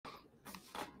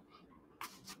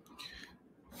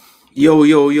Yo,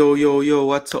 yo, yo, yo, yo,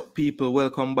 what's up, people?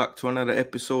 Welcome back to another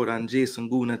episode on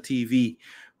Gooner TV.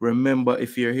 Remember,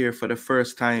 if you're here for the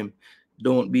first time,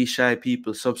 don't be shy,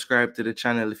 people. Subscribe to the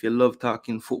channel. If you love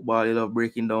talking football, you love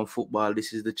breaking down football,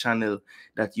 this is the channel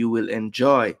that you will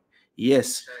enjoy.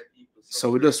 Yes. So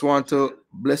we just want to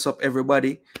bless up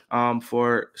everybody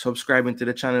for subscribing to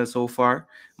the channel so far.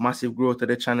 Massive growth to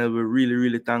the channel. We're really,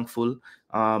 really thankful.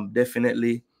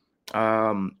 Definitely.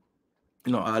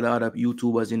 All the other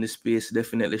YouTubers in the space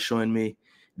definitely showing me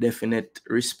definite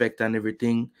respect and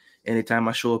everything. Anytime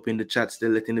I show up in the chats,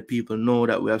 they're letting the people know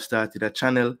that we have started a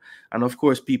channel. And of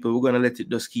course, people, we're gonna let it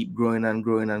just keep growing and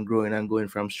growing and growing and going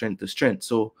from strength to strength.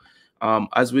 So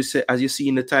as you see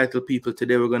in the title, people,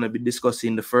 today we're gonna be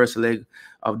discussing the first leg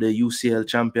of the UCL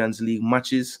Champions League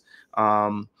matches.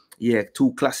 Yeah,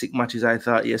 two classic matches I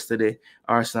thought yesterday.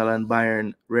 Arsenal and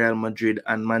Bayern, Real Madrid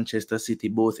and Manchester City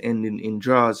both ending in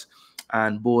draws,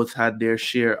 and both had their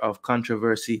share of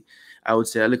controversy. I would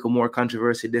say a little more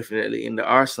controversy definitely in the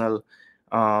Arsenal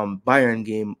Bayern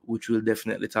game, which we'll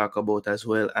definitely talk about as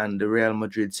well. And the Real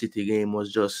Madrid City game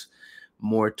was just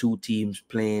more two teams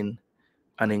playing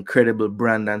an incredible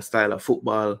brand and style of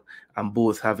football, and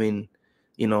both having,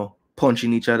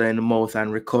 punching each other in the mouth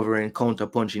and recovering, counter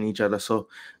punching each other. So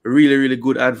really, really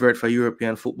good advert for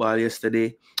European football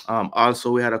yesterday.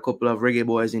 Also, we had a couple of Reggae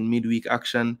Boyz in midweek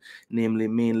action, namely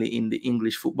mainly in the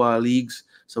English football leagues.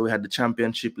 So we had the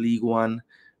Championship League One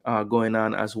going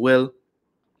on as well,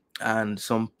 and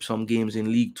some games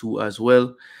in League Two as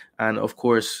well. And of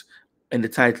course, in the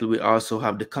title, we also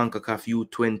have the Concacaf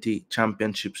U20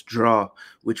 Championships draw,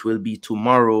 which will be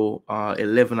tomorrow,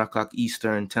 11 o'clock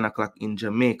Eastern, 10 o'clock in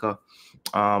Jamaica,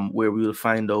 where we will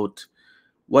find out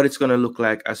what it's going to look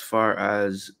like as far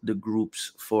as the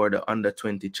groups for the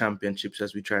under-20 championships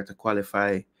as we try to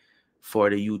qualify for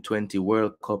the U20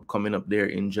 World Cup coming up there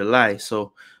in July.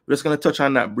 So we're just going to touch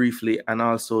on that briefly and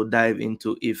also dive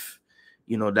into if,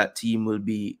 that team will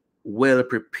be well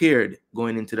prepared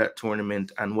going into that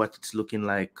tournament and what it's looking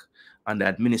like on the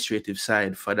administrative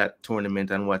side for that tournament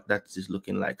and what that is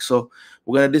looking like. So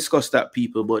we're going to discuss that,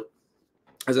 people. But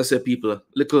as I said, people,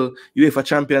 little UEFA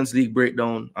Champions League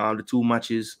breakdown, the two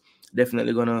matches.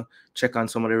 Definitely gonna check on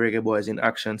some of the Reggae Boyz in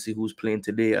action, see who's playing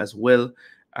today as well,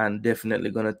 and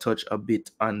definitely gonna touch a bit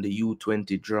on the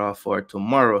U20 draw for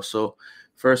tomorrow. So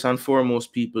first and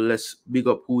foremost, people, let's big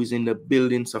up who is in the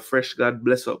building. So Fresh God,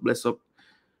 bless up,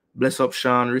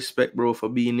 Sean. Respect, bro, for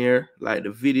being here. Like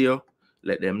the video,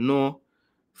 let them know.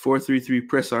 433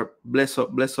 presser, bless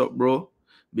up, bro.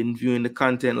 Been viewing the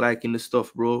content, liking the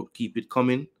stuff, bro. Keep it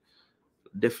coming.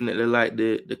 Definitely like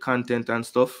the content and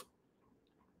stuff.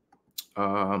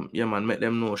 Yeah, man, make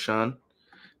them know, Sean.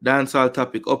 Dancehall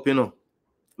topic up,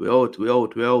 We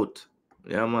out.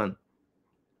 Yeah, man.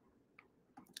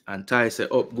 And Ty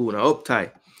said up, Gooner, up,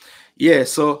 Ty. Yeah,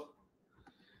 so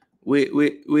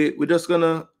we're just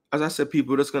gonna, as I said,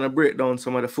 people, we're just gonna break down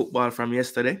some of the football from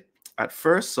yesterday at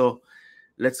first. So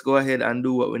let's go ahead and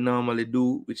do what we normally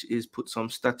do, which is put some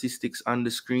statistics on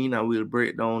the screen and we'll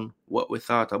break down what we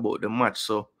thought about the match.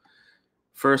 So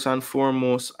first and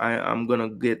foremost, I am going to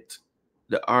get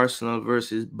the Arsenal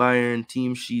versus Bayern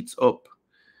team sheets up,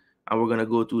 and we're going to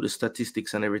go through the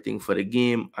statistics and everything for the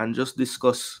game and just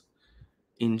discuss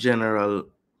in general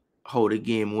how the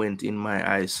game went in my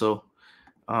eyes. So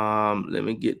let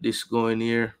me get this going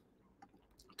here.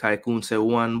 Tycoon said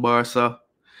 1 Barca.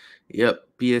 Yep,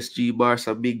 PSG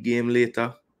Barca big game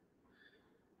later.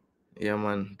 Yeah,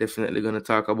 man, definitely going to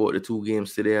talk about the two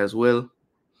games today as well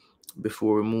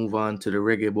before we move on to the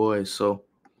Reggae Boyz. So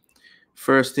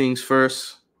first things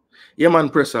first. Yeah, man,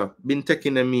 presser. Been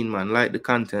taking them in, man. Like the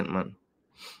content, man.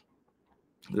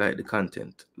 Like the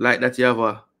content. Like that you have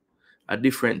a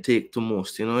different take to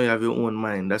most, You have your own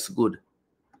mind. That's good.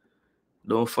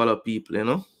 Don't follow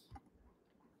people,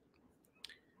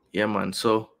 Yeah, man.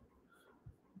 So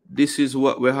this is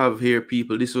what we have here,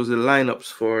 people. This was the lineups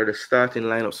for the starting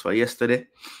lineups for yesterday.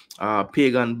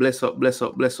 Pagan, bless up,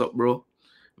 bro.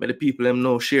 Make the people them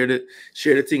know. Share the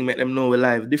thing, make them know we're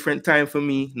live. Different time for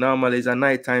me. Normally it's a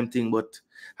nighttime thing, but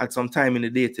had some time in the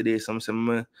day today. So I'm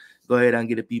saying, go ahead and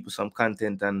give the people some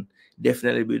content, and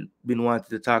definitely been wanting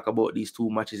to talk about these two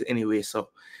matches anyway. So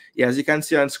yeah, as you can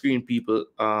see on screen, people,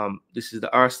 this is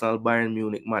the Arsenal Bayern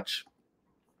Munich match.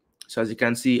 So as you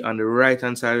can see on the right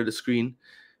hand side of the screen,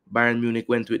 Bayern Munich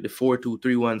went with the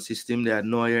 4-2-3-1 system. They had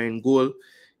Neuer in goal,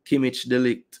 Kimmich, De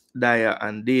Ligt, Dyer,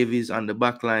 and Davies on the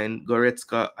back line,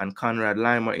 Goretzka and Konrad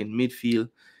Laimer in midfield,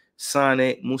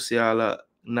 Sane, Musiala,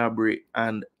 Gnabry,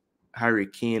 and Harry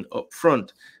Kane up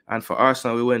front. And for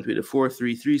Arsenal, we went with the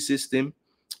 4-3-3 system.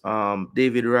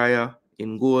 David Raya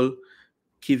in goal,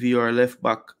 Kivior left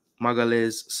back,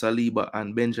 Magalhaes, Saliba,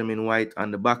 and Benjamin White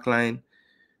on the back line.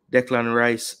 Declan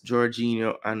Rice,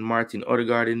 Jorginho, and Martin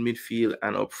Odegaard in midfield.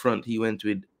 And up front,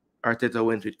 Arteta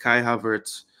went with Kai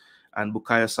Havertz and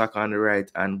Bukayo Saka on the right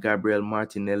and Gabriel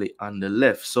Martinelli on the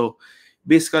left. So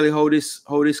basically how this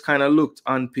kind of looked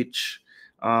on pitch,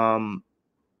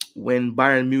 when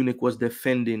Bayern Munich was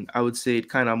defending, I would say it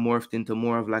kind of morphed into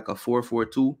more of like a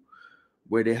 4-4-2,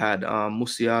 where they had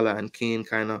Musiala and Kane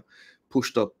kind of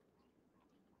pushed up,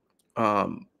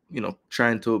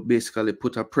 trying to basically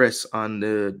put a press on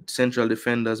the central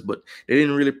defenders, but they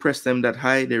didn't really press them that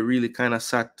high. They really kind of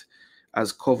sat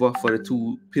as cover for the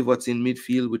two pivots in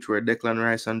midfield, which were Declan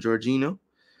Rice and Jorginho.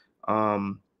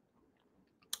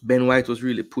 Ben White was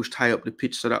really pushed high up the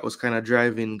pitch, so that was kind of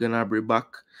driving Gnabry back.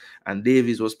 And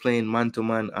Davies was playing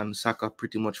man-to-man and Saka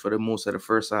pretty much for the most of the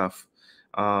first half.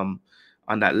 On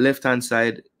that left-hand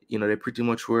side, they pretty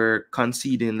much were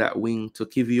conceding that wing to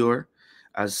Kivior,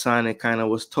 as Sane kind of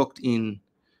was tucked in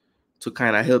to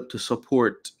kind of help to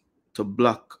support, to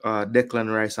block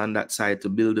Declan Rice on that side to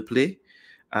build the play.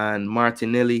 And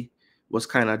Martinelli was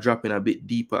kind of dropping a bit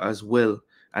deeper as well.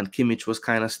 And Kimmich was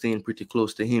kind of staying pretty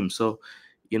close to him. So,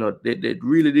 they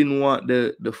really didn't want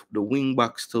the wing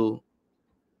backs to,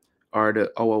 or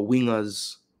our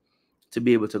wingers to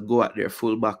be able to go at their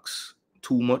full backs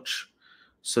too much.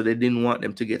 So they didn't want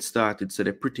them to get started. So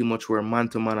they pretty much were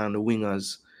man-to-man on the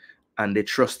wingers. And they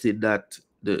trusted that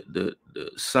the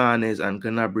Sanes and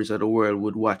Gnabrys of the world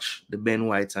would watch the Ben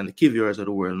Whites and the Kiviors of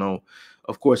the world. Now,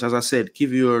 of course, as I said,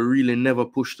 Kivior really never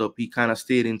pushed up. He kind of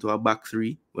stayed into a back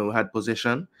three when we had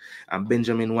possession. And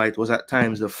Benjamin White was at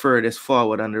times the furthest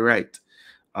forward on the right,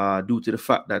 due to the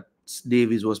fact that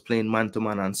Davies was playing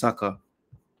man-to-man on Saka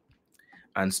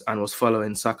and was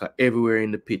following Saka everywhere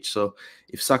in the pitch. So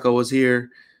if Saka was here,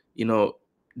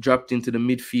 dropped into the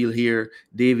midfield here,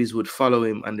 Davies would follow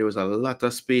him, and there was a lot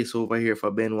of space over here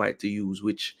for Ben White to use,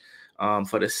 which when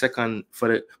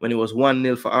it was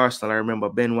 1-0 for Arsenal, I remember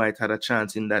Ben White had a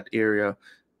chance in that area,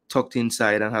 tucked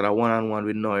inside, and had a one-on-one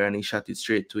with Neuer, and he shot it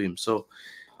straight to him. So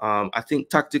I think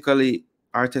tactically,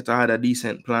 Arteta had a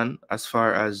decent plan as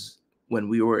far as when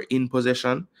we were in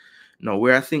possession. Now,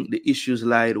 where I think the issues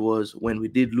lied was when we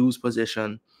did lose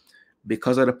possession,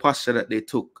 because of the posture that they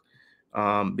took.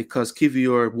 Because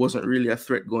Kivior wasn't really a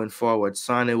threat going forward.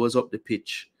 Sane was up the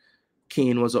pitch,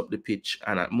 Kane was up the pitch,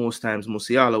 and at most times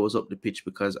Musiala was up the pitch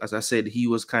because, as I said,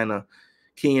 Kane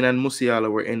and Musiala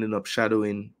were ending up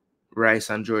shadowing Rice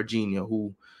and Jorginho,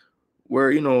 who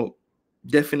were,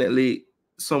 definitely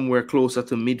somewhere closer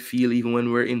to midfield even when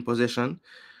we were in possession.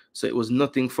 So it was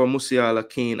nothing for Musiala,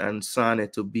 Kane, and Sane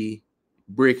to be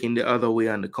breaking the other way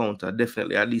on the counter,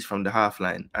 definitely, at least from the half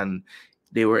line. And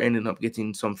they were ending up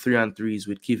getting some 3-on-3s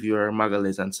with Kivior,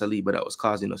 Magalhaes, and Saliba that was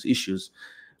causing us issues.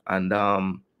 And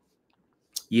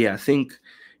I think,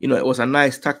 it was a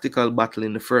nice tactical battle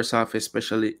in the first half,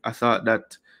 especially. I thought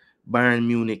that Bayern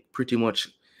Munich pretty much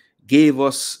gave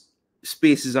us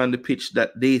spaces on the pitch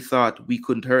that they thought we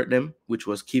couldn't hurt them, which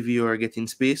was Kivior getting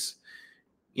space.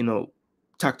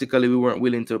 Tactically, we weren't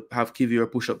willing to have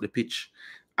Kivior push up the pitch,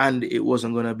 and it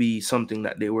wasn't going to be something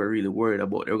that they were really worried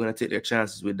about. They were going to take their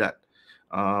chances with that.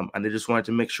 And they just wanted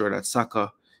to make sure that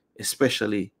Saka,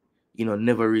 especially,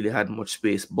 never really had much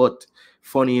space. But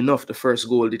funny enough, the first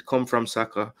goal did come from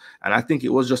Saka. And I think it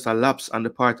was just a lapse on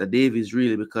the part of Davies,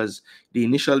 really, because the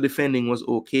initial defending was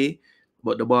okay,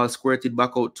 but the ball squirted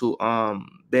back out to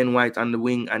Ben White on the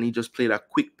wing, and he just played a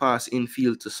quick pass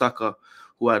infield to Saka,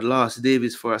 who had lost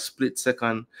Davies for a split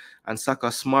second. And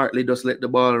Saka smartly just let the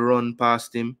ball run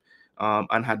past him,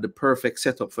 and had the perfect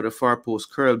setup for the far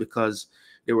post curl, because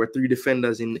there were 3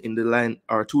 defenders in the line,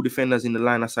 or 2 defenders in the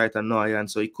line of sight of Neuer, and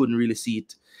so he couldn't really see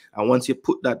it. And once you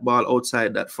put that ball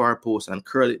outside that far post and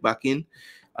curl it back in,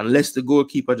 unless the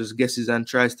goalkeeper just guesses and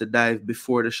tries to dive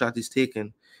before the shot is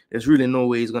taken, there's really no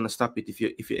way he's going to stop it if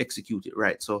you execute it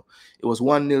right. So it was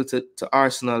 1-0 to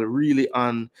Arsenal, really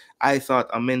on, I thought,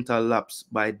 a mental lapse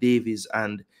by Davies,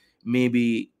 and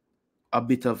maybe a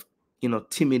bit of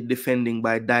timid defending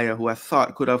by Dyer, who I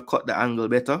thought could have cut the angle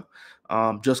better.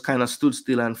 Just kind of stood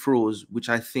still and froze, which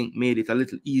I think made it a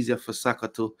little easier for Saka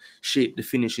to shape the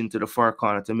finish into the far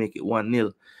corner to make it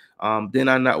 1-0. Then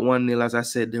on that 1-0, as I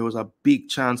said, there was a big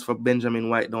chance for Benjamin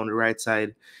White down the right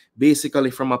side,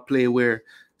 basically from a play where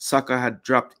Saka had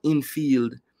dropped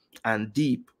infield and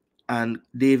deep, and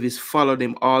Davies followed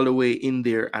him all the way in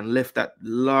there and left that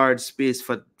large space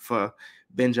for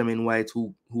Benjamin White,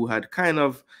 who had kind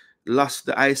of lost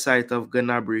the eyesight of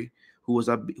Gnabry, who was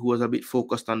a bit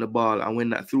focused on the ball. And when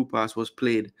that through pass was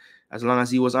played, as long as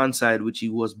he was onside, which he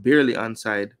was barely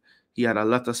onside, he had a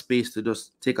lot of space to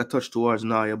just take a touch towards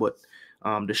Neuer. But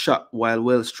The shot, while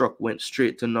well struck, went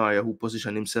straight to Neuer, who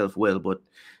positioned himself well. But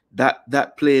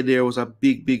that play there was a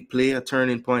big play, a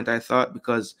turning point, I thought,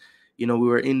 because we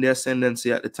were in the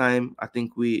ascendancy at the time. I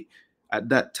think at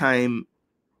that time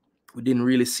we didn't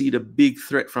really see the big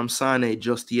threat from Sane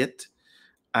just yet.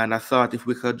 And I thought if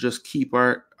we could just keep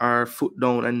our foot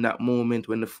down in that moment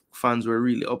when the fans were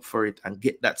really up for it and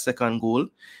get that second goal,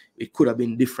 it could have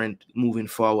been different moving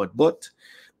forward. But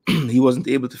he wasn't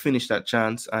able to finish that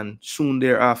chance. And soon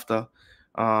thereafter,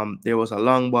 there was a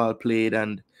long ball played.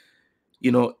 And,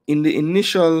 in the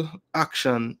initial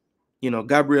action,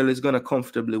 Gabriel is going to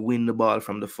comfortably win the ball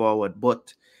from the forward.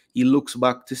 But he looks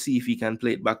back to see if he can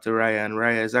play it back to Raya. And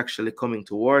Raya is actually coming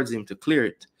towards him to clear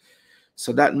it.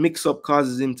 So that mix-up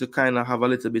causes him to kind of have a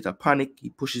little bit of panic. He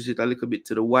pushes it a little bit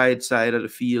to the wide side of the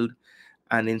field.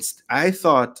 And I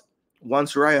thought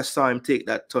once Raya saw him take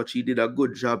that touch, he did a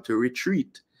good job to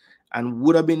retreat and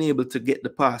would have been able to get the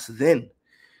pass then.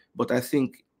 But I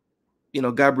think,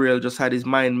 Gabriel just had his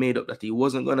mind made up that he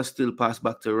wasn't going to still pass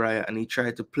back to Raya, and he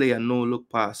tried to play a no-look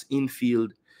pass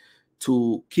infield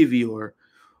to Kivior,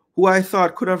 who I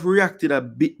thought could have reacted a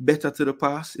bit better to the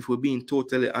pass, if we're being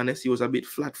totally honest. He was a bit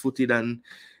flat-footed, and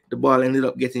the ball ended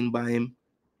up getting by him.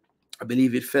 I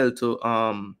believe it fell to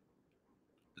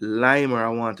Limer, I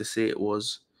want to say it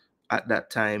was, at that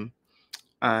time.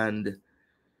 And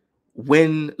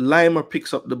when Limer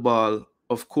picks up the ball,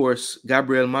 of course,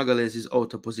 Gabriel Magalhaes is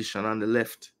out of position on the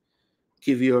left.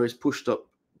 Kivior is pushed up,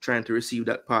 trying to receive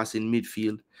that pass in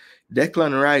midfield.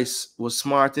 Declan Rice was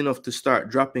smart enough to start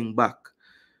dropping back.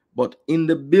 But in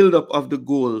the build-up of the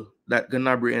goal that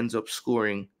Gnabry ends up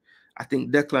scoring, I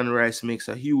think Declan Rice makes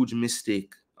a huge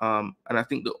mistake. And I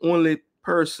think the only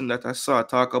person that I saw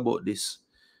talk about this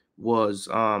was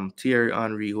Thierry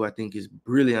Henry, who I think is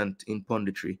brilliant in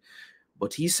punditry.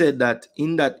 But he said that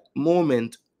in that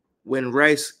moment, when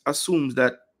Rice assumes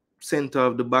that center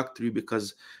of the back three,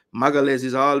 because Magalhaes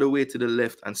is all the way to the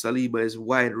left and Saliba is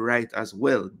wide right as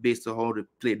well, based on how the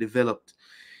play developed,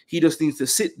 he just needs to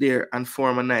sit there and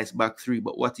form a nice back three.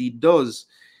 But what he does,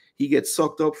 he gets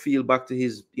sucked upfield back to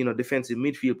his defensive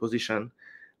midfield position,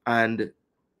 and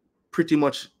pretty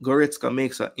much Goretzka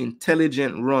makes an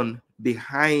intelligent run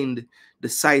behind the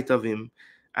sight of him,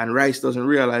 and Rice doesn't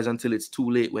realize until it's too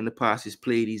late when the pass is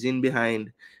played. He's in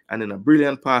behind, and then a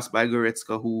brilliant pass by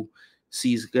Goretzka, who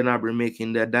sees Gnabry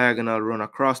making the diagonal run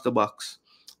across the box,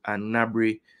 and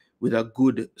Gnabry, with a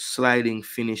good sliding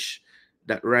finish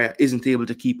that Raya isn't able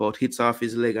to keep out, hits off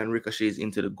his leg and ricochets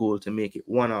into the goal to make it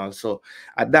 1-1. So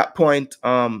at that point,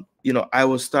 I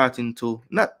was starting to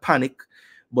not panic,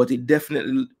 but it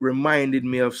definitely reminded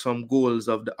me of some goals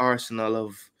of the Arsenal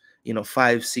of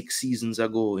 5-6 seasons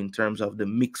ago, in terms of the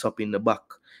mix-up in the back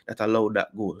that allowed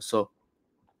that goal. So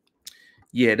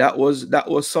yeah, that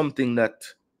was something that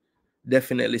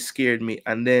definitely scared me.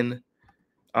 And then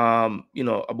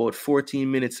about 14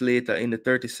 minutes later, in the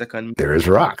 32nd, there is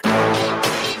rock.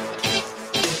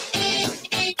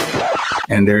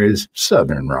 And there is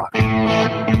southern rock.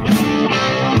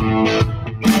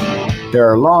 There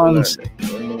are lawns,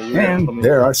 and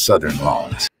there are southern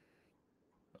lawns.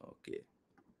 Okay.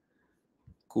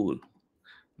 Cool.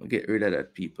 I'll get rid of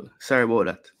that, people. Sorry about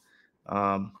that.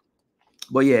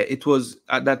 But yeah, it was,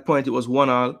 at that point, it was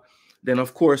 1-1. Then,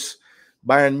 of course,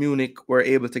 Bayern Munich were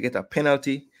able to get a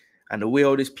penalty, and the way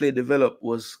how this play developed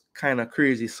was kind of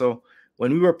crazy. So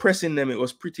when we were pressing them, it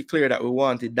was pretty clear that we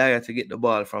wanted Dyer to get the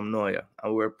ball from Neuer,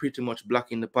 and we were pretty much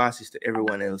blocking the passes to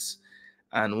everyone else.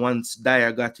 And once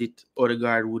Dyer got it,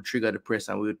 Odegaard would trigger the press,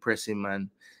 and we would press him, and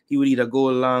he would either go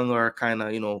long or kind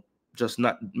of, just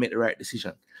not make the right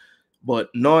decision. But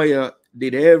Neuer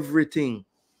did everything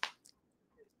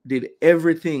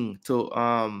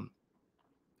to,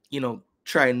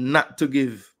 try not to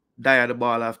give Dyer the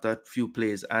ball after a few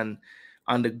plays. And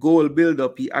on the goal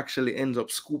build-up, he actually ends up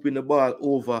scooping the ball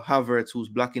over Havertz, who's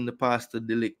blocking the pass to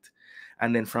De Ligt.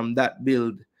 And then from that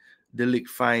build, De Ligt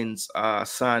finds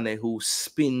Sane, who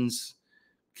spins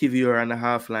Kivior on the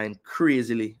half line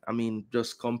crazily. I mean,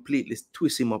 just completely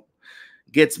twists him up,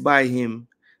 gets by him,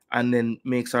 and then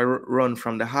makes a run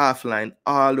from the half line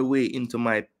all the way into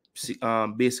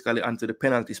basically onto the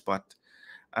penalty spot.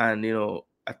 And,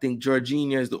 I think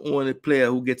Jorginho is the only player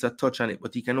who gets a touch on it,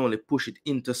 but he can only push it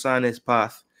into Sane's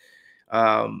path.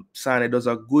 Sane does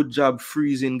a good job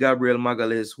freezing Gabriel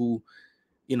Magalhaes, who,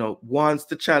 wants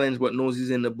the challenge but knows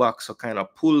he's in the box, so kind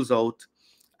of pulls out.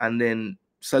 And then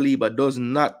Saliba does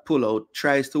not pull out,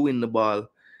 tries to win the ball,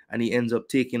 and he ends up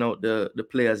taking out the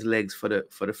player's legs for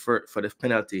the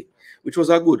penalty, which was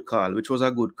a good call.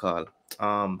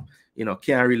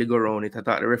 Can't really go around it. I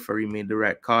thought the referee made the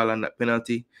right call on that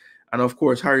penalty. And of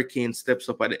course, Harry Kane steps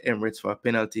up at the Emirates for a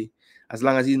penalty. As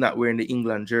long as he's not wearing the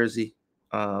England jersey,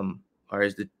 or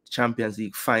is the Champions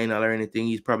League final or anything,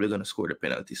 he's probably going to score the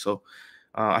penalty. So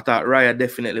I thought Raya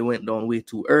definitely went down way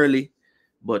too early.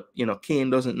 But, you know, Kane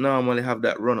doesn't normally have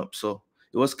that run-up. So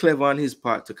it was clever on his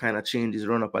part to kind of change his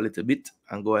run-up a little bit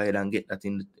and go ahead and get that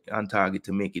on target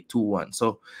to make it 2-1.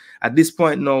 So at this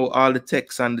point now, all the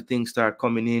texts and the things start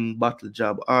coming in. Battle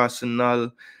job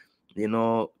Arsenal, you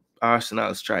know,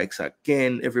 Arsenal strikes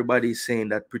again. Everybody's saying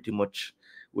that pretty much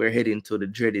we're heading to the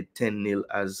dreaded 10-0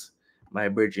 as my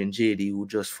brethren JD, who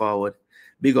just forward.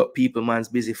 Big up people, man's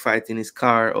busy fighting his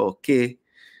car. Okay.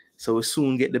 So we'll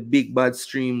soon get the big bad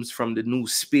streams from the new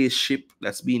spaceship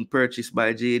that's being purchased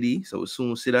by JD. So we'll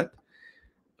soon see that.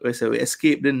 We say we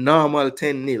escaped the normal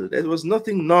 10-0. There was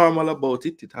nothing normal about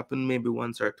it. It happened maybe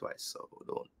once or twice. So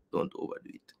don't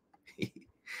overdo it.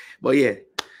 But yeah.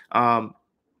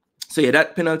 So yeah,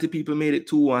 that penalty people made it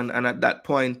 2-1. And at that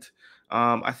point,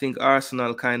 I think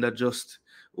Arsenal kind of just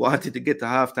wanted to get to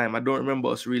halftime. I don't remember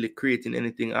us really creating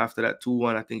anything after that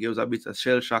 2-1. I think it was a bit of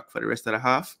shell shock for the rest of the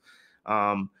half.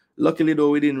 Luckily, though,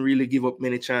 we didn't really give up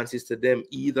many chances to them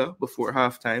either before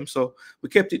halftime. So we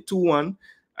kept it 2-1.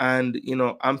 And, you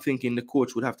know, I'm thinking the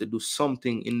coach would have to do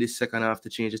something in this second half to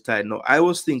change the tide. Now, I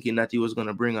was thinking that he was going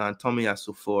to bring on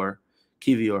Tomiyasu for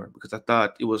Kivior because I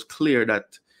thought it was clear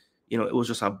that, you know, it was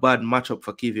just a bad matchup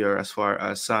for Kivior as far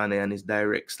as Sane and his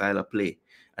direct style of play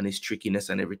and his trickiness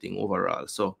and everything overall.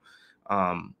 So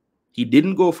he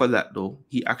didn't go for that, though.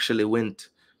 He actually went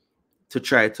to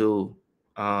try to,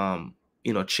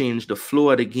 you know, change the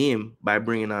flow of the game by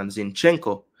bringing on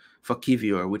Zinchenko for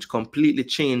Kivior, which completely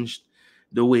changed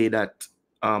the way that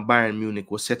Bayern Munich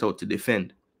was set out to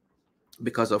defend.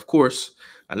 Because, of course,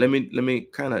 and let me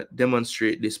kind of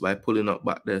demonstrate this by pulling up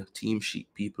back the team sheet,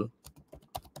 people.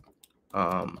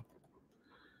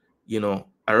 You know,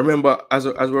 I remember as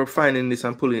we're finding this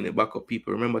and pulling it back up,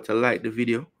 people, remember to like the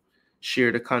video,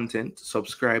 share the content,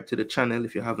 subscribe to the channel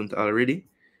if you haven't already.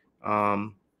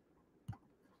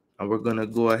 And we're going to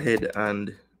go ahead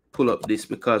and pull up this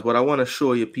because what I want to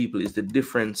show you, people, is the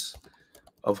difference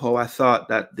of how I thought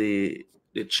that the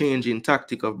change in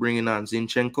tactic of bringing on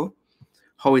Zinchenko,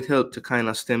 how it helped to kind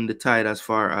of stem the tide as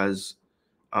far as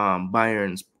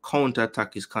Bayern's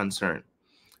counter-attack is concerned.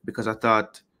 Because I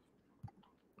thought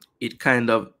it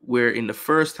kind of, where in the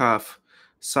first half,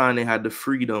 Sane had the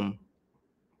freedom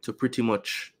to pretty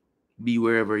much be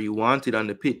wherever he wanted on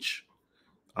the pitch.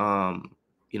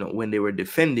 You know, when they were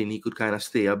defending, he could kind of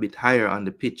stay a bit higher on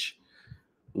the pitch.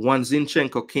 Once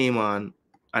Zinchenko came on,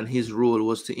 and his role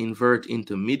was to invert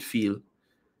into midfield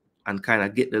and kind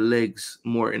of get the legs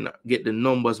more in, get the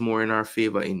numbers more in our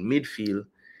favor in midfield,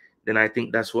 then I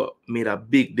think that's what made a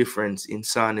big difference in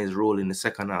Sane's role in the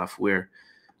second half, where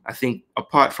I think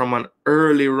apart from an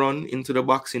early run into the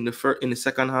box in the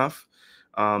second half,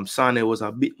 Sane was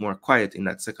a bit more quiet in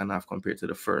that second half compared to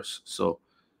the first. So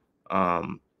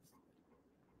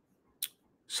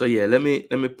yeah, let me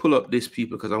pull up this,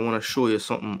 people, because I want to show you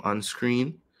something on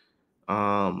screen.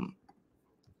 Why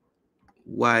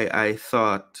I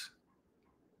thought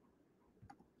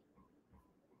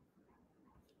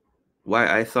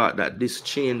that this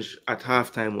change at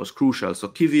halftime was crucial. So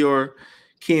Kivior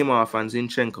came off and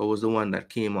Zinchenko was the one that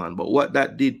came on. But what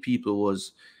that did, people,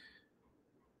 was,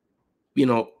 you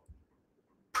know,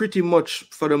 pretty much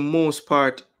for the most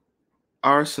part,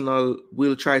 Arsenal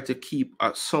will try to keep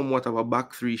somewhat of a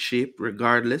back three shape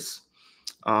regardless.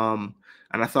 And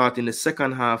I thought in the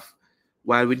second half,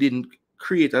 while we didn't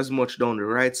create as much down the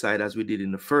right side as we did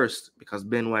in the first, because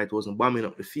Ben White wasn't bombing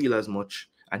up the field as much,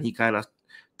 and he kind of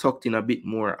tucked in a bit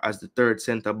more as the third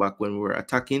center back when we were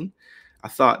attacking, I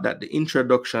thought that the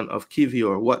introduction of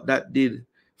Kivior, what that did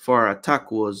for our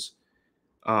attack was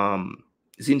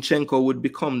Zinchenko would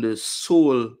become the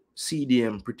sole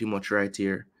CDM pretty much right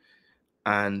here.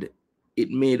 And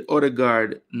it made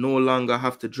Odegaard no longer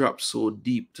have to drop so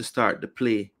deep to start the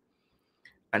play.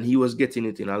 And he was getting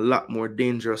it in a lot more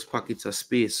dangerous pockets of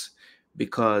space,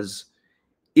 because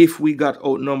if we got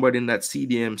outnumbered in that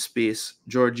CDM space,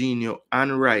 Jorginho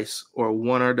and Rice, or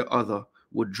one or the other,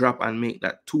 would drop and make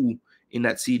that 2 in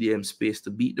that CDM space to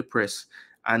beat the press.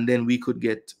 And then we could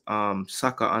get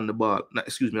Saka on the ball.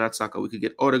 Not Saka. We could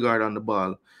get Odegaard on the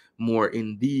ball more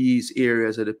in these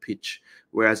areas of the pitch.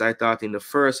 Whereas I thought in the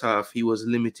first half, he was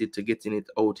limited to getting it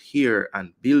out here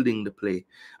and building the play.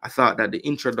 I thought that the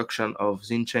introduction of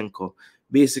Zinchenko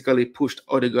basically pushed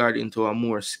Odegaard into a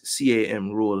more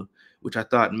CAM role, which I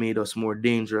thought made us more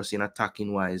dangerous in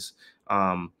attacking wise.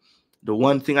 The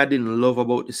one thing I didn't love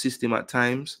about the system at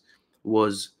times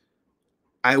was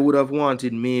I would have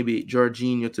wanted maybe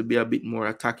Jorginho to be a bit more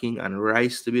attacking and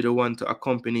Rice to be the one to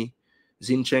accompany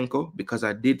Zinchenko, because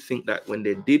I did think that when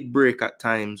they did break at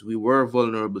times, we were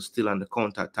vulnerable still on the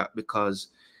counter-attack because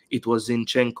it was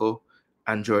Zinchenko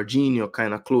and Jorginho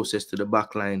kind of closest to the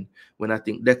back line, when I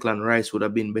think Declan Rice would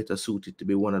have been better suited to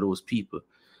be one of those people.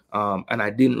 And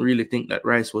I didn't really think that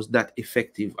Rice was that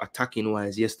effective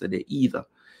attacking-wise yesterday either.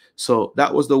 So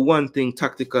that was the one thing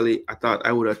tactically I thought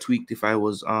I would have tweaked if I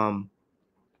was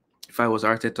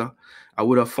Arteta. I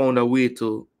would have found a way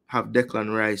to have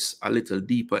Declan Rice a little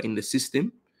deeper in the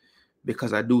system,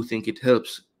 because I do think it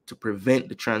helps to prevent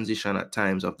the transition at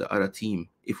times of the other team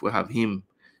if we have him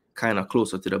kind of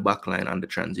closer to the back line on the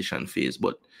transition phase.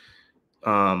 But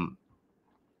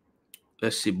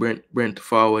let's see, Brent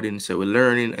forwarding said we're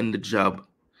learning in the job.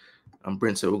 And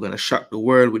Brent said we're going to shock the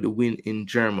world with the win in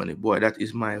Germany. Boy, that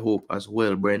is my hope as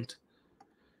well, Brent.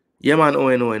 Yeah, man,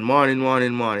 Owen.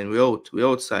 Morning. We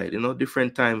outside,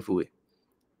 different time for we.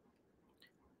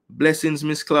 Blessings,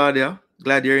 Miss Claudia.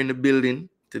 Glad you're in the building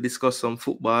to discuss some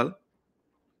football.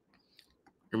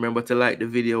 Remember to like the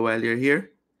video while you're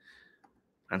here.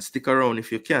 And stick around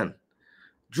if you can.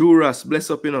 Drew Ross, bless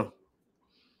up,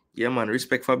 Yeah, man,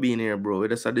 respect for being here, bro. We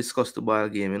just discussed the ball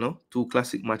game, 2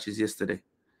 classic matches yesterday.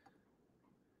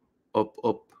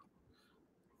 Up.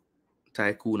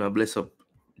 Tycoon, bless up.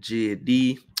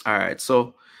 JD. All right,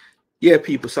 so, yeah,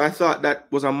 people. So I thought that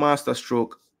was a master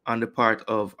stroke on the part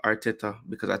of Arteta,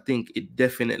 because I think it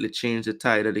definitely changed the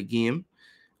tide of the game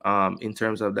in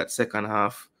terms of that second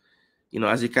half.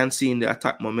 As you can see in the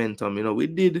attack momentum, we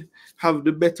did have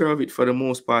the better of it for the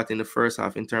most part in the first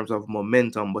half in terms of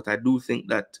momentum, but I do think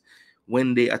that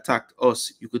when they attacked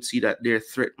us, you could see that their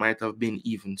threat might have been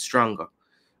even stronger.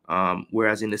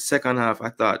 Whereas in the second half, I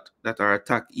thought that our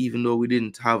attack, even though we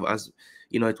didn't have as,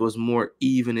 it was more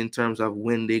even in terms of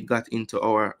when they got into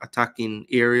our attacking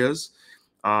areas.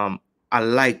 I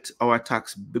liked our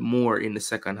attacks more in the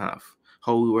second half.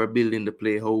 How we were building the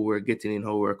play, how we were getting in,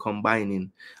 how we were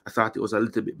combining. I thought it was a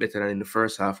little bit better than in the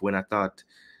first half, when I thought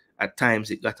at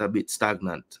times it got a bit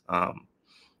stagnant.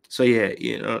 So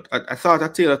yeah, I thought a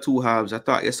tale of two halves. I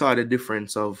thought you saw the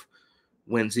difference of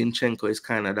when Zinchenko is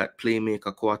kind of that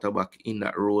playmaker quarterback in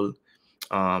that role.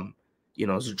 So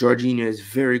Jorginho is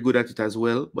very good at it as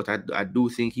well, but I do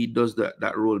think he does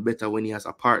that role better when he has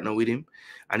a partner with him.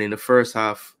 And in the first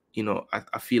half,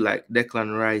 I feel like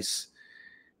Declan Rice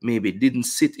maybe didn't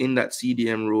sit in that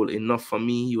CDM role enough for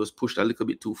me. He was pushed a little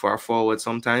bit too far forward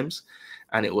sometimes.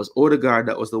 And it was Odegaard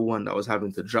that was the one that was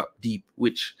having to drop deep,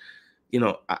 which,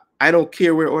 I don't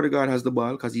care where Odegaard has the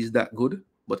ball because he's that good.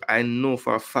 But I know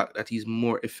for a fact that he's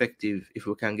more effective if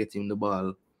we can get him the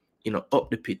ball, up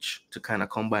the pitch to kind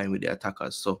of combine with the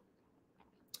attackers. So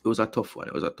it was a tough one.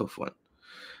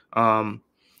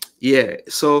 Yeah,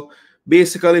 so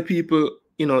basically, people,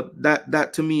 that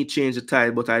to me changed the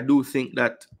tide. But I do think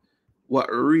that what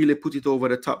really put it over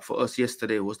the top for us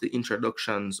yesterday was the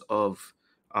introductions of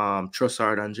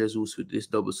Trossard and Jesus with this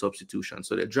double substitution.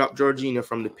 So they dropped Jorginho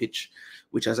from the pitch,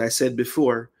 which, as I said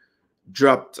before,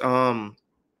 dropped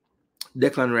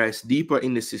Declan Rice deeper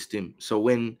in the system. So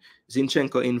when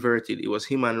Zinchenko inverted, it was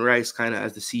him and Rice kind of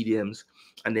as the CDMs.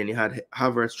 And then you had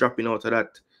Havertz dropping out of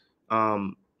that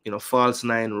false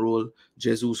 9 role,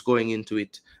 Jesus going into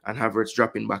it, and Havertz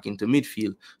dropping back into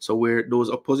midfield. So where those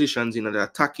oppositions in the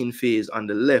attacking phase on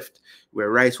the left,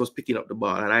 where Rice was picking up the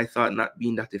ball, and I thought not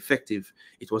being that effective,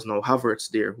 it was now Havertz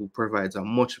there who provides a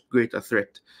much greater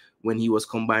threat when he was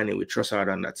combining with Trossard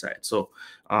on that side. So,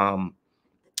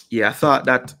 yeah, I thought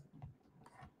that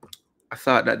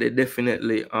they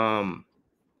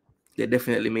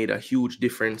definitely made a huge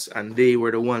difference, and they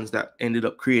were the ones that ended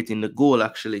up creating the goal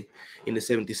actually in the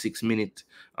 76th minute.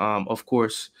 Of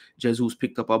course, Jesus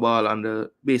picked up a ball on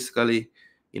the basically,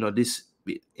 in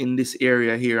this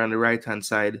area here on the right hand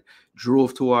side,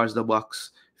 drove towards the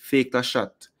box, faked a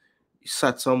shot,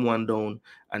 sat someone down,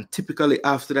 and typically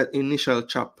after that initial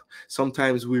chop,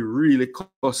 sometimes we really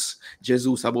cuss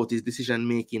Jesus about his decision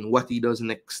making, what he does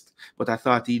next. But I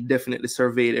thought he definitely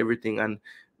surveyed everything and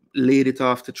laid it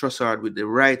off to Trossard with the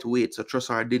right weight, so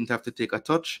Trossard didn't have to take a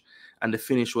touch, and the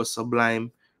finish was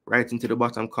sublime, right into the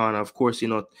bottom corner. Of course,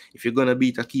 if you're going to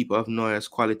beat a keeper of Neuer's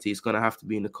quality, it's going to have to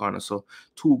be in the corner. So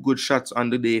 2 good shots on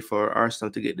the day for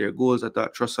Arsenal to get their goals. I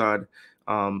thought Trossard,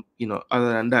 other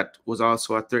than that, was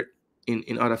also a threat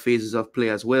in other phases of play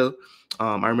as well.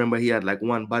 I remember he had like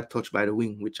one bad touch by the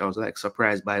wing, which I was like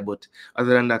surprised by. But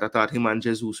other than that, I thought him and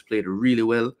Jesus played really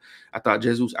well. I thought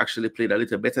Jesus actually played a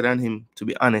little better than him, to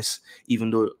be honest, even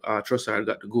though Trossard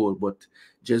got the goal. But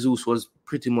Jesus was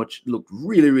pretty much looked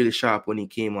really, really sharp when he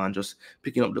came on, just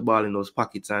picking up the ball in those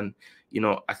pockets. And, you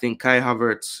know, I think Kai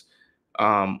Havertz,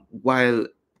 while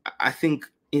I think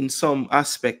in some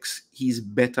aspects he's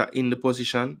better in the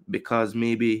position, because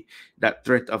maybe that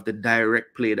threat of the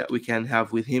direct play that we can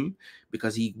have with him,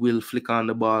 because he will flick on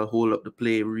the ball, hold up the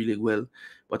play really well.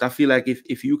 But I feel like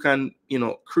if you can, you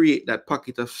know, create that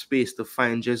pocket of space to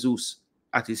find Jesus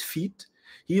at his feet,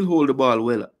 he'll hold the ball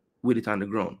well with it on the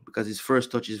ground, because his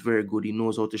first touch is very good. He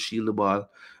knows how to shield the ball.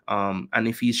 And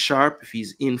if he's sharp, if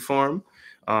he's in form,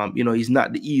 you know, he's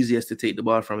not the easiest to take the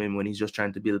ball from him when he's just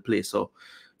trying to build play. So,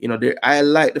 you know, I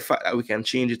like the fact that we can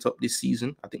change it up this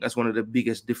season. I think that's one of the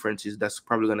biggest differences that's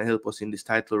probably going to help us in this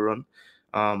title run.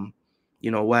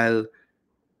 You know, while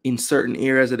in certain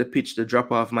areas of the pitch, the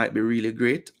drop-off might be really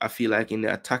great, I feel like in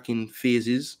the attacking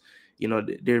phases, you know,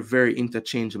 they're very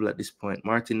interchangeable at this point.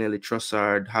 Martinelli,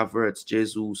 Trossard, Havertz,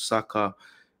 Jesus, Saka,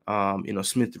 you know,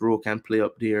 Smith Rowe can play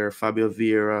up there, Fabio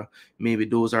Vieira, maybe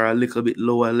those are a little bit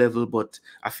lower level, but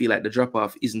I feel like the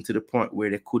drop-off isn't to the point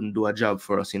where they couldn't do a job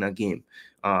for us in a game.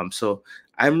 So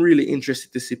I'm really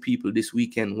interested to see people this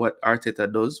weekend, what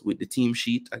Arteta does with the team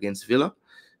sheet against Villa,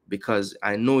 because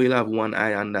I know he'll have one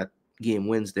eye on that game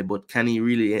Wednesday, but can he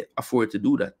really afford to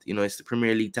do that? You know, it's the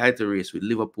Premier League title race with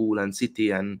Liverpool and City,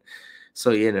 and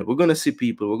so yeah, we're gonna see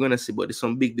people. We're gonna see, but there's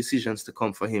some big decisions to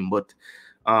come for him. But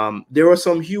there were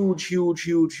some huge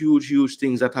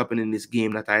things that happened in this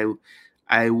game that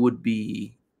it would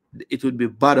be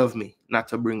bad of me not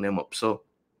to bring them up. So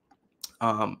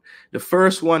the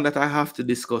first one that I have to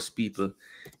discuss, people,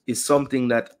 is something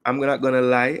that I'm not gonna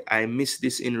lie, I missed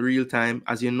this in real time.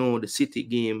 As you know, the City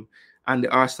game and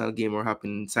the Arsenal game were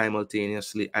happening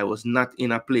simultaneously. I was not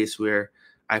in a place where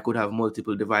I could have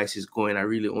multiple devices going. I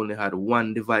really only had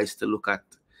one device to look at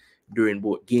during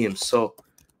both games. So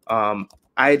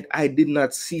I did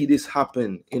not see this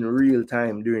happen in real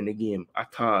time during the game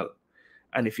at all.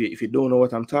 And if you don't know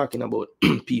what I'm talking about,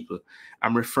 people,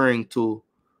 I'm referring to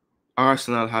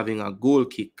Arsenal having a goal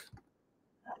kick,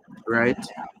 right?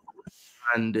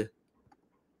 And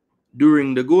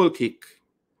during the goal kick,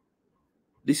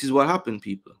 this is what happened,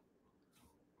 people.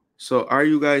 So are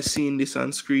you guys seeing this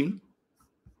on screen?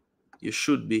 You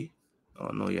should be. Oh,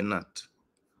 no, you're not.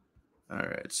 All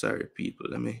right, sorry, people.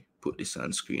 Let me put this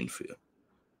on screen for you.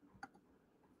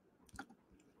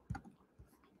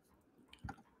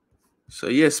 So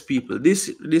yes, people,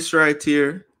 this right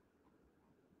here.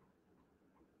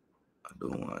 I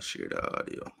don't want to share the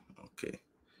audio. Okay.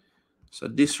 So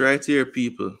this right here,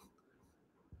 people.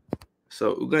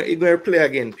 So we're gonna play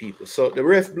again, people. So the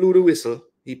ref blew the whistle.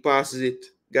 He passes it.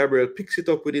 Gabriel picks it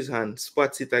up with his hand,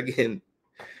 spots it again,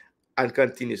 and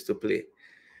continues to play.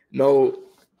 Now,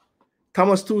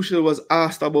 Thomas Tuchel was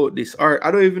asked about this, or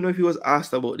I don't even know if he was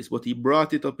asked about this, but he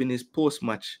brought it up in his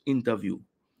post-match interview.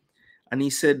 And he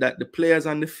said that the players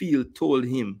on the field told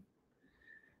him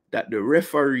that the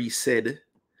referee said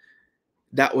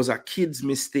that was a kid's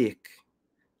mistake,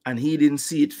 and he didn't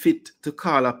see it fit to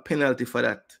call a penalty for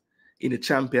that in the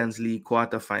Champions League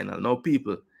quarterfinal. Now,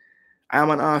 people, I am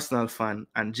an Arsenal fan,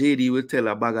 and JD will tell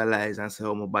a bag of lies and say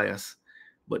I'm biased.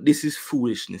 But this is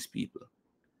foolishness, people.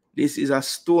 This is a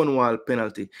stonewall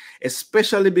penalty,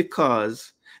 especially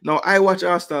because now I watch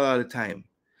Arsenal all the time.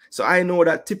 So I know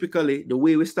that typically the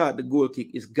way we start the goal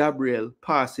kick is Gabriel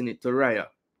passing it to Raya.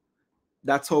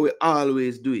 That's how we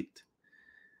always do it.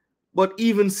 But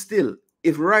even still,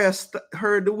 if Raya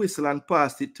heard the whistle and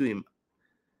passed it to him,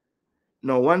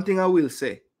 now one thing I will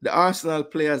say, the Arsenal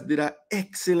players did an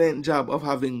excellent job of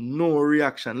having no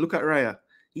reaction. Look at Raya.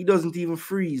 He doesn't even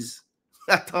freeze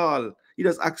at all. He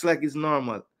just acts like it's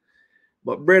normal.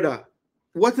 But brother,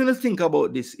 what do you think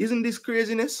about this? Isn't this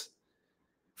craziness?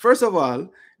 First of all,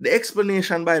 the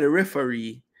explanation by the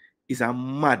referee is a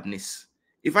madness.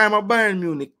 If I'm a Bayern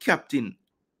Munich captain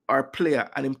or player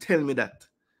and him tell me that,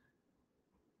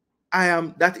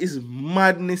 that is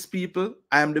madness, people.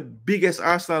 I am the biggest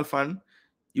Arsenal fan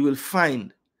you will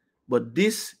find. But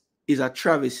this is a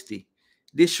travesty.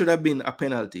 This should have been a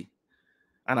penalty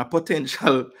and a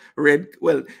potential red.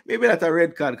 Well, maybe not a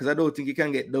red card, because I don't think you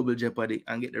can get double jeopardy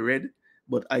and get the red.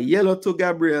 But a yellow to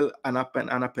Gabriel and a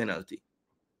penalty.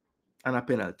 And a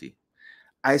penalty.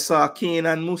 I saw Kane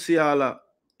and Musiala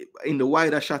in the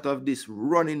wider shot of this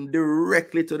running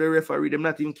directly to the referee. Them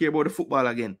not even care about the football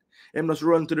again. Them just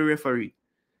run to the referee.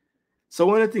 So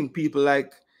when I think people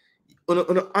like,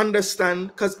 understand,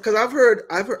 because I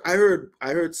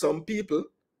heard some people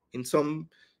in some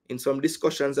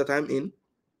discussions that I'm in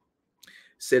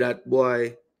say that,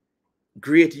 boy,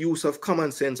 great use of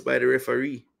common sense by the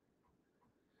referee.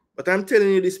 But I'm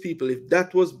telling you, these people, if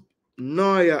that was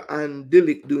Neuer and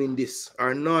Dilic doing this,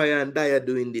 or Neuer and Dyer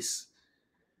doing this,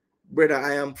 brother,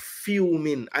 I am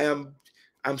fuming.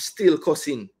 I'm still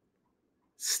cussing.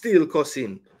 Still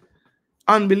cussing.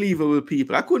 Unbelievable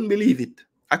people. I couldn't believe it.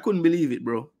 I couldn't believe it,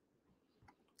 bro.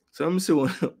 So I'm so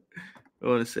I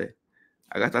want to say,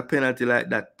 I got a penalty like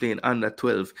that playing under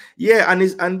 12. Yeah,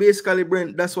 and basically,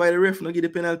 Brent, that's why the ref not give the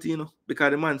penalty, you know,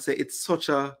 because the man say it's such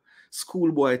a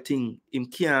schoolboy thing. Him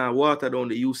can't water down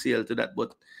the UCL to that.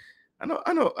 But I know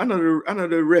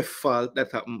the ref fault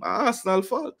that happened. Arsenal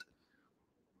fault.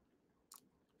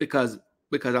 Because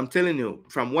I'm telling you,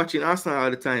 from watching Arsenal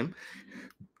all the time,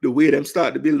 the way them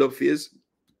start the build-up phase,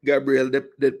 Gabriel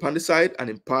they on the side and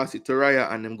then pass it to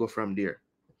Raya and then go from there.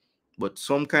 But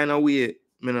some kind of way,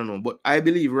 I don't know. But I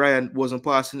believe Ryan wasn't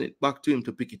passing it back to him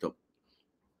to pick it up.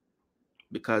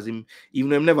 Because him, even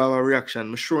though him never have a reaction,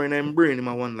 I'm sure in him brain, him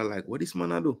I wonder like, what this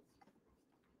man I do?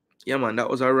 Yeah, man,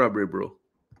 that was a robbery, bro.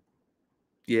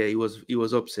 Yeah, he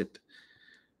was upset.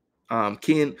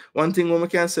 Kane, one thing we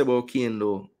can say about Kane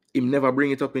though, him never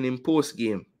bring it up in him post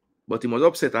game, but he was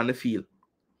upset on the field.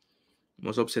 He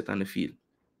was upset on the field.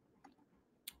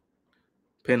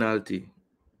 Penalty.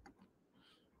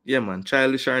 Yeah, man,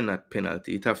 childish or not,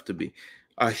 penalty. It have to be.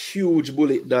 A huge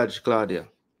bullet dodge, Claudia.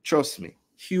 Trust me.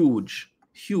 Huge.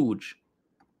 Huge.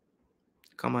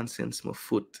 Common sense, my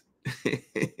foot.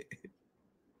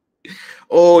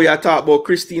 Oh, you talk about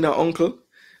Christina uncle.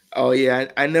 Oh, yeah,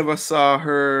 I never saw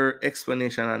her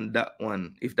explanation on that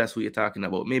one, if that's what you're talking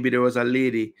about. Maybe there was a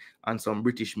lady on some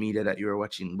British media that you were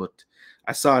watching, but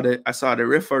I saw the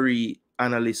referee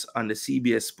analyst on the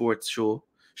CBS Sports show.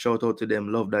 Shout out to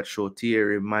them. Love that show.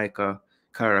 Thierry, Micah,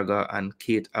 Carragher, and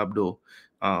Kate Abdo.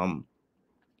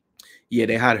 Yeah,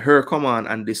 they had her come on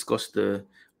and discuss the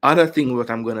other thing what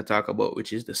I'm going to talk about,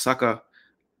 which is the soccer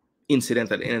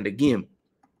incident at the end of the game.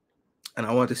 And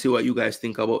I want to see what you guys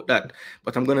think about that.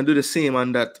 But I'm going to do the same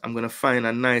on that. I'm going to find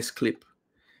a nice clip,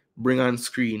 bring on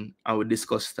screen, and we'll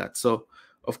discuss that. So,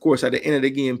 of course, at the end of the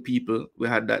game, people, we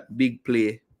had that big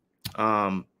play.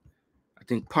 I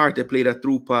think Partey played a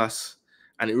through pass,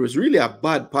 and it was really a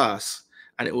bad pass.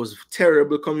 And it was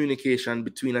terrible communication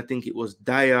between, I think it was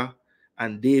Dyer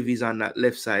and Davies on that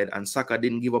left side. And Saka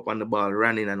didn't give up on the ball,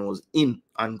 ran in and was in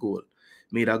on goal.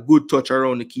 Made a good touch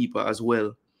around the keeper as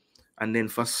well. And then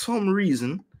for some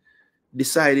reason,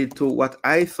 decided to what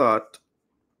I thought,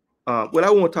 well, I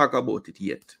won't talk about it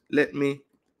yet. Let me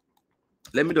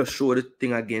just show the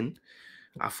thing again.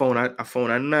 I found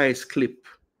a nice clip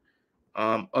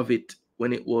of it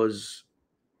when it was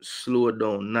slowed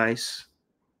down. Nice.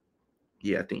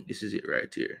 Yeah, I think this is it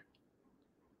right here.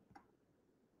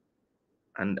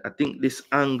 And I think this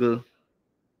angle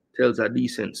tells a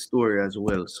decent story as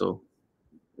well. So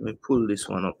let me pull this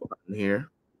one up on here.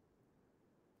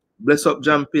 Bless up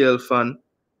Jean-Pierre fan.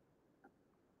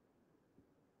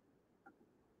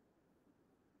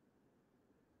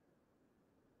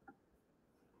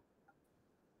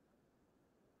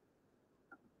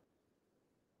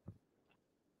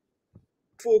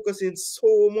 Focusing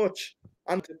so much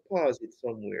on to pause it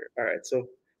somewhere. All right,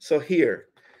 so here.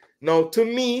 Now to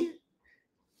me,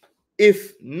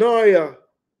 if Neuer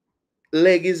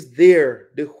leg is there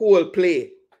the whole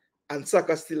play and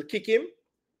Saka still kick him,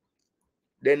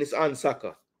 then it's on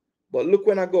Saka. But look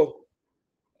when I go.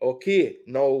 Okay,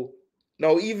 now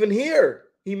even here,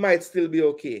 he might still be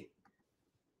okay.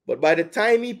 But by the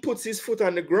time he puts his foot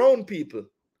on the ground, people,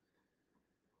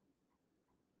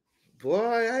 boy,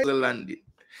 I landed.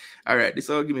 All right, this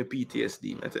will give me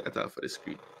PTSD. I thought for the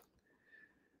screen.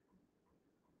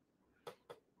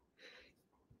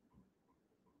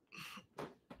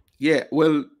 Yeah,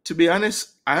 well, to be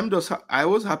honest, I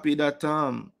was happy that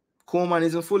Coleman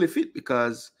isn't fully fit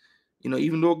because, you know,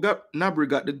 even though Gnabry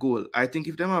got the goal, I think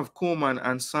if them have Coleman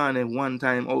and Sane one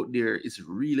time out there, it's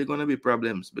really gonna be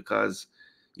problems because,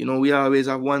 you know, we always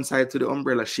have one side to the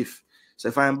umbrella shift. So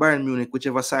if I'm Bayern Munich,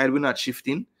 whichever side we're not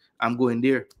shifting, I'm going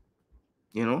there.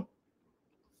 You know.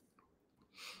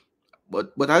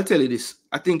 But I'll tell you this.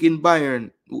 I think in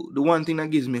Bayern, the one thing that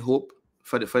gives me hope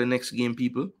for the next game,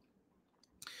 people,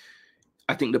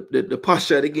 I think the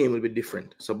posture of the game will be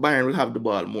different. So Bayern will have the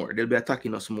ball more. They'll be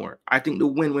attacking us more. I think the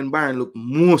when Bayern looked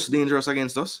most dangerous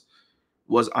against us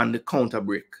was on the counter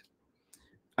break.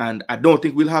 And I don't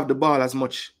think we'll have the ball as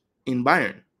much in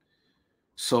Bayern.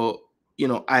 So, you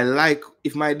know, I like,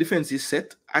 if my defense is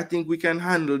set, I think we can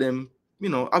handle them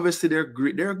obviously they're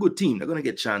great. They're a good team. They're gonna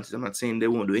get chances. I'm not saying they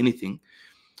won't do anything,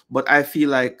 but I feel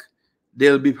like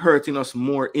they'll be hurting us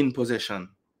more in possession,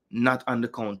 not on the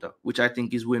counter, which I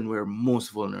think is when we're most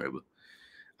vulnerable.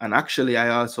 And actually, I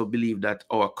also believe that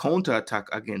our counter attack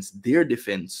against their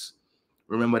defense.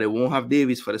 Remember, they won't have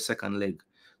Davies for the second leg,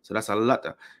 so that's a lot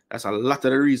of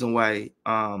the reason why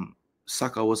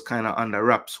Saka was kind of under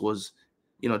wraps. Was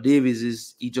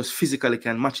Davies he just physically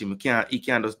can match him. He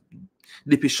can't just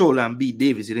dip his shoulder and beat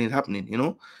Davies. It ain't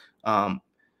happening.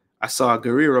 I saw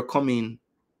Guerrero come in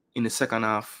the second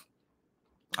half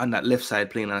on that left side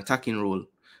playing an attacking role,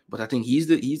 but I think he's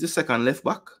the second left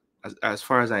back as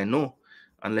far as I know,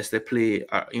 unless they play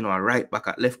a right back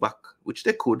at left back, which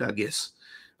they could, I guess.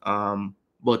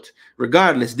 But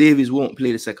regardless, Davies won't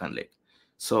play the second leg,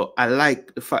 so I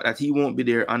like the fact that he won't be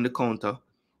there on the counter.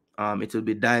 It will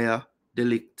be Dyer, De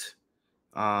Ligt,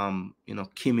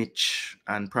 Kimmich,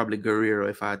 and probably Guerrero,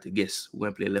 if I had to guess, who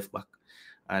will play left back.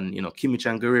 And Kimmich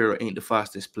and Guerrero ain't the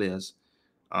fastest players,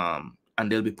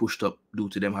 and they'll be pushed up due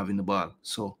to them having the ball.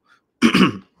 So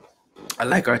I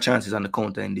like our chances on the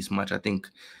counter in this match. I think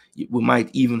we might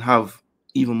even have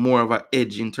even more of an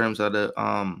edge in terms of the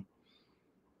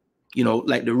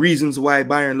like the reasons why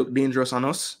Bayern look dangerous on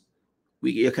us.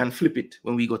 You can flip it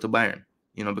when we go to Bayern,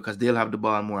 because they'll have the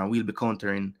ball more and we'll be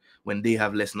countering when they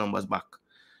have less numbers back.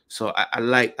 So I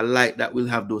like that we'll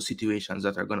have those situations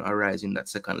that are going to arise in that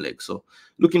second leg. So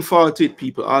looking forward to it,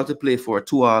 people. All to play for,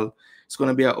 2-2. It's going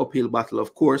to be an uphill battle,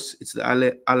 of course. It's the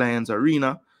Allianz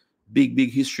Arena.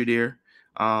 Big history there.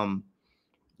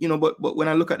 But when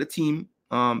I look at the team,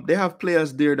 they have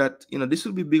players there that, this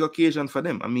will be a big occasion for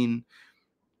them. I mean,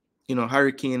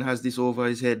 Harry Kane has this over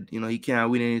his head. He can't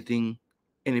win anything,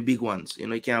 any big ones.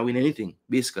 He can't win anything,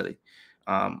 basically.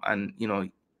 And,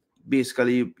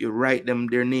 basically you write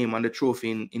their name on the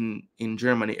trophy in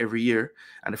Germany every year.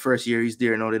 And the first year he's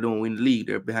there, now they don't win the league.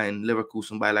 They're behind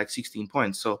Leverkusen by like 16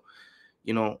 points. So,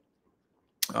 it's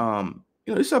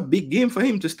a big game for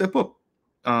him to step up.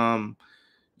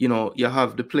 You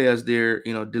have the players there.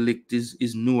 De Ligt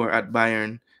is newer at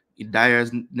Bayern.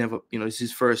 Dyer's never, it's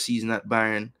his first season at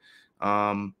Bayern.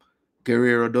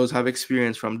 Guerrero does have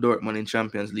experience from Dortmund in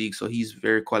Champions League, so he's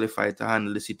very qualified to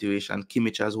handle the situation.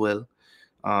 Kimmich as well.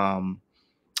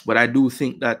 But I do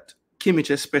think that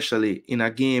Kimmich, especially in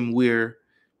a game where,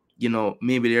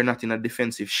 maybe they're not in a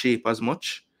defensive shape as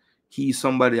much, he's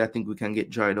somebody I think we can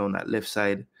get joy down that left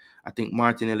side. I think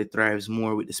Martinelli thrives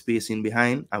more with the spacing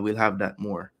behind, and we'll have that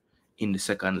more in the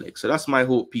second leg. So that's my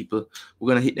hope, people. We're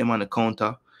going to hit them on the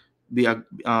counter,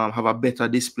 have a better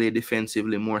display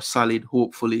defensively, more solid,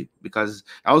 hopefully, because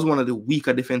that was one of the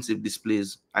weaker defensive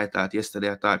displays I thought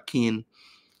yesterday. I thought Kane,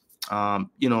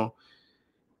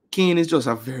 Kane is just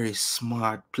a very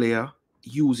smart player,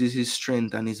 uses his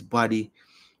strength and his body,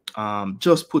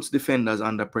 just puts defenders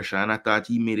under pressure. And I thought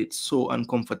he made it so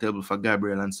uncomfortable for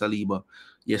Gabriel and Saliba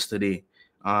yesterday,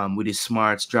 with his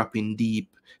smarts, dropping deep,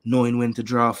 knowing when to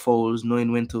draw fouls,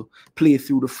 knowing when to play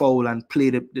through the foul and play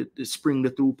the spring the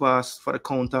through pass for the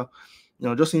counter.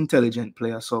 Just intelligent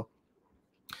player. So,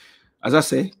 as I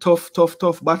say, tough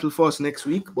battle for us next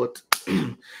week. But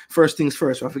first things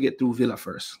first, we have to get through Villa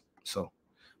first. So,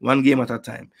 one game at a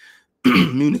time.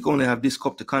 Munich only have this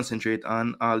cup to concentrate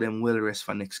on. All them will rest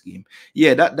for next game.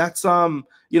 Yeah, that's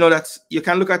that's, you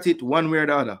can look at it one way or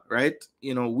the other, right?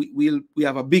 We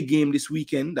have a big game this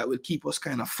weekend that will keep us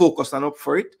kind of focused and up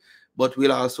for it, but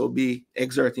we'll also be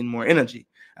exerting more energy.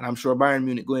 And I'm sure Bayern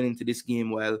Munich going into this game,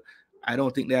 well, I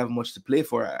don't think they have much to play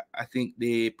for. I think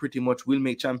they pretty much will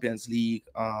make Champions League.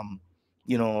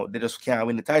 They just can't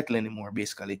win the title anymore,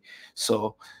 basically.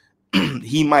 So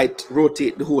he might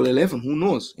rotate the whole 11. Who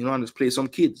knows? And just play some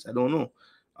kids. I don't know.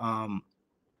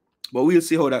 But we'll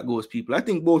see how that goes, people. I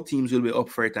think both teams will be up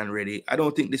for it and ready. I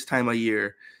don't think this time of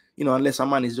year, unless a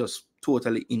man is just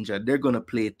totally injured, they're going to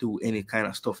play through any kind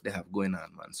of stuff they have going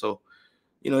on, man. So,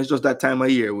 it's just that time of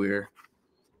year where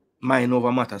mind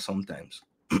over matter sometimes.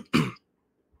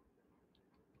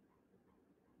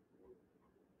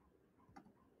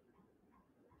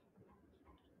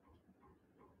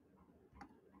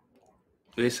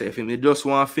 They say if they just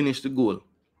want to finish the goal.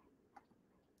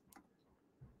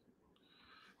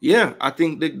 Yeah, I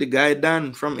think the guy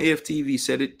Dan from AFTV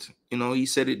said it. He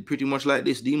said it pretty much like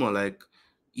this, Demo. Like,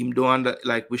 him doing that,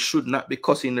 like, we should not be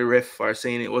cussing the ref for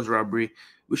saying it was robbery.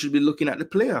 We should be looking at the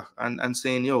player and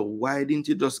saying, yo, why didn't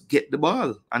you just get the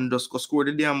ball and just go score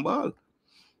the damn ball? It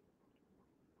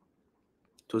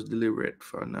was deliberate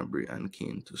for Gnabry and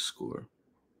Kane to score.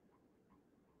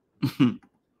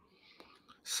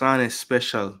 Sane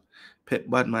special. Pep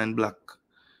Badman Black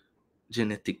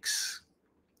genetics.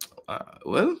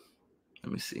 Well,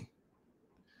 let me see.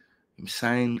 Him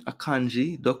sign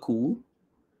Akanji, Doku.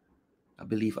 I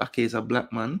believe Ake is a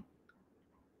black man.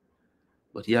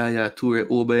 But Yaya Toure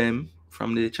over him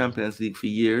from the Champions League for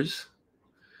years.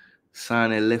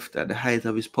 Sane left at the height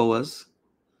of his powers.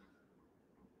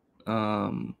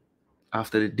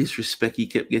 After the disrespect he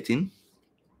kept getting.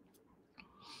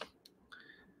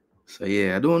 So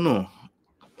yeah, I don't know.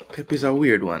 Pep is a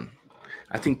weird one.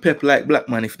 I think Pep like black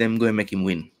man if them go and make him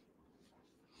win.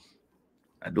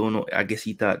 I don't know. I guess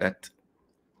he thought that.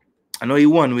 I know he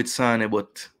won with Sane,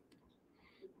 but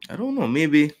I don't know.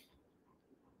 Maybe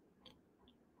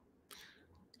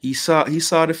he saw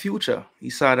the future. He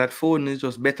saw that Foden is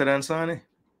just better than Sane.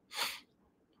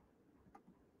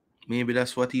 Maybe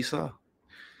that's what he saw.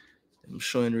 I'm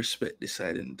showing respect,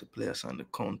 deciding to play us on the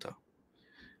counter.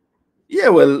 Yeah,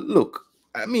 well, look.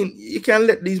 I mean, you can't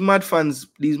let these mad fans.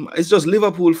 It's just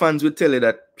Liverpool fans will tell you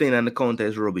that playing on the counter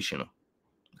is rubbish, you know,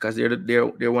 because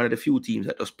they're one of the few teams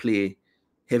that just play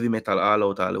heavy metal all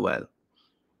out all the while.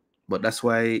 But that's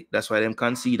why them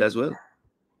concede as well.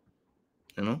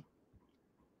 You know,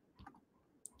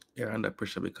 they're under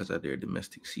pressure because of their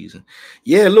domestic season.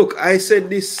 Yeah, look, I said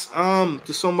this to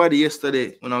somebody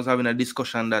yesterday when I was having a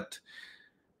discussion that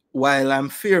while I'm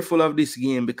fearful of this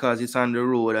game because it's on the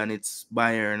road and it's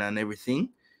Bayern and everything,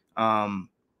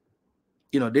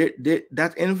 you know,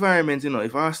 that environment, you know,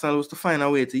 if Arsenal was to find a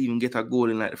way to even get a goal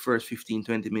in like the first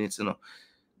 15-20 minutes, you know,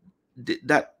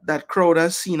 that crowd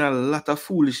has seen a lot of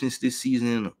foolishness this season,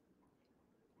 you know.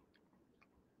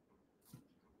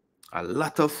 A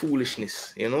lot of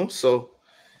foolishness, you know. So,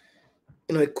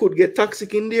 you know, it could get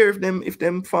toxic in there if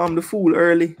them farm the fool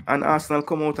early and Arsenal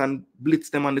come out and blitz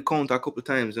them on the counter a couple of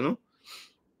times, you know.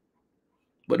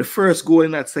 But the first goal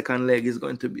in that second leg is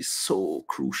going to be so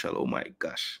crucial. Oh my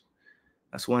gosh.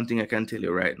 That's one thing I can tell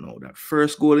you right now. That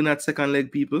first goal in that second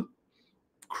leg, people,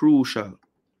 crucial.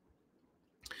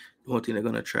 Don't think they're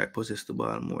going to try possess the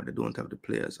ball more. They don't have the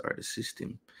players or the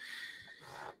system.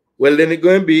 Well, then it's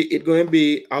going to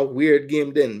be a weird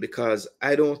game then, because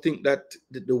I don't think that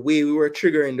the way we were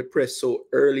triggering the press so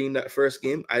early in that first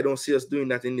game, I don't see us doing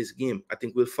that in this game. I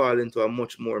think we'll fall into a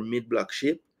much more mid-block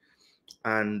shape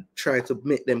and try to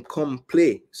make them come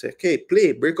play. Say, okay,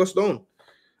 play, break us down.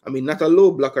 I mean, not a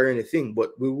low block or anything,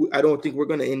 but I don't think we're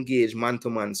going to engage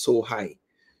man-to-man so high.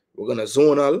 We're going to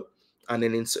zonal, and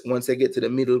then once they get to the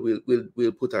middle,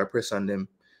 we'll put our press on them.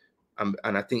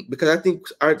 And I think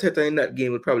Arteta in that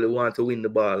game would probably want to win the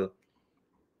ball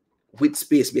with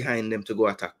space behind them to go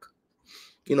attack.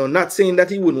 You know, not saying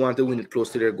that he wouldn't want to win it close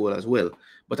to their goal as well,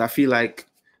 but I feel like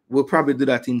we'll probably do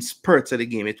that in spurts of the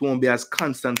game. It won't be as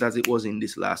constant as it was in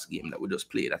this last game that we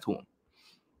just played at home.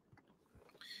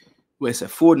 Where say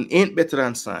Foden ain't better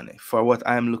than Sane for what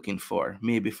I'm looking for,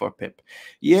 maybe for Pep.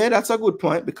 Yeah, that's a good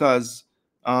point because,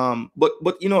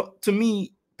 but you know, to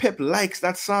me, Pep likes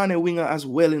that Sane winger as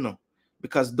well, you know,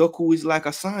 because Doku is like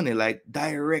a Sane, like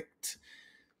direct.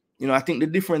 You know, I think the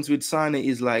difference with Sane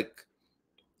is like,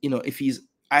 you know, if he's,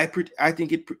 I think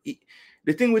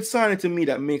the thing with Sane to me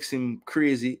that makes him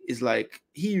crazy is like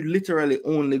he literally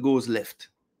only goes left.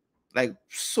 Like,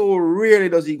 so rarely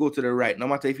does he go to the right, no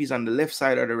matter if he's on the left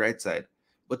side or the right side.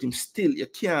 But him still, you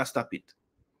can't stop it.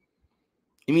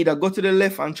 He either go to the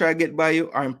left and try to get by you,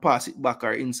 or him pass it back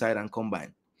or inside and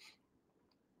combine.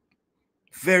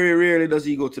 Very rarely does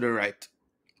he go to the right.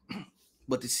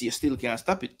 But you still can't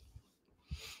stop it.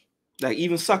 Like,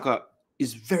 even Saka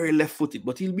is very left-footed,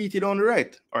 but he'll beat it on the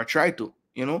right, or try to,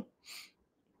 you know.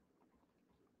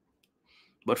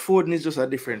 But Foden is just a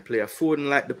different player. Foden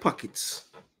like the pockets.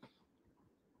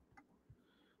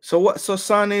 So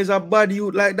Sane is a bad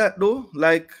youth like that though?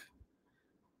 Like,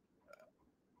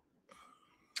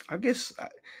 I guess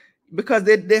because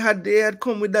they had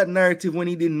come with that narrative when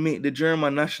he didn't make the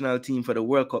German national team for the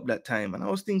World Cup that time. And I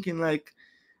was thinking like,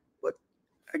 but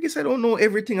I guess I don't know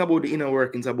everything about the inner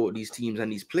workings about these teams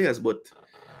and these players, but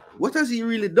what has he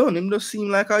really done? Him just seem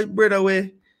like a brother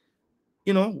way,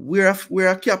 you know, wear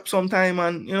a cap sometime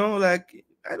and, you know, like,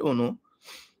 I don't know.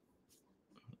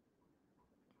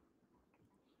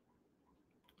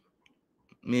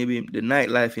 Maybe the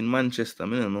nightlife in Manchester, I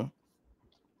don't know.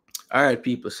 All right,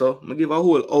 people. So I'm gonna give a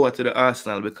whole hour to the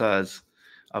Arsenal because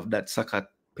of that Saka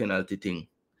penalty thing.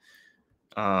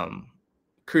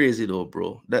 Crazy though,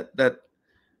 bro. That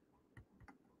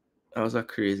was a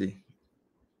crazy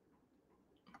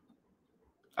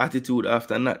attitude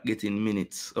after not getting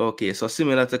minutes. Okay, so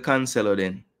similar to Cancelo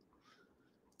then.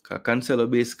 Cancelo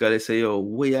basically say, yo,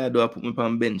 where do I put me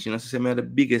on bench? You know, so say me the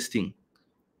biggest thing.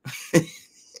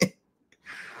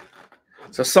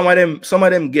 So some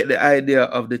of them get the idea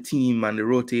of the team and the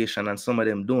rotation, and some of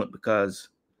them don't, because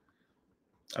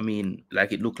I mean,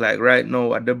 like it look like right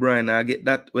now at De Bruyne, I get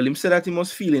that. Well, him said that he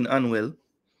was feeling unwell.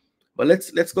 But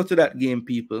let's go to that game,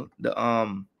 people.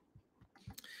 The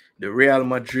Real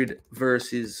Madrid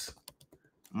versus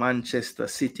Manchester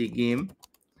City game.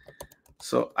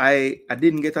 So I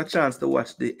didn't get a chance to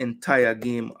watch the entire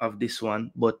game of this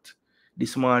one, but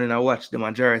this morning I watched the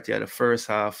majority of the first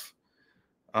half.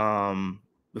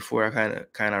 Before I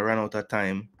kind of ran out of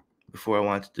time before I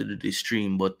wanted to do the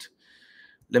stream. But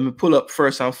let me pull up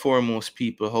first and foremost,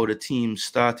 people, how the team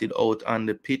started out on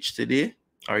the pitch today,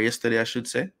 or yesterday, I should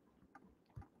say.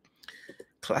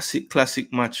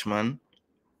 Classic match, man.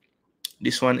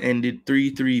 This one ended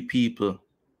 3-3, people.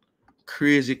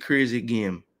 Crazy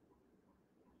game.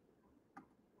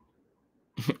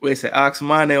 Wait, say, ask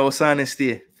Mane or Sane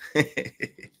stay.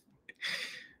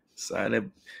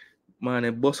 Sane,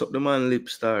 Mane, bust up the man lip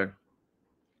star.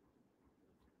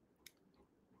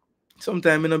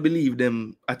 Sometimes I don't believe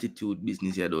them attitude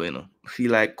business here, though, you know. I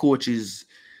feel like coaches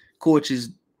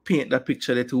paint that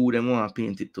picture that who them want to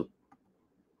paint it to.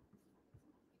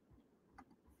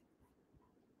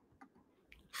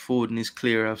 Foden is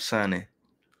clear of Sane.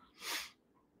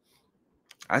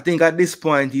 I think at this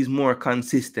point he's more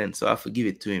consistent, so I have to give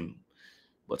it to him.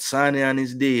 But Sane on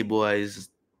his day, boy, is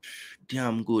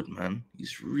damn good, man.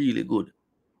 He's really good.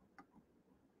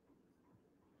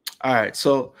 All right,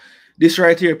 so this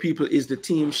right here, people, is the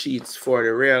team sheets for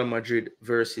the Real Madrid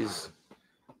versus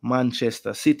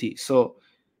Manchester City. So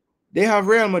they have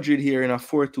Real Madrid here in a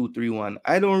 4-2-3-1.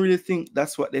 I don't really think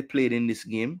that's what they played in this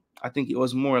game. I think it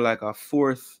was more like a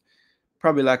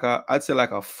probably like I'd say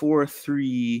like a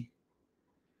 4-3-1-2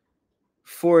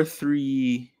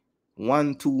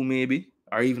 maybe,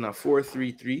 or even a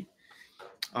 4-3-3.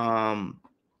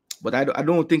 But I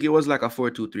don't think it was like a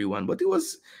 4-2-3-1, but it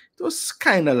was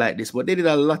kind of like this. But they did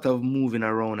a lot of moving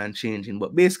around and changing.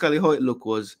 But basically how it looked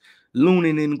was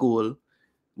Lunin in goal,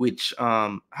 which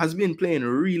has been playing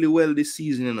really well this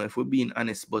season, you know, if we're being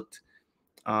honest. But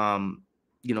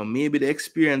you know, maybe the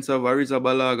experience of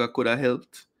Arrizabalaga could have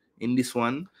helped in this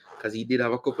one, because he did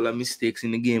have a couple of mistakes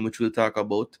in the game, which we'll talk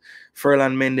about.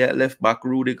 Ferland Mendy at left back,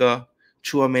 Rudiger,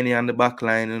 Chouameni on the back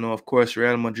line. You know, of course,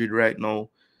 Real Madrid right now,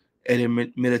 Eddie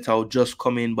Militao just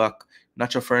coming back.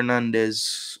 Nacho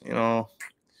Fernandez, you know,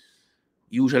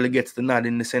 usually gets the nod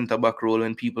in the center back role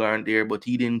when people aren't there, but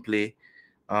he didn't play.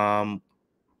 Fran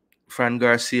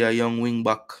Garcia, young wing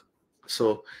back.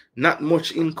 So not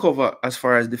much in cover as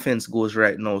far as defense goes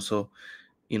right now. So,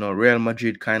 you know, Real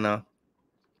Madrid kind of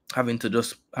having to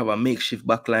just have a makeshift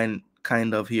backline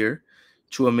kind of here.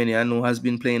 Chouameni, I know, has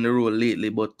been playing the role lately,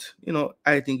 but, you know,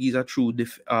 I think he's a true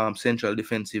central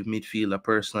defensive midfielder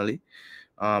personally.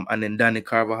 And then Danny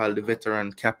Carvajal, the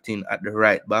veteran captain, at the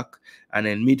right back. And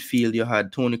then midfield, you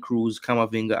had Toni Kroos,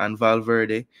 Camavinga, and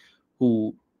Valverde,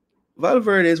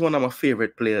 Valverde is one of my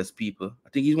favorite players, people. I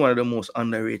think he's one of the most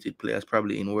underrated players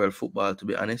probably in world football, to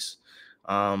be honest.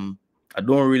 I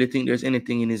don't really think there's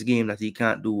anything in his game that he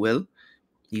can't do well.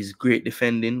 He's great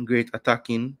defending, great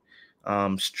attacking,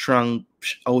 strong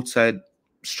outside,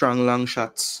 strong long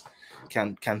shots,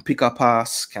 can pick a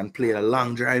pass, can play a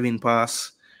long driving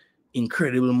pass,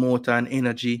 incredible motor and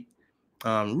energy.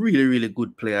 Really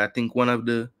good player. I think one of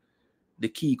the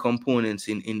key components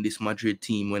in this Madrid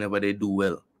team whenever they do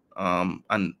well.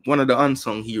 And one of the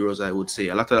unsung heroes, I would say.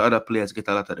 A lot of the other players get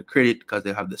a lot of the credit because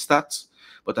they have the stats,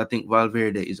 but I think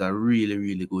Valverde is a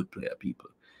really good player, people.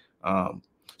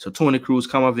 So Toni Kroos,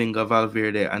 Camavinga,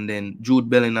 Valverde, and then Jude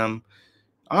Bellingham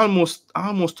almost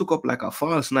took up like a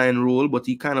false nine role, but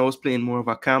he kind of was playing more of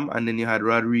a cam. And then you had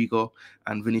Rodrigo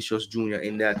and Vinicius Jr.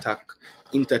 in the attack,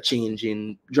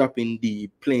 interchanging, dropping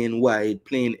deep, playing wide,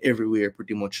 playing everywhere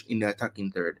pretty much in the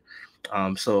attacking third.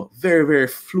 So very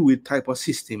fluid type of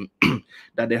system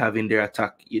that they have in their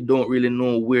attack. You don't really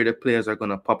know where the players are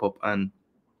going to pop up, and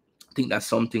I think that's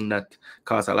something that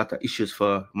caused a lot of issues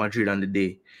for Madrid on the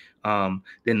day.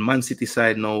 Then Man City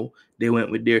side now, they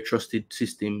went with their trusted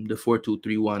system, the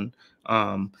 4-2-3-1.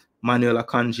 Manuel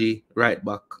Akanji, right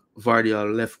back,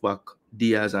 Vardiol, left back,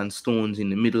 Diaz and Stones in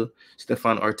the middle.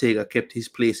 Stefan Ortega kept his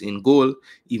place in goal,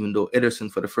 even though Ederson,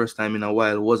 for the first time in a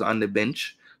while, was on the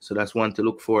bench. So that's one to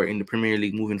look for in the Premier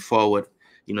League moving forward.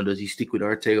 You know, does he stick with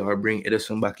Ortega or bring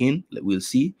Ederson back in? We'll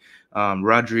see.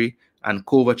 Rodri and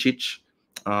Kovacic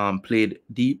played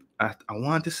deep. I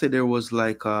want to say there was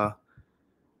I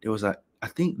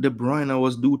think De Bruyne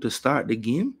was due to start the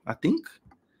game, I think,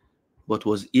 but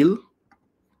was ill.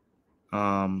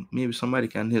 Maybe somebody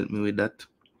can help me with that.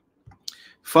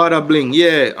 Father Bling,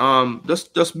 yeah.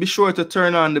 Just be sure to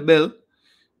turn on the bell.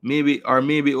 Maybe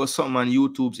it was something on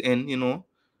YouTube's end, you know.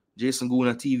 Jason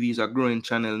Gooner TV is a growing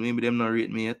channel. Maybe them not rate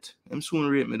me yet. Them soon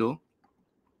rate me though.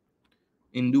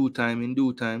 In due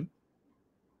time.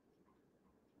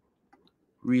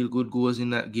 Real good goals in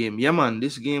that game. Yeah, man,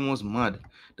 this game was mad.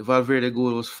 The Valverde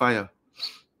goal was fire.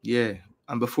 Yeah.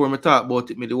 And before me talk about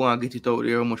it, me do want to get it out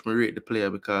there how much me rate the player,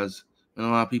 because you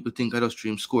know how people think I just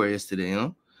stream score yesterday, you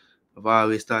know. I've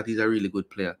always thought he's a really good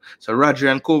player. So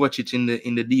Rodri and Kovacic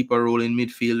in the deeper role in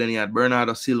midfield. Then he had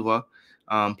Bernardo Silva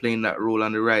playing that role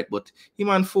on the right. But him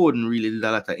and Foden really did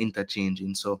a lot of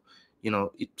interchanging. So, you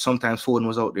know, sometimes Foden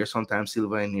was out there, sometimes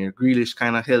Silva in here. Grealish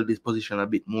kind of held his position a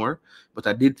bit more. But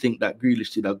I did think that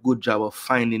Grealish did a good job of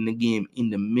finding the game in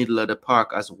the middle of the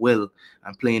park as well,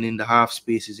 and playing in the half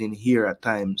spaces in here at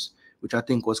times, which I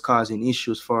think was causing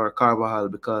issues for Carvajal,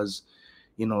 because,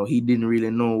 you know, he didn't really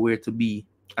know where to be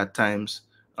at times.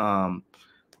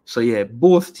 So yeah,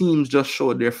 both teams just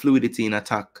showed their fluidity in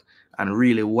attack and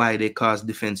really why they caused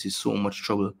defenses so much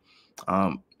trouble.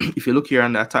 If you look here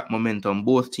on the attack momentum,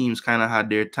 both teams kind of had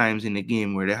their times in the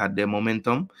game where they had their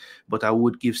momentum, but I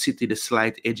would give City the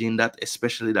slight edge in that,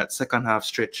 especially that second half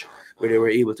stretch where they were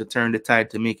able to turn the tide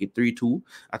to make it 3-2.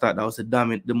 I thought that was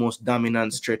the most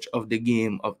dominant stretch of the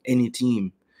game of any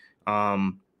team.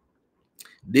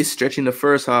 This stretch in the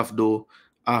first half, though,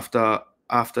 after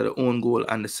the own goal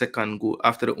and the second goal,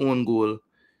 after the own goal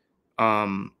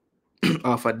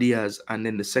off of Diaz, and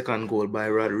then the second goal by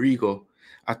Rodrigo,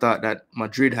 I thought that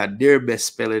Madrid had their best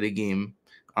spell of the game.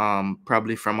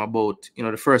 Probably from about, you know,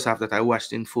 the first half that I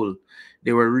watched in full.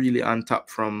 They were really on top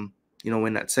from, you know,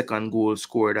 when that second goal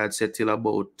scored, I'd say till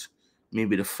about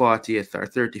maybe the 40th or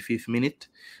 35th minute.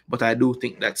 But I do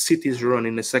think that City's run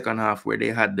in the second half, where they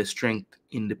had the strength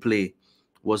in the play,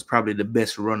 was probably the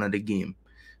best run of the game.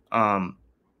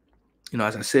 You know,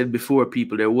 as I said before,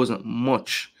 people, there wasn't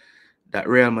much that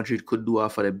Real Madrid could do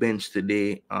off of the bench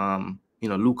today. You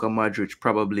know, Luka Modric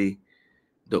probably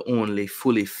the only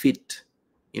fully fit,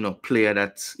 you know, player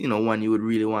that's, you know, one you would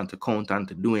really want to count on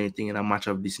to do anything in a match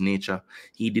of this nature.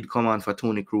 He did come on for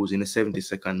Toni Kroos in the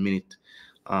 72nd minute,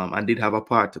 and did have a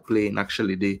part to play in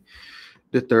actually the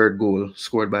third goal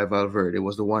scored by Valverde.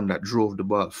 Was the one that drove the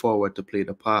ball forward to play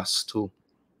the pass to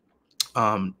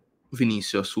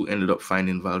Vinicius, who ended up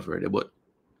finding Valverde. But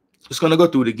just gonna go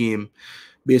through the game.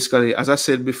 Basically, as I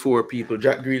said before, people,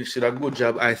 Jack Grealish did a good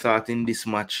job, I thought, in this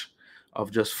match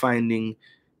of just finding,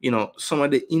 you know, some of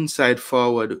the inside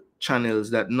forward channels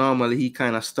that normally he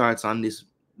kind of starts on this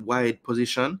wide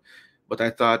position. But I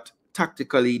thought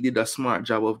tactically he did a smart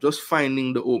job of just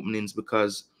finding the openings,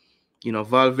 because, you know,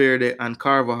 Valverde and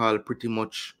Carvajal pretty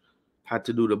much had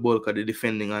to do the bulk of the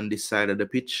defending on this side of the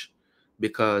pitch,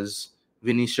 because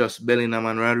Vinicius, Bellingham,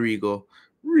 and Rodrigo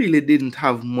really didn't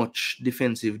have much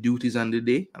defensive duties on the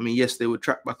day. I mean, yes, they would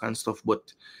track back and stuff,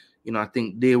 but, you know, I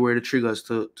think they were the triggers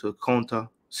to counter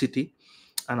City.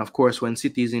 And of course, when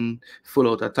City is in full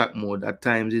out attack mode, at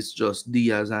times it's just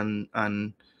Diaz and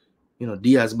you know,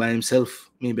 Diaz by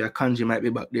himself. Maybe Akanji might be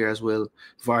back there as well.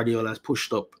 Vardy has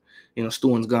pushed up. You know,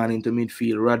 Stone's gone into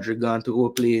midfield. Rodri gone to go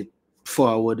play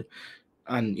forward.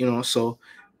 And, you know, so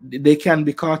they can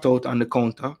be caught out on the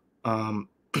counter.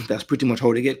 That's pretty much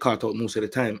how they get caught out most of the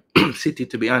time, City,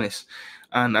 to be honest.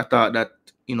 And I thought that,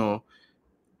 you know,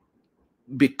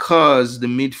 because the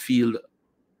midfield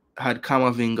had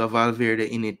Camavinga,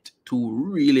 Valverde in it, two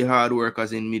really hard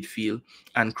workers in midfield,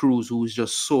 and Kroos, who's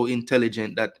just so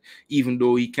intelligent that even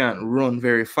though he can't run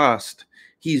very fast,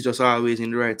 he's just always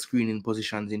in the right screening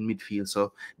positions in midfield.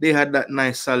 So they had that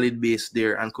nice solid base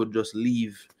there and could just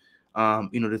leave,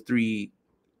 you know, the three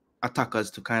attackers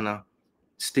to kind of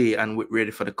stay and ready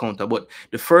for the counter. But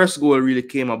the first goal really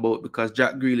came about because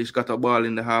Jack Grealish got a ball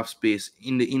in the half space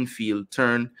in the infield,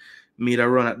 turned, made a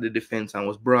run at the defense, and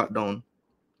was brought down.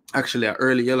 Actually, an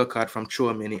early yellow card from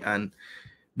Chouameni, and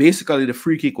basically the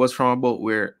free kick was from about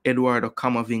where Eduardo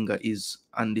Camavinga is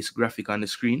on this graphic on the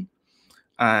screen.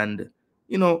 And,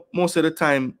 you know, most of the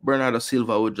time, Bernardo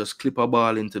Silva would just clip a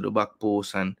ball into the back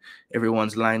post and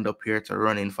everyone's lined up here to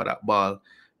run in for that ball.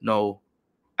 Now,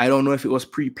 I don't know if it was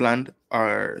pre-planned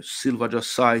or Silva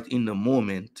just saw it in the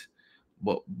moment,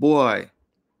 but boy,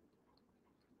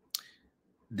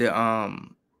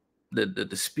 the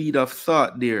speed of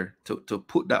thought there to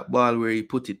put that ball where he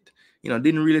put it, you know,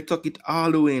 didn't really tuck it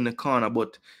all the way in the corner,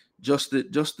 but just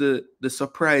the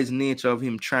surprise nature of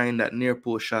him trying that near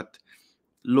post shot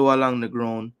low along the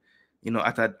ground, you know,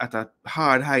 at a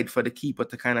hard height for the keeper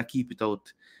to kind of keep it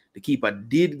out. The keeper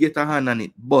did get a hand on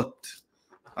it, but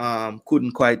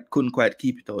couldn't quite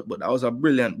keep it out. But that was a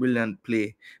brilliant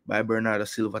play by Bernardo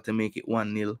Silva to make it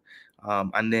 1-0.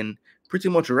 And then pretty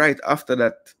much right after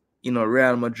that, you know,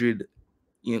 Real Madrid,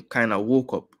 you know, kind of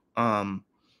woke up.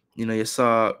 You know, you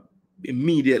saw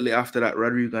immediately after that,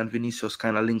 Rodrigo and Vinicius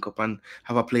kind of link up and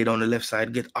have a play down the left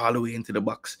side, get all the way into the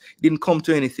box. Didn't come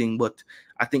to anything, but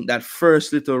I think that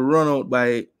first little run out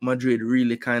by Madrid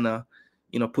really kind of,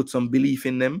 put some belief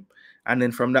in them. And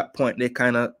then from that point, they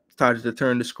kind of started to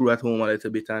turn the screw at home a little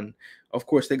bit. And of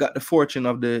course, they got the fortune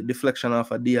of the deflection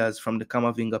off of Diaz from the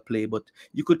Camavinga play, but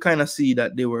you could kind of see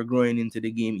that they were growing into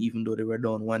the game, even though they were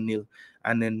down 1-0.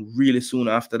 And then really soon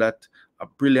after that, a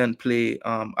brilliant play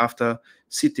after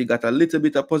City got a little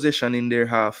bit of possession in their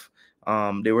half.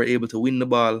 They were able to win the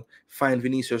ball, find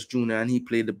Vinicius Jr., and he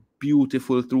played a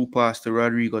beautiful through pass to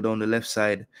Rodrigo down the left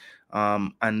side.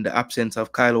 And the absence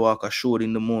of Kyle Walker showed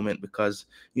in the moment because,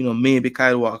 maybe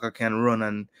Kyle Walker can run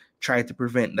and try to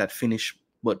prevent that finish,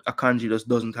 but Akanji just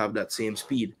doesn't have that same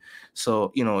speed.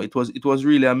 So, it was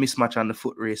really a mismatch on the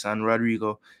foot race, and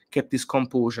Rodrigo kept his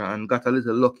composure and got a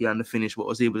little lucky on the finish, but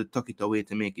was able to tuck it away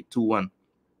to make it 2-1.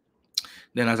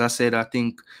 Then, as I said, I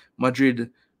think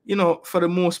Madrid, for the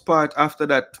most part, after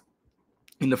that,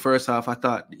 in the first half, I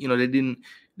thought,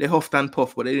 they huffed and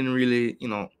puffed, but they didn't really,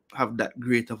 have that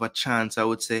great of a chance, I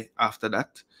would say, after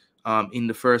that, in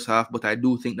the first half. But I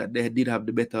do think that they did have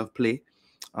the better of play.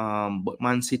 But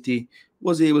Man City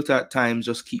was able to, at times,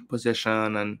 just keep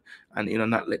possession and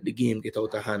not let the game get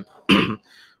out of hand,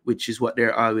 which is what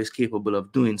they're always capable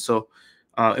of doing. So,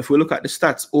 if we look at the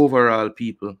stats overall,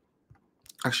 people,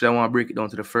 actually, I want to break it down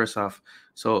to the first half.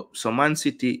 So Man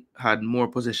City had more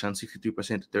possession,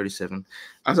 63% to 37%.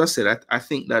 As I said, I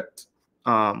think that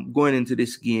going into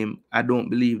this game, I don't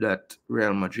believe that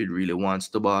Real Madrid really wants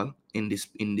the ball in this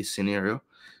scenario.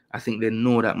 I think they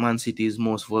know that Man City is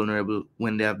most vulnerable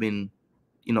when they have been,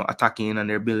 attacking and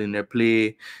they're building their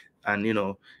play, and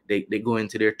they go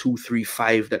into their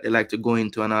 2-3-5 that they like to go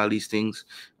into and all these things.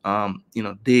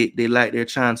 They like their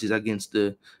chances against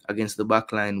the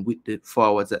back line with the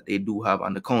forwards that they do have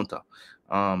on the counter.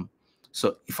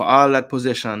 So for all that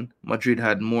possession, Madrid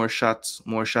had more shots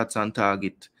on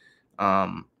target.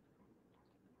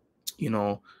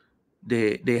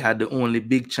 They had the only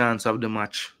big chance of the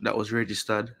match that was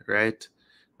registered, right?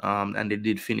 And they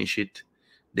did finish it.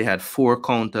 They had 4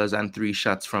 counters and 3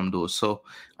 shots from those. So,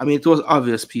 it was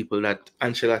obvious, people, that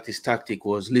Ancelotti's tactic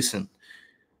was, listen,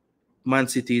 Man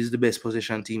City is the best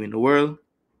possession team in the world,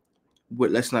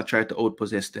 but let's not try to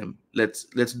outpossess them.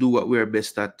 Let's do what we're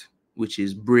best at, which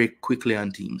is break quickly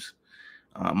on teams.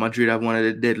 Madrid have one of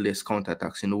the deadliest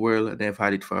counterattacks in the world, and they've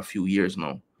had it for a few years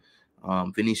now.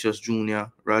 Vinicius Jr.,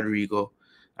 Rodrigo,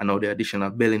 and now the addition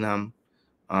of Bellingham,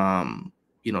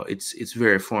 it's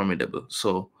very formidable.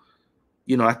 So,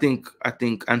 I think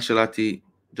Ancelotti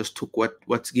just took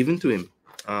what's given to him.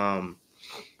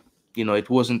 It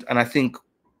wasn't, and I think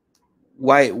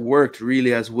why it worked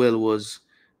really as well was,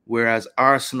 whereas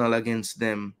Arsenal against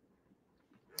them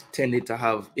tended to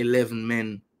have 11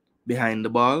 men behind the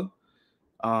ball,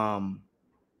 Real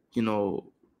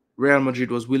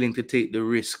Madrid was willing to take the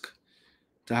risk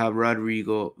to have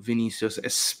Rodrigo, Vinicius,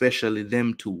 especially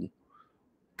them two,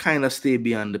 kind of stay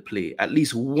beyond the play. At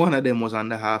least one of them was on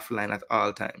the half line at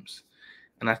all times.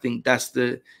 And I think that's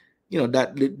the,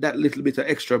 that little bit of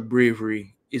extra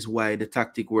bravery is why the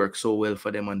tactic worked so well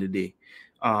for them on the day.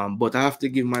 But I have to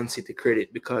give Man City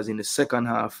credit, because in the second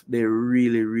half, they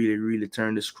really, really, really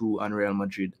turned the screw on Real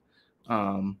Madrid.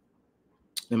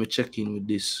 Let me check in with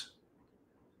this.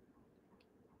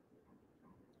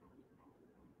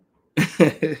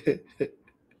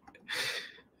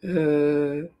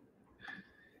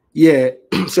 Yeah,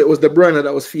 so it was De Bruyne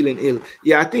that was feeling ill.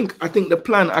 Yeah, I think the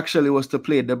plan actually was to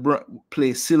play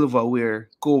Silva where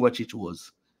Kovacic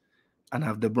was, and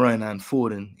have De Bruyne and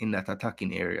Foden in that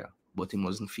attacking area, but he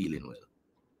wasn't feeling well.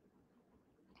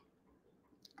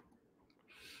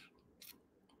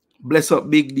 Bless up,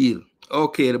 Big Deal.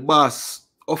 Okay, the boss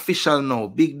official now.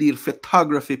 Big Deal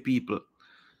photography, people.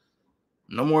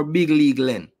 No more Big League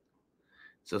Len.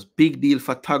 Just Big Deal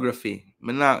photography.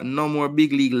 No more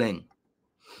Big League Len.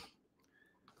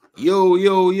 Yo,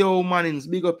 manins,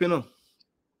 big up,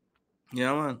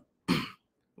 Yeah, man.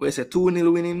 Where's a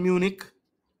 2-0 win in Munich?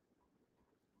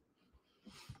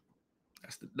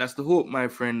 That's the hope, my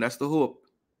friend. That's the hope.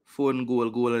 Foden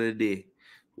goal of the day.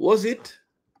 Was it?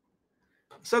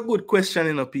 It's a good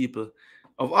question, people.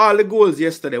 Of all the goals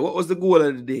yesterday, what was the goal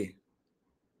of the day?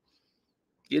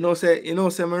 Say me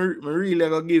really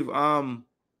gonna give damn,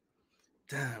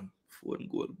 Foden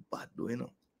goal bad though,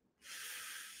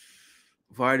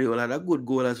 Vardy had a good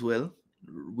goal as well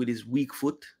with his weak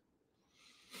foot.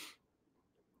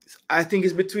 I think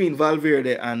it's between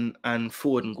Valverde and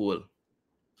Foden goal.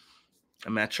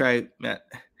 I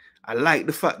like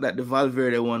the fact that the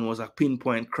Valverde one was a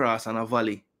pinpoint cross and a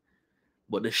volley.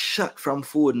 But the shot from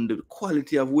Foden, the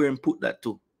quality of where he put that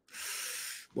to,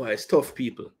 boy, it's tough,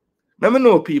 people. Let me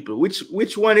know, people, which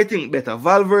one you think better,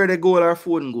 Valverde goal or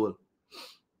Foden goal?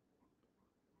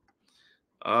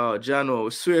 Oh, Jano, I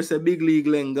swear it's a big league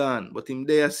lane gone, but him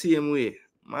there same way.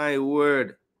 My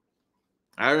word.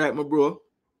 All right, my bro.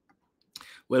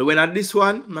 Well, when at this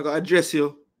one, I'm going to address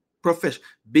you.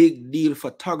 Big deal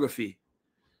photography.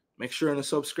 Make sure you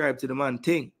subscribe to the man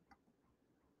thing.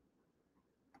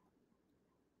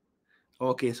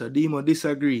 Okay, so Demo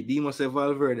disagree. Demo say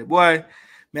Valverde. Boy,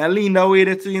 I lean that way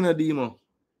there too, you know, Demo.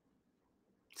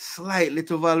 Slightly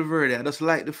to Valverde. I just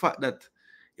like the fact that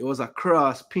it was a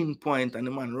cross pinpoint and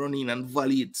the man running and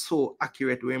volley it so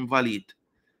accurate when volley it.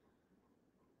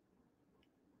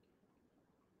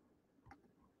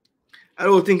 I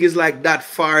don't think it's like that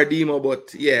far, Demo,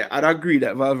 but yeah, I'd agree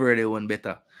that Valverde won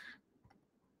better.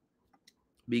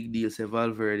 Big deal say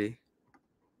Valverde.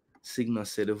 Signal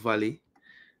say the volley.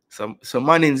 So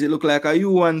Mannings, it look like a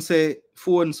U1 say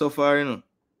phone so far, you know.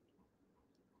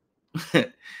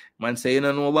 Man say you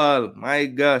don't know ball. My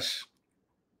gosh.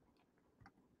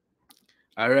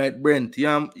 All right, Brent.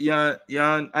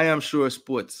 I am sure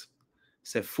sports.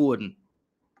 Say Foden.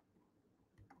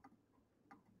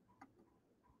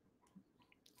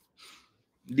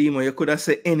 Demo, you could have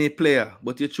said any player,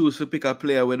 but you choose to pick a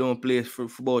player we don't play for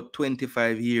about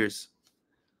 25 years.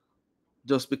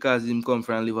 Just because him come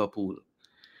from Liverpool.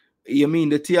 You mean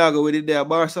the Thiago with it there,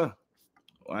 Barca?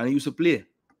 And he used to play.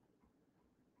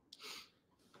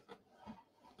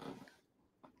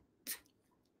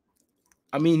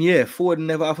 I mean, yeah, Foden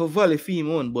never have a volley for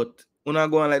him on, but when I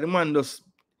go on like the man just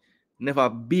never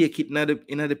bake it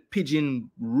in the pigeon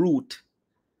route.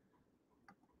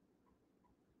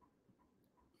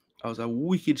 That was a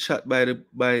wicked shot by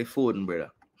Foden,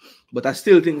 brother. But I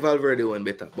still think Valverde won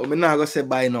better. But I'm not going to say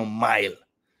by no mile.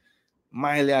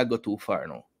 Mile, I go too far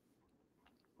now.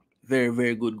 Very,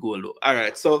 very good goal, though. All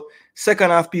right, so second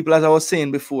half, people, as I was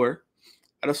saying before,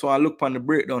 I just want to look on the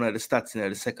breakdown of the stats in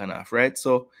the second half, right?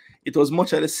 So it was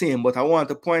much of the same, but I want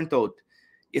to point out,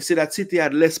 you see that City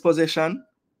had less possession,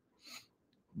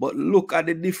 but look at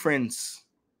the difference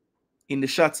in the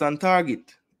shots on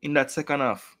target in that second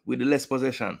half with the less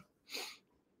possession.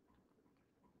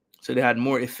 So they had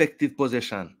more effective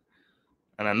possession.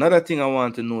 And another thing I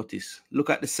want to notice, look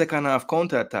at the second half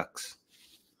counterattacks.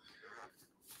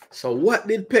 So what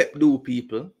did Pep do,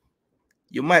 people?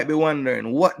 You might be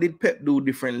wondering, what did Pep do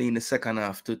differently in the second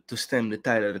half to stem the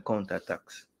tide of the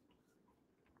counterattacks?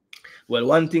 Well,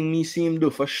 one thing me see him do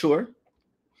for sure,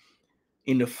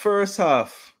 in the first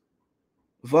half,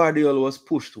 Vardiol was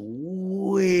pushed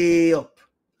way up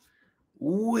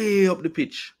the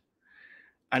pitch.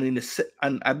 And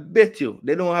and I bet you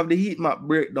they don't have the heat map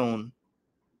breakdown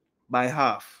by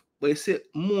half. But you see,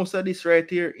 most of this right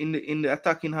here in the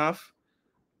attacking half,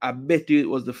 I bet you it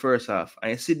was the first half.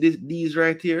 And you see these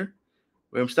right here,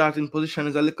 where I'm starting position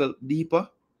is a little deeper,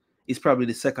 it's probably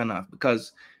the second half.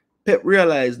 Because Pep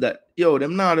realized that, yo,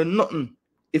 them not doing nothing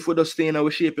if we just stay in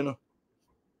our shape, you know.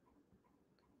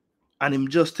 And him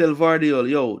just tell Vardiol,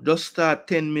 yo, just start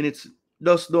 10 minutes,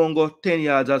 just don't go 10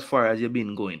 yards as far as you've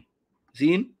been going.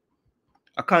 See?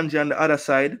 Akanji on the other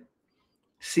side,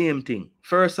 same thing.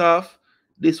 First half,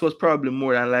 this was probably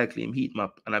more than likely him heat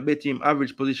map. And I bet him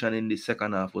average position in the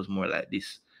second half was more like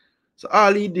this. So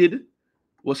all he did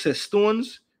was say,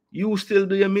 Stones, you still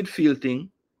do your midfield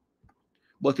thing.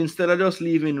 But instead of just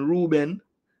leaving Ruben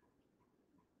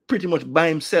pretty much by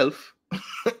himself,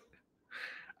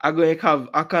 I'm going to have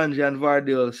Akanji and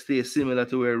Vardiol stay similar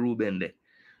to where Ruben there.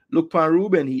 Look for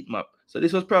Ruben heat map. So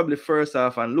this was probably first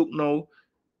half. And look now,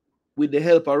 with the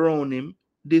help around him,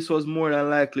 this was more than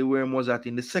likely where he was at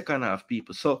in the second half,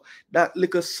 people. So that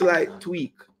little slight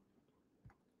tweak.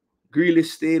 Grealish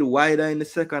stayed wider in the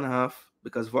second half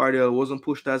because Vardiol wasn't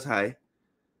pushed as high.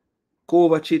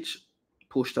 Kovacic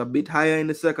pushed a bit higher in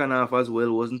the second half as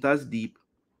well, wasn't as deep.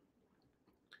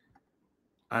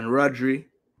 And Rodri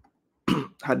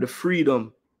had the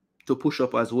freedom to push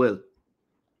up as well.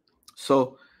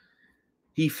 So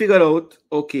he figured out,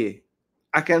 okay,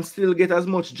 I can still get as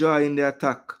much joy in the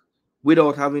attack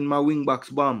without having my wing backs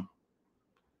bomb,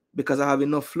 because I have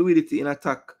enough fluidity in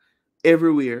attack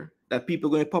everywhere that people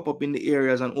are going to pop up in the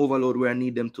areas and overload where I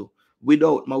need them to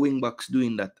without my wing backs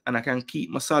doing that. And I can keep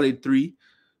my solid three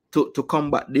to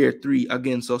combat their three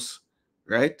against us,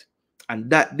 right? And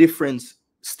that difference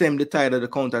stemmed the tide of the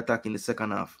counter-attack in the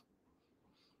second half.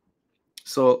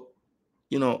 So,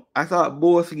 you know, I thought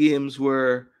both games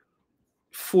were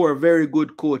four very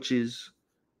good coaches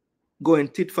going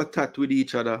tit for tat with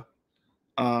each other,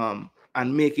 and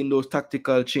making those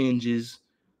tactical changes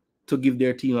to give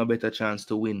their team a better chance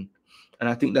to win. And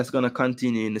I think that's going to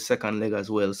continue in the second leg as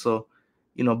well. So,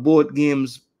 you know, both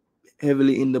games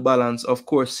heavily in the balance. Of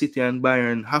course, City and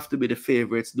Bayern have to be the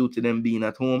favorites due to them being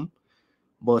at home.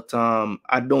 But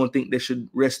I don't think they should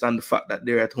rest on the fact that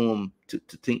they're at home to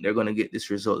think they're going to get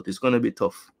this result. It's going to be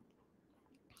tough.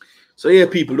 So, yeah,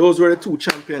 people, those were the two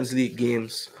Champions League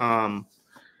games.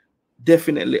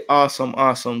 Definitely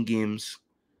awesome games.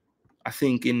 I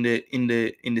think in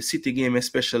the City game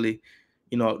especially,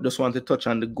 you know, just want to touch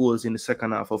on the goals in the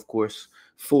second half, of course.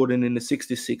 Foden in the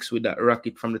 66 with that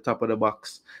rocket from the top of the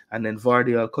box, and then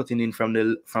Vardiel cutting in from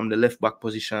the left back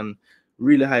position,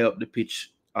 really high up the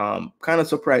pitch. Kind of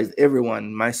surprised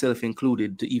everyone, myself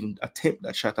included, to even attempt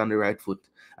that shot on the right foot.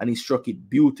 And he struck it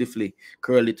beautifully,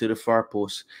 curly to the far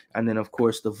post. And then, of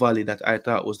course, the volley that I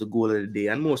thought was the goal of the day,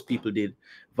 and most people did.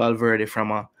 Valverde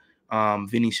from a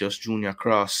Vinicius Jr.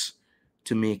 cross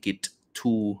to make it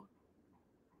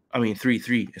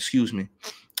 3-3, excuse me.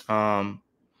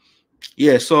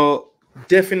 Yeah, so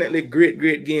definitely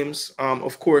great games.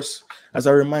 Of course, as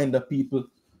a reminder, people,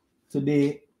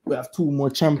 today we have 2 more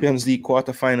Champions League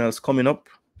quarterfinals coming up.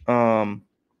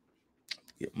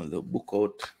 Get my little book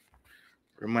out,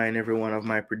 remind everyone of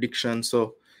my prediction.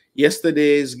 So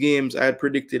yesterday's games, I had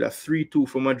predicted a 3-2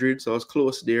 for Madrid, so I was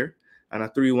close there, and a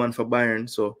 3-1 for Bayern.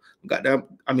 So got that.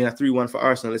 A 3-1 for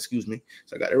Arsenal, excuse me.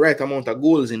 So I got the right amount of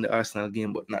goals in the Arsenal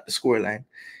game, but not the scoreline.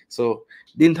 So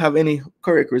didn't have any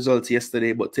correct results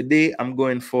yesterday, but today I'm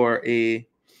going for a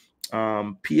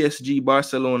PSG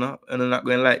Barcelona, and I'm not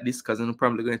going to like this because I'm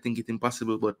probably going to think it's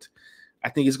impossible, but I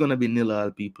think it's going to be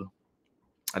 0-0, people.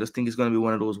 I just think it's going to be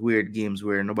one of those weird games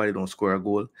where nobody don't score a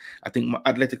goal. I think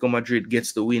Atletico Madrid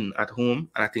gets the win at home,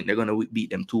 and I think they're going to beat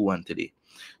them 2-1 today.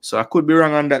 So I could be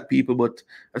wrong on that, people, but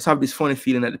I just have this funny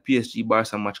feeling that the PSG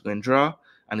Barca match going to draw,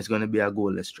 and it's going to be a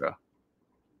goalless draw.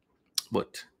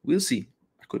 But we'll see.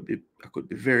 I could be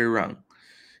very wrong.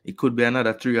 It could be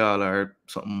another 3-3 or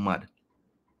something mad.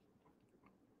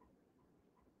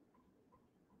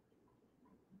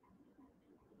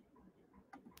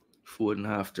 Four and a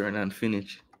half turn and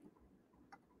finish.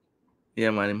 Yeah,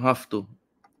 man, him have to.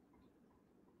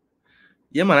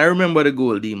 Yeah, man, I remember the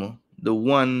goal, Demo. The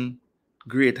one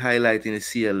great highlight in the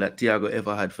CL that Thiago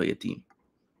ever had for your team.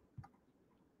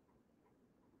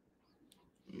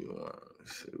 You want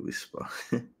to whisper.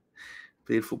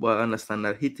 Played football, understand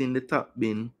that hitting the top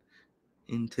bin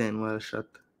in 10 while shot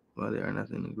while they are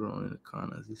not in the ground in the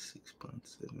corners is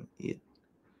 6.78.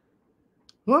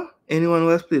 What? Anyone who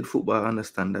has played football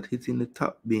understand that hitting the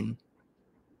top bin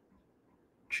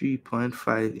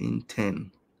 3.5 in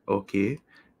 10. Okay.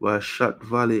 While shot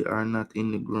volley are not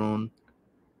in the ground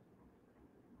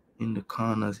in the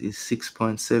corners is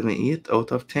 6.78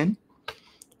 out of 10.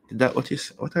 Is that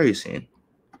what are you saying?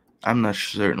 I'm not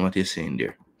certain what you're saying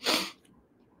there.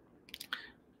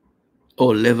 Oh,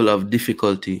 level of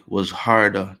difficulty was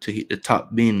harder to hit the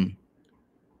top bin.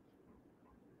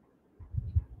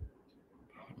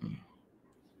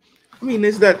 I mean,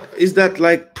 is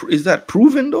that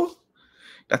proven though?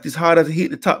 That it's harder to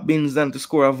hit the top bins than to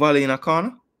score a volley in a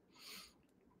corner?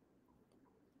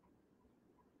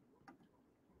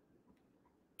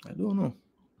 I don't know.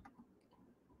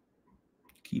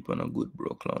 Keep on a good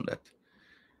bro clown that.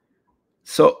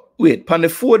 So wait, pan the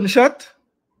Foden shot?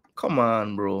 Come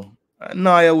on, bro.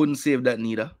 No, I wouldn't save that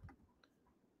neither.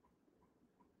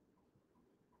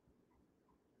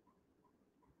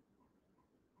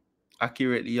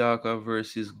 Accurate Yorker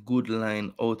versus good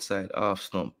line outside half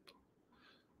stump.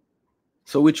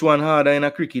 So which one harder in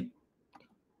a cricket?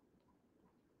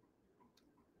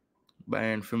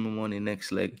 Bayern for my money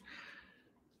next leg.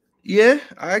 Yeah,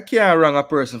 I can't wrong a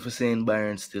person for saying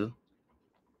Bayern still.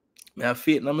 I have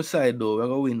faith on my side though. We're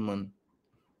gonna win, man.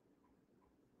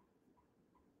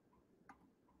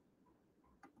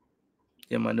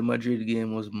 Yeah, man, the Madrid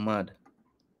game was mad.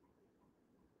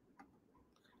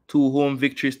 2 home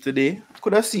victories today.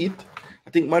 Could have see it. I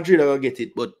think Madrid are gonna get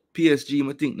it, but PSG,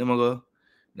 I think them are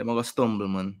gonna stumble,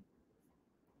 man.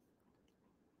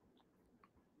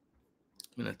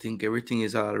 I mean, I think everything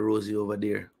is all rosy over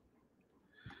there.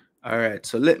 All right,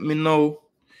 so let me know.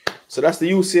 So that's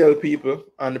the UCL, people,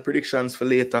 and the predictions for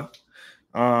later.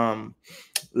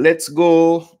 Let's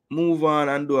go move on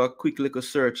and do a quick little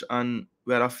search. And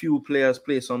we had a few players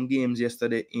play some games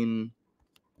yesterday in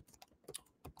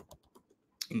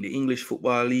the English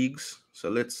football leagues. So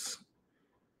let's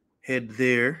head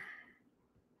there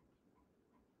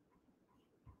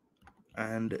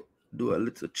and do a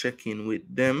little check-in with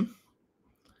them.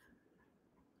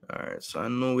 All right, so I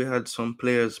know we had some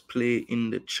players play in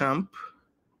the champ.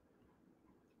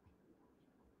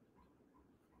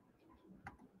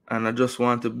 And I just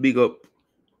want to big up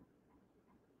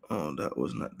Oh, that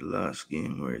was not the last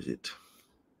game. Where is it?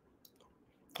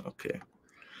 Okay.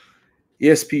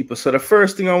 Yes, people. So the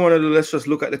first thing I want to do, let's just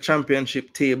look at the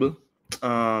championship table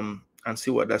and see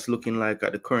what that's looking like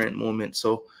at the current moment.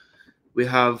 So we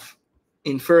have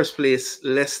in first place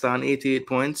Leicester on 88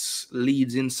 points,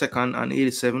 Leeds in second on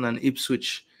 87, and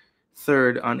Ipswich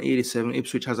third on 87.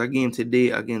 Ipswich has a game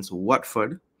today against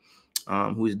Watford,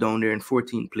 who is down there in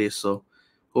 14th place. So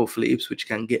hopefully Ipswich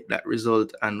can get that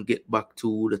result and get back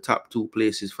to the top 2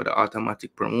 places for the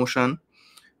automatic promotion.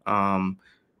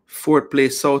 Fourth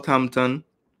place Southampton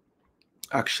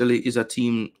actually is a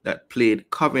team that played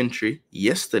Coventry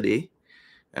yesterday,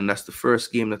 and that's the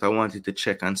first game that I wanted to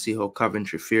check and see how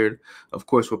Coventry fared. Of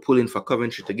course, we're pulling for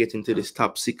Coventry to get into this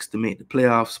top 6 to make the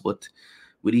playoffs, but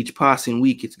with each passing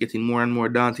week, it's getting more and more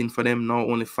daunting for them. Now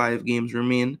only 5 games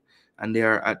remain, and they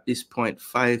are at this point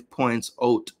 5 points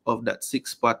out of that 6th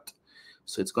spot.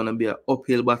 So it's going to be an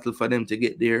uphill battle for them to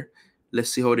get there.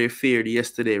 Let's see how they fared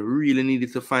yesterday. Really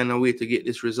needed to find a way to get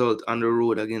this result on the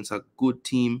road against a good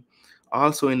team,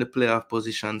 also in the playoff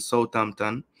position,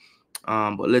 Southampton.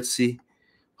 But let's see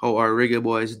how our Reggae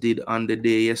Boyz did on the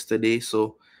day yesterday.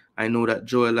 So I know that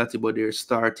Joel Latibodiere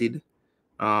started,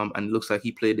 and it looks like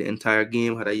he played the entire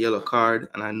game, had a yellow card.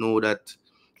 And I know that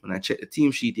when I checked the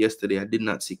team sheet yesterday, I did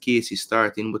not see Casey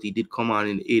starting, but he did come on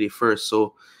in the 81st.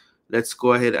 So let's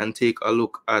go ahead and take a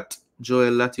look at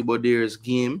Joel Latibodiere's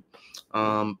game.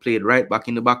 Played right back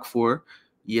in the back 4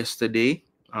 yesterday.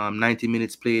 90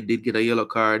 minutes played, did get a yellow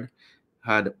card,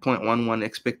 had 0.11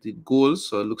 expected goals,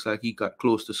 so it looks like he got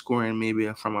close to scoring maybe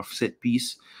from a set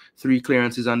piece. 3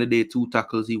 clearances on the day, 2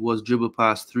 tackles. He was dribbled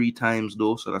past 3 times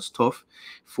though, so that's tough.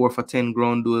 4 for 10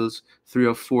 ground duels, 3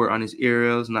 of 4 on his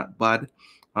aerials, not bad.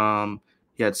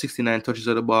 He had 69 touches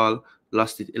of the ball,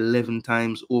 lost it 11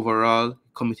 times overall,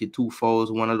 committed 2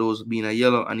 fouls, one of those being a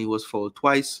yellow, and he was fouled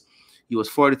twice. He was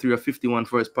 43 of 51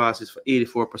 for his passes for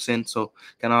 84%, so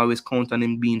can always count on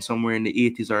him being somewhere in the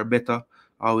 80s or better.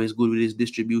 Always good with his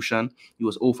distribution. He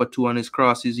was 0 for 2 on his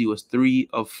crosses. He was 3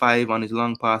 of 5 on his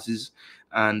long passes,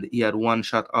 and he had 1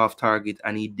 shot off target,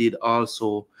 and he did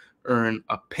also earn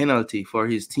a penalty for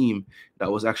his team that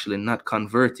was actually not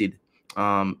converted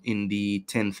in the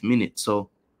 10th minute. So,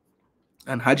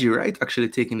 and Haji Wright actually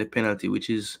taking the penalty, which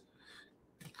is,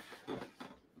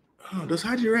 does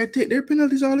Haji Wright take their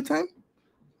penalties all the time?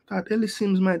 I thought Ellis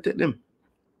Sims might take them.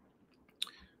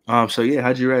 So yeah,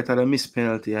 Haji Wright had a missed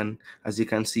penalty, and as you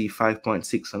can see,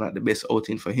 5.6, so not the best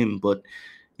outing for him. But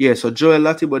yeah, so Joel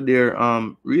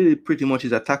Latibodiere, really pretty much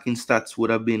his attacking stats would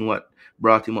have been what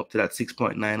brought him up to that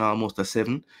 6.9, almost a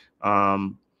 7.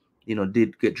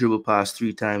 Did get dribbled past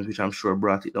 3 times, which I'm sure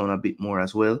brought it down a bit more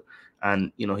as well.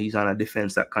 And he's on a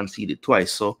defense that conceded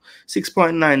twice, so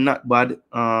 6.9, not bad.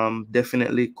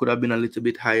 Definitely could have been a little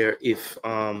bit higher if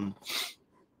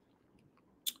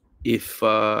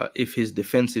his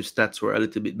defensive stats were a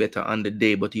little bit better on the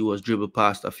day, but he was dribbled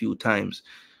past a few times.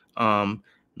 Now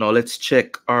let's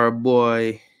check our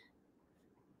boy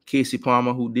Casey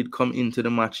Palmer, who did come into the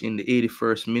match in the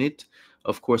 81st minute.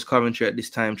 Of course, Coventry at this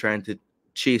time trying to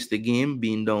chase the game,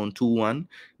 being down 2-1.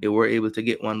 They were able to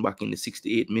get one back in the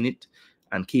 68th minute,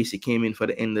 and Casey came in for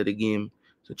the end of the game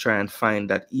to try and find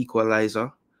that equalizer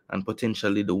and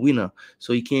potentially the winner.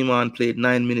 So he came on, played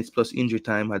 9 minutes plus injury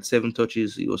time, had 7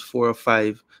 touches. He was 4 of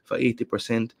 5 for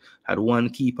 80%, had 1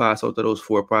 key pass out of those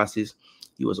 4 passes.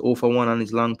 He was 0 for 1 on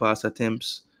his long pass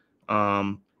attempts.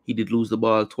 He did lose the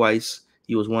ball twice.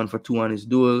 He was 1 for 2 on his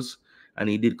duels, and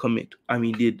he did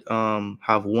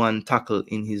have 1 tackle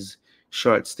in his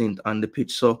short stint on the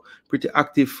pitch. So pretty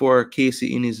active for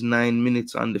Casey in his 9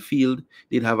 minutes on the field.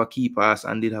 Did have a key pass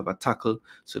and did have a tackle,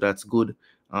 so that's good.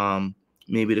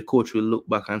 Maybe the coach will look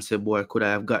back and say, boy, could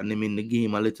I have gotten him in the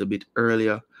game a little bit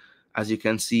earlier? As you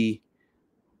can see,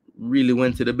 really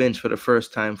went to the bench for the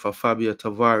first time for Fabio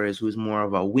Tavares, who is more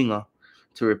of a winger,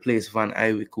 to replace Van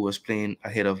Eyck, who was playing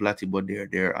ahead of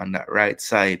Latibodiere there on that right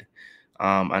side.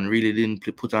 And really didn't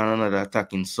put on another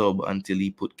attacking sub until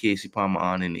he put Casey Palmer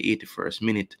on in the 81st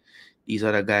minute. These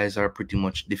other guys are pretty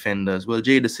much defenders. Well,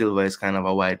 Jay Da Silva is kind of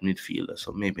a wide midfielder,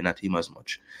 so maybe not him as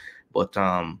much. But,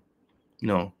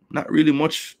 not really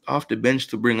much off the bench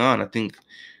to bring on. I think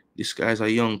this guy's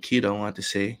a young kid, I want to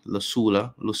say.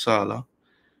 Lusala.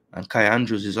 And Kai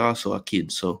Andrews is also a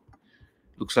kid, so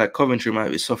looks like Coventry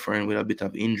might be suffering with a bit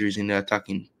of injuries in the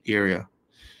attacking area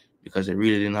because they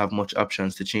really didn't have much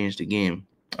options to change the game.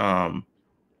 And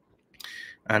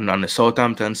on the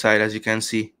Southampton side, as you can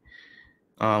see,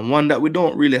 one that we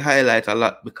don't really highlight a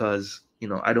lot because,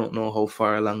 I don't know how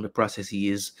far along the process he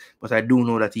is, but I do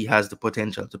know that he has the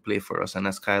potential to play for us, and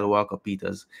that's Kyle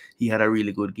Walker-Peters. He had a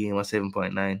really good game, a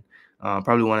 7.9.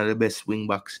 Probably one of the best wing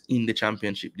backs in the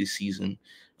championship this season,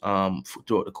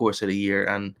 throughout the course of the year,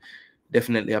 and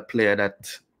definitely a player that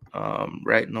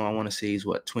right now I want to say he's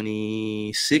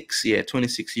 26,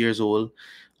 26 years old,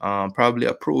 probably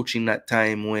approaching that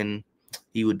time when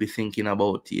he would be thinking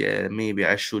about, maybe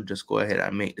I should just go ahead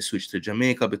and make the switch to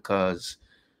Jamaica because,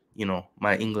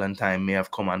 my England time may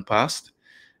have come and passed.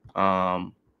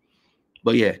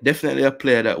 But yeah, definitely a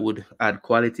player that would add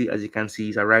quality. As you can see,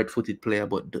 he's a right-footed player,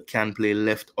 but can play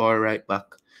left or right back.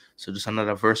 So just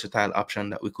another versatile option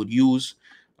that we could use.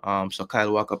 So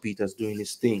Kyle Walker-Peters doing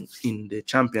his thing in the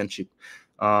championship.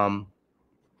 And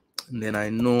then I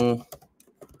know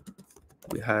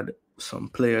we had some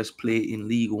players play in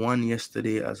League One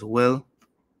yesterday as well.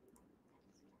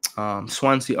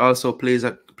 Swansea also plays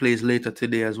later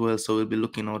today as well, so we'll be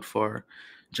looking out for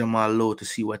Jamal Lowe to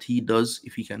see what he does,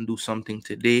 if he can do something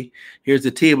today. Here's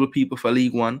the table, people, for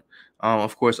League One.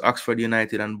 Of course, Oxford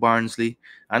United and Barnsley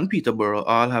and Peterborough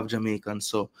all have Jamaicans,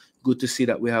 so good to see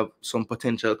that we have some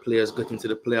potential players getting to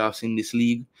the playoffs in this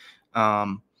league.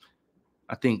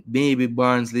 I think maybe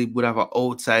Barnsley would have an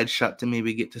outside shot to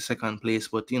maybe get to second place,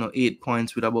 but 8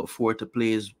 points with about 4 to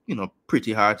play is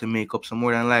pretty hard to make up. So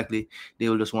more than likely they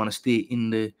will just want to stay in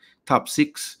the top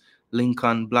 6.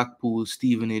 Lincoln, Blackpool,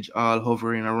 Stevenage all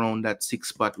hovering around that 6th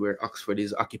spot where Oxford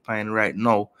is occupying right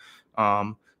now.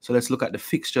 So let's look at the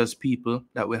fixtures, people,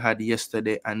 that we had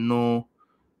yesterday. I know,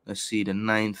 let's see, the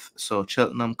 9th. So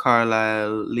Cheltenham,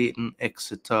 Carlisle, Leighton,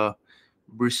 Exeter,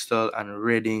 Bristol and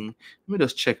Reading. Let me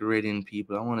just check Reading,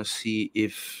 people. I want to see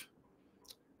if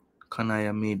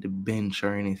Kanaya made the bench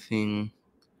or anything.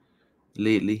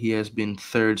 Lately, he has been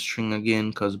third string again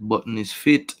because Button is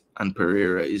fit and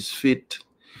Pereira is fit.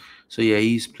 So yeah,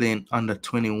 he's playing under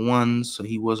 21, so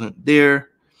he wasn't there.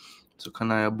 So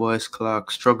Kanaya Boyce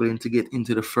Clark struggling to get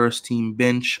into the first team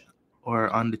bench or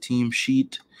on the team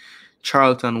sheet.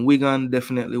 Charlton Wigan,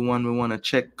 definitely one we want to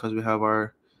check because we have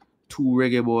our 2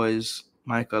 Reggae Boyz,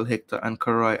 Michael Hector and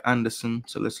Karoy Anderson.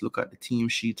 So let's look at the team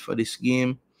sheet for this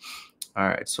game. All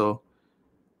right, so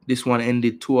this one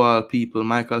ended 2-2, people.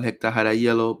 Michael Hector had a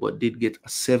yellow but did get a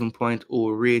 7.0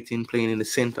 rating, playing in the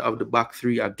center of the back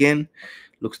 3 again.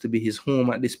 Looks to be his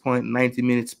home at this point. 90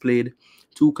 minutes played,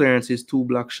 2 clearances, 2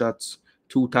 block shots,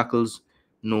 2 tackles,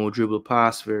 no dribble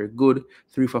pass. Very good.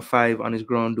 3 for 5 on his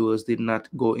ground duels. Did not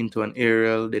go into an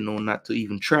aerial. They know not to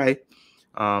even try.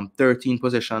 13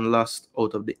 possession lost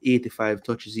out of the 85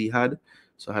 touches he had.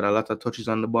 So had a lot of touches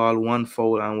on the ball, 1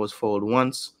 foul and was fouled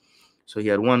once. So he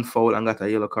had 1 foul and got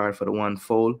a yellow card for the 1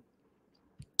 foul.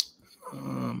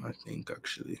 I think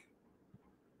actually,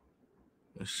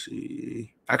 let's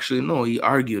see. Actually, no, he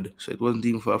argued, so it wasn't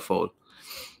even for a foul.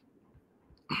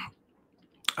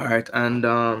 All right,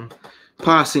 and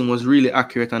passing was really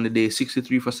accurate on the day,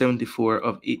 63 for 74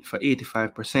 for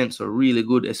 85%, so really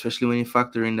good, especially when you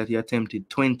factor in that he attempted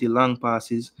 20 long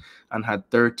passes and had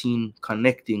 13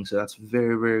 connecting, so that's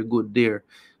very, very good there.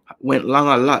 Went long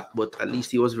a lot, but at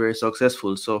least he was very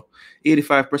successful. So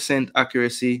 85%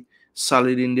 accuracy,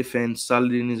 solid in defense,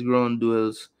 solid in his ground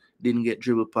duels, didn't get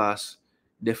dribble pass,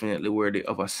 definitely worthy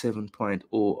of a 7.0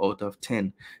 out of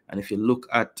 10. And if you look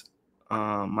at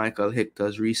Michael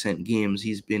Hector's recent games,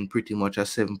 he's been pretty much a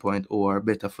 7.0 or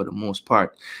better for the most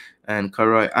part. And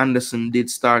Karoy Anderson did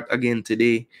start again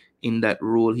today in that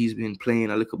role. He's been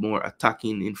playing a little more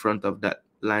attacking in front of that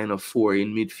line of 4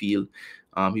 in midfield.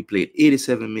 He played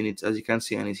 87 minutes, as you can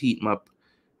see on his heat map.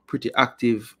 Pretty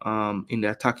active in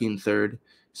the attacking third.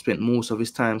 Spent most of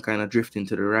his time kind of drifting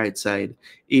to the right side.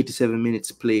 87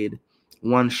 minutes played,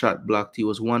 1 shot blocked. He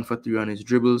was 1 for 3 on his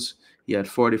dribbles. He had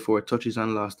 44 touches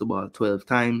and lost the ball 12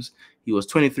 times. He was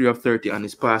 23 of 30 on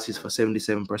his passes for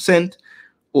 77%.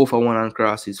 0 for 1 on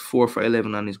crosses, 4 for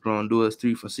 11 on his ground duels,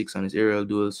 3 for 6 on his aerial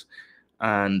duels.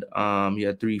 And he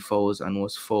had 3 fouls and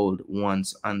was fouled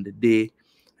once on the day.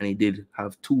 And he did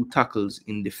have 2 tackles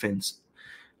in defense.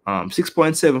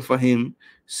 6.7 for him.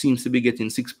 Seems to be getting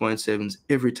 6.7s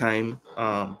every time.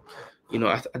 I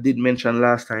did mention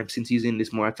last time, since he's in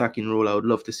this more attacking role, I would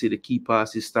love to see the key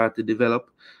passes start to develop.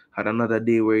 Had another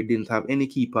day where he didn't have any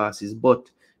key passes, but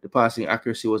the passing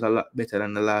accuracy was a lot better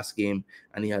than the last game,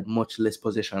 and he had much less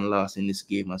possession loss in this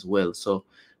game as well. So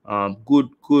good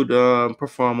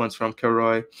performance from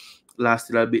Karoy.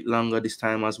 Lasted a bit longer this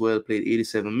time as well. Played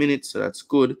 87 minutes, so that's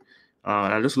good.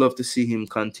 And I just love to see him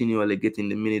continually getting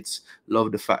the minutes.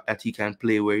 Love the fact that he can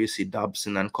play where you see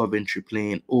Dobson and Coventry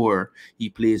playing, or he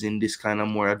plays in this kind of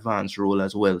more advanced role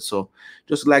as well. So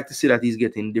just like to see that he's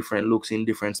getting different looks in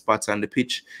different spots on the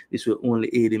pitch. This will only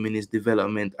aid him in his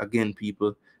development. Again,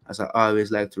 people, as I always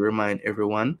like to remind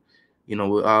everyone,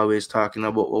 we're always talking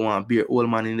about we want to be an old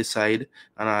man in the side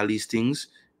and all these things.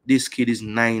 This kid is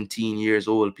 19 years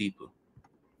old, people.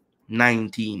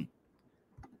 19.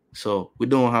 So we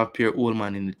don't have pure old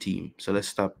man in the team. So let's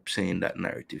stop saying that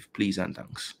narrative, please and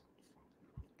thanks.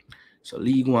 So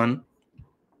League One.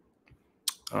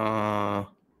 Don't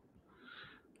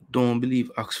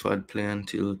believe Oxford play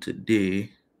until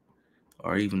today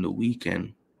or even the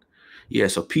weekend. Yeah,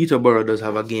 so Peterborough does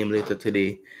have a game later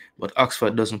today, but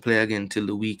Oxford doesn't play again till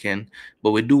the weekend.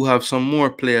 But we do have some more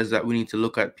players that we need to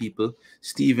look at, people.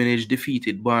 Stevenage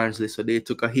defeated Barnsley, so they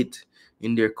took a hit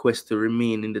in their quest to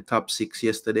remain in the top 6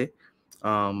 yesterday.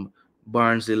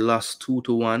 Barnsley lost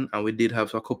 2-1, and we did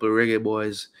have a couple of Reggae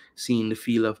Boyz seeing the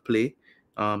field of play.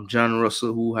 John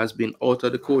Russell, who has been out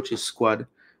of the coach's squad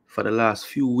for the last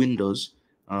few windows,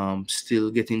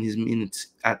 still getting his minutes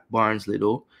at Barnsley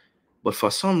though. But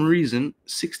for some reason,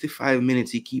 65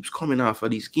 minutes he keeps coming off for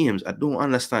these games. I don't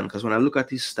understand, because when I look at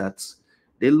his stats,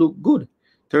 they look good.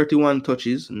 31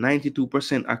 touches,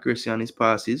 92% accuracy on his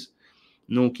passes,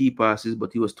 no key passes,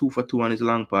 but he was 2 for 2 on his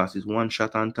long passes, 1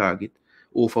 shot on target,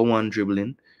 0 for 1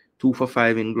 dribbling, 2 for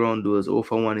 5 in ground duels, 0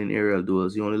 for 1 in aerial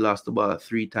duels. He only lost the ball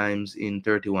 3 times in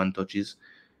 31 touches.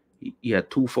 He had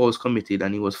 2 fouls committed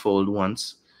and he was fouled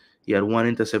once. He had 1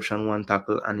 interception, 1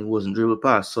 tackle, and he wasn't dribbled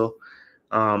past. So,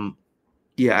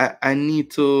 yeah, I need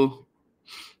to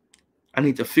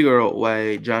figure out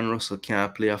why John Russell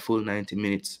can't play a full 90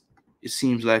 minutes. It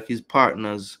seems like his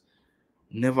partners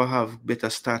never have better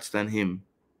stats than him,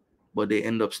 but they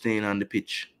end up staying on the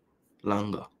pitch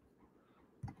longer.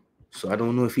 So I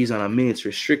don't know if he's on a minutes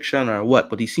restriction or what,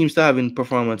 but he seems to have in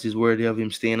performances worthy of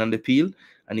him staying on the field,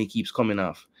 and he keeps coming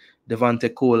off.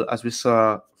 Devontae Cole, as we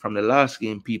saw from the last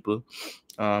game, people,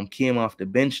 came off the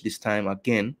bench this time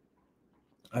again.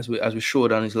 As we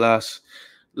showed on his last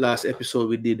episode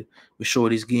we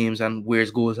showed his games and where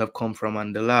his goals have come from,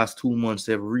 and the last 2 months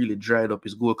they've really dried up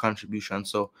his goal contribution.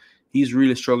 So he's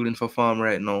really struggling for form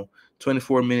right now.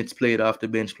 24 minutes played off the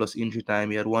bench plus injury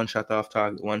time. He had 1 shot off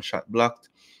target, 1 shot blocked.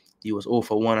 He was 0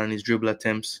 for 1 on his dribble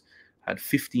attempts, had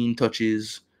 15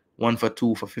 touches, 1 for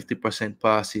 2 for 50%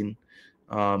 passing.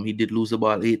 He did lose the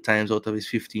ball 8 times out of his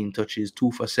 15 touches,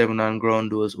 2 for 7 on ground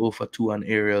duels, 0 for 2 on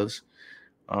aerials.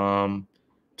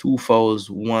 2 fouls,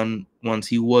 once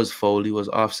he was fouled, he was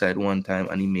offside 1 time,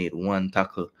 and he made 1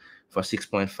 tackle for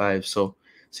 6.5. So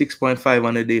 6.5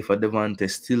 on the day for Devontae.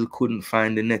 Still couldn't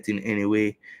find the net in any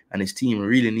way, and his team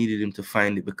really needed him to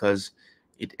find it because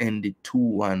it ended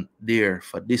 2-1 there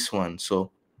for this one.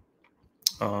 So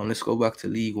let's go back to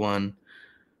League One.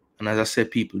 And as I said,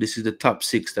 people, this is the top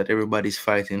 6 that everybody's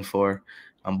fighting for.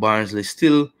 And Barnsley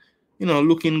still,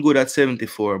 looking good at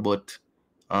 74, but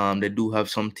they do have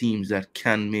some teams that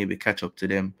can maybe catch up to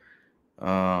them.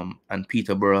 And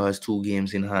Peterborough has 2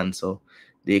 games in hand, so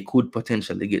they could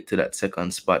potentially get to that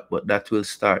second spot. But that will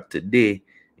start today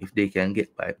if they can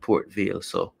get by Port Vale.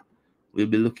 So we'll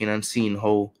be looking and seeing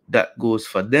how that goes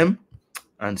for them,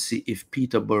 and see if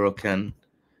Peterborough can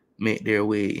make their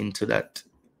way into that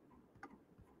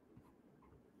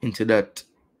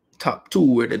top 2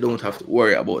 where they don't have to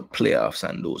worry about playoffs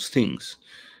and those things.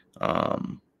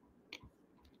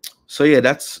 So yeah,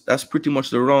 that's pretty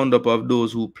much the roundup of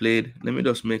those who played. Let me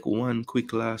just make one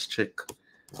quick last check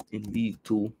in League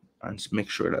 2 and make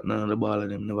sure that none of the ball of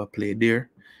them never played there.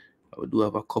 We do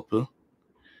have a couple.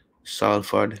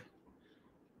 Salford,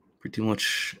 pretty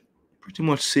much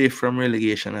safe from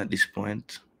relegation at this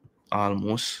point,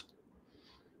 almost.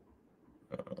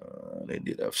 They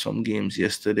did have some games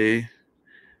yesterday,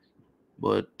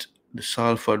 but the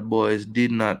Salford boys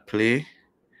did not play.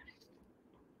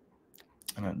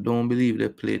 And I don't believe they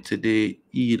played today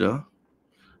either.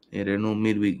 Yeah, there are no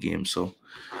midweek games. So,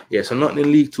 yeah, so nothing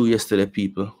in League 2 yesterday,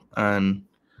 people. And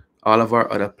all of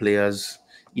our other players,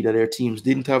 either their teams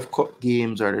didn't have cup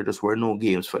games or there just were no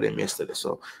games for them yesterday.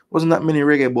 So, wasn't that many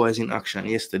Reggae Boyz in action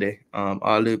yesterday.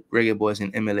 All the Reggae Boyz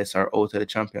in MLS are out of the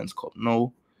Champions Cup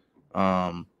now.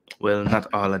 Well, not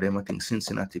all of them. I think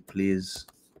Cincinnati plays.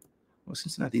 Well,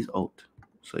 Cincinnati's out.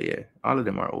 So, yeah, all of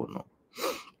them are out now.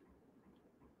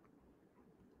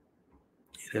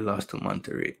 They lost to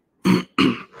Monterrey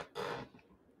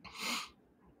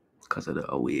because of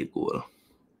the away goal.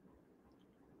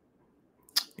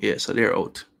 Yeah, so they're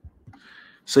out.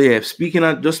 So yeah, speaking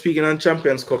on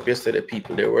Champions Cup yesterday,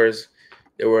 people, there were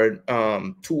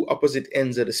 2 opposite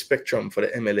ends of the spectrum for the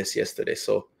MLS yesterday.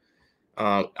 So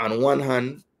on one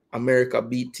hand, America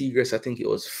beat Tigres. I think it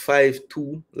was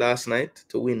 5-2 last night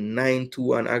to win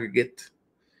 9-2 on aggregate,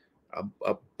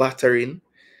 a battering.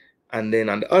 And then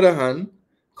on the other hand,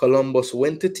 Columbus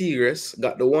went to Tigres,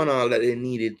 got the 1-1 that they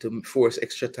needed to force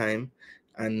extra time,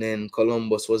 and then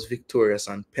Columbus was victorious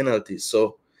on penalties.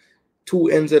 So two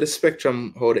ends of the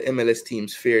spectrum how the MLS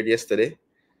teams fared yesterday.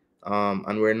 And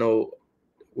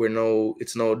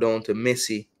it's now down to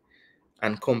Messi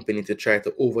and company to try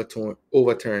to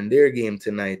overturn their game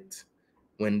tonight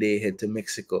when they head to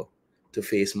Mexico to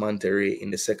face Monterrey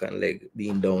in the second leg,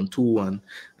 being down 2-1.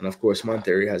 And of course,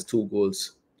 Monterrey has 2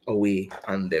 goals away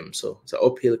on them. So it's an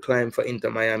uphill climb for Inter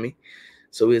Miami.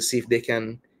 So we'll see if they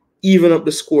can even up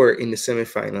the score in the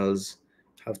semifinals,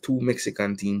 have 2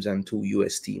 Mexican teams and 2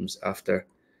 US teams after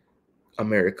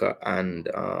America and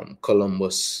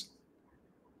Columbus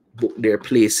book their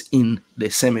place in the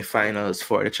semifinals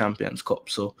for the Champions Cup.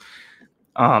 So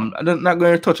I'm not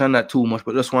going to touch on that too much,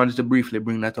 but just wanted to briefly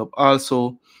bring that up.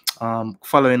 Also,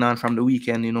 following on from the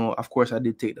weekend, of course, I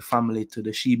did take the family to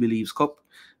the She Believes Cup,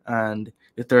 and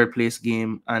the third place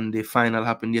game and the final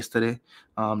happened yesterday.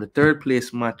 The third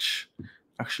place match,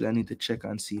 actually, I need to check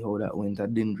and see how that went. I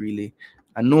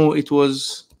know it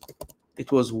was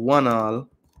 1-1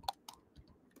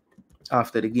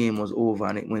 after the game was over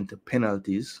and it went to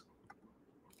penalties,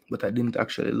 but I didn't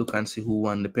actually look and see who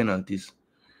won the penalties.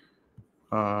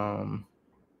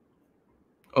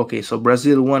 Okay, so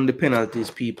Brazil won the penalties,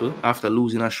 people, after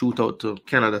losing a shootout to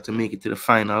Canada to make it to the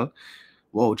final.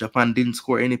 Wow, Japan didn't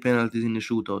score any penalties in the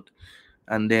shootout.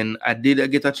 And then I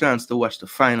did get a chance to watch the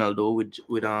final, though, with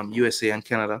USA and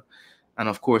Canada. And,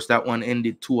 of course, that one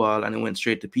ended 2-2, and it went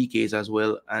straight to PKs as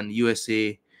well. And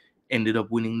USA ended up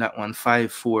winning that one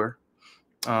 5-4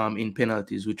 in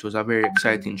penalties, which was a very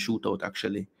exciting shootout,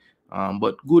 actually.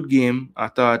 But good game. I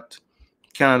thought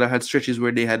Canada had stretches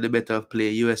where they had the better play.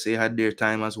 USA had their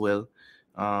time as well.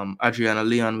 Adriana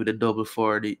Leon with a double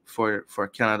for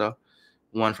Canada,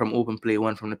 one from open play,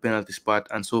 one from the penalty spot,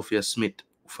 and Sophia Smith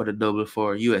for the double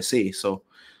for USA. So,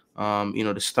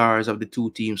 the stars of the two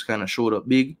teams kind of showed up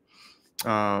big.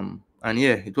 And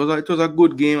yeah, it was a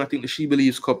good game. I think the She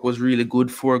Believes Cup was really good.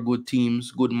 4 good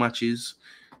teams, good matches.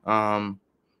 And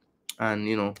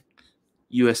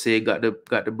USA got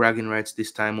the bragging rights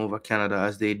this time over Canada,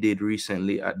 as they did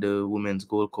recently at the Women's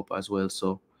Gold Cup as well.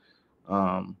 So,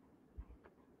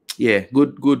 yeah,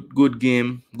 good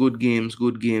game, good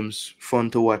games,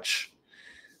 fun to watch.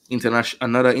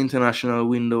 Another international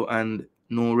window, and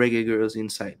no reggae girls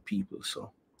inside, people.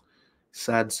 So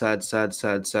sad. So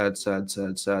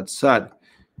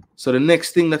the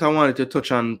next thing that I wanted to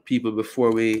touch on, people,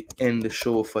 before we end the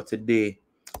show for today,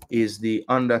 is the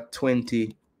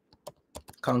under-20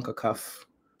 Concacaf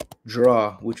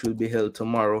draw, which will be held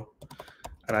tomorrow.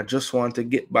 And I just want to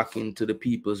get back into the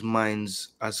people's minds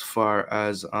as far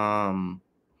as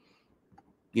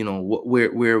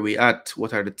where we at,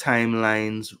 what are the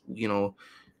timelines,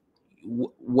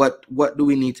 what do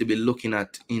we need to be looking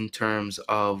at in terms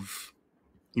of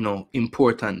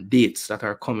important dates that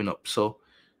are coming up. So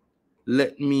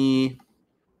let me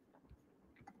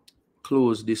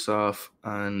close this off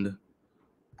and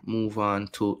move on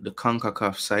to the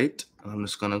Concacaf site. I'm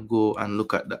just gonna go and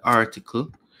look at the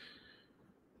article.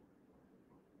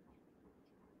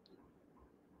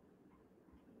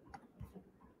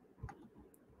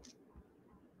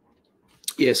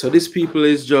 Yeah, so this, people,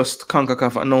 is just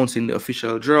Concacaf announcing the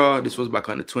official draw. This was back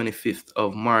on the 25th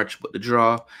of March, but the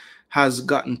draw has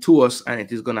gotten to us, and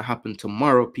it is going to happen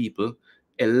tomorrow, people,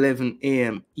 11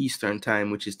 a.m. Eastern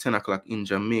time, which is 10 o'clock in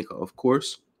Jamaica, of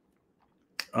course.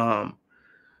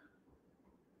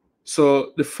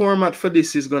 So the format for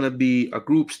this is going to be a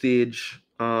group stage,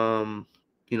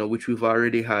 which we've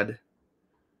already had,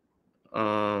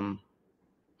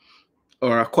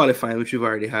 or a qualifying, which we've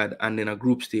already had, and then a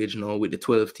group stage now with the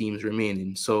 12 teams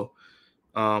remaining. So,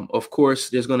 of course,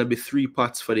 there's going to be 4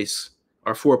 pots for this,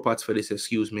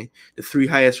 excuse me. The 3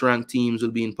 highest ranked teams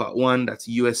will be in pot 1. That's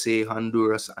USA,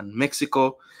 Honduras, and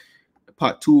Mexico.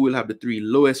 Pot 2 will have the 3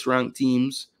 lowest ranked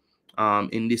teams.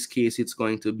 In this case, it's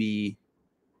going to be...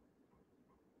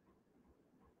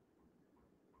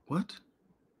 What?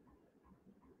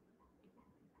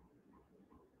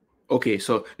 Okay,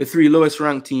 so the 3 lowest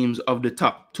ranked teams of the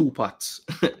top 2 pots,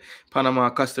 Panama,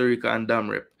 Costa Rica, and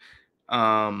Damrep.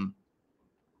 And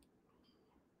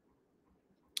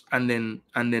then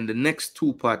the next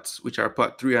 2 pots, which are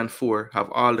pot 3 and 4, have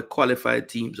all the qualified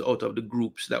teams out of the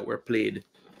groups that were played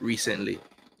recently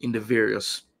in the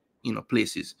various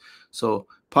places. So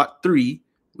pot 3,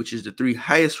 which is the 3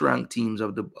 highest ranked teams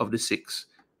of the 6,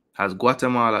 has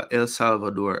Guatemala, El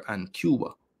Salvador, and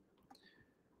Cuba.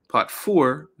 Pot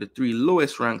 4, the 3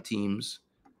 lowest ranked teams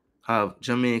have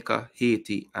Jamaica,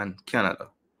 Haiti, and Canada.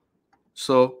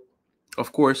 So,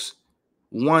 of course,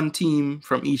 1 team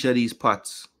from each of these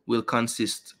pots will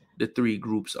consist the 3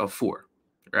 groups of 4,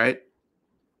 right?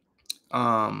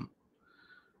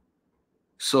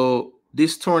 So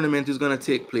this tournament is going to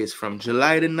take place from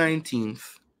July the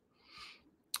 19th.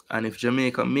 And if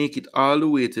Jamaica make it all the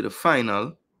way to the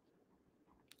final,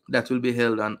 that will be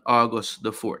held on August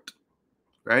the 4th,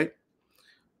 right?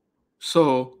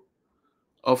 So,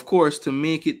 of course, to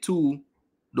make it to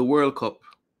the World Cup,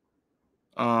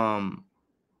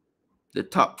 the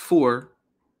top 4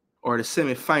 or the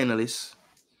semi-finalists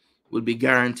will be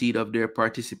guaranteed of their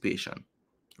participation,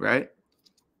 right?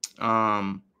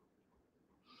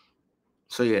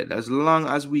 So yeah, as long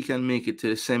as we can make it to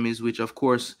the semis, which of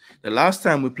course, the last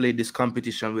time we played this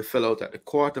competition, we fell out at the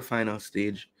quarterfinal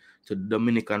stage to the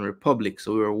Dominican Republic.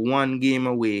 So we were 1 game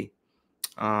away,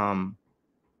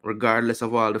 regardless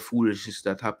of all the foolishness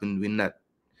that happened in that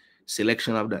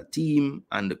selection of that team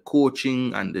and the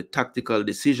coaching and the tactical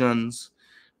decisions.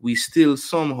 We still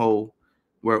somehow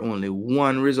were only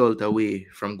 1 result away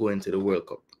from going to the World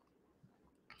Cup.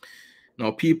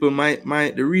 Now, people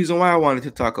the reason why I wanted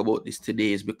to talk about this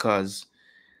today is because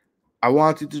I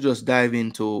wanted to just dive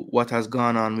into what has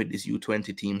gone on with this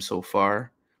U20 team so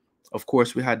far. Of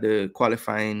course, we had the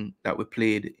qualifying that we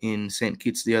played in St.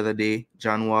 Kitts the other day.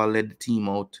 John Wall led the team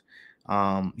out.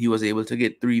 He was able to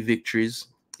get 3 victories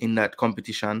in that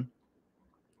competition.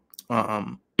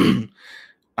 And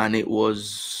it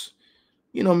was,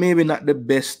 maybe not the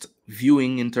best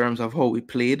viewing in terms of how we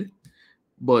played.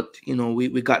 But,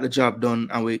 we got the job done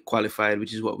and we qualified,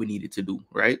 which is what we needed to do,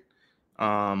 right?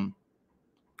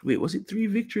 Wait, was it 3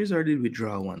 victories or did we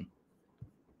draw 1?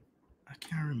 I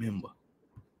can't remember.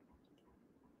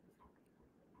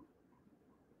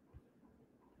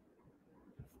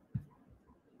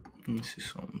 Let me see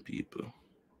some people.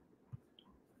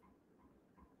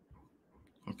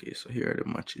 Okay, so here are the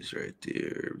matches right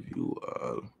there. View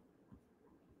all.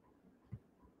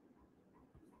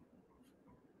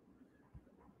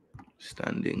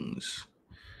 Standings.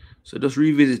 So just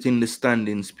revisiting the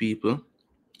standings, people.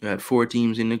 We had 4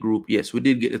 teams in the group. Yes, we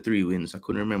did get the 3 wins. I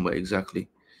couldn't remember exactly.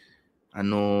 I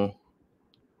know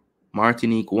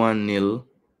Martinique 1-0.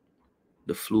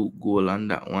 The fluke goal on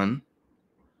that one.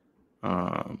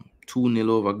 2-0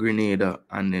 over Grenada,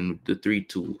 and then the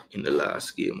 3-2 in the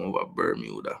last game over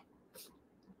Bermuda.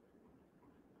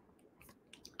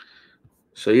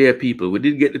 So yeah, people, we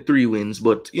did get the 3 wins,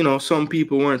 but some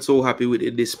people weren't so happy with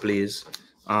the displays.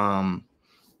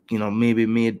 Maybe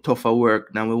made tougher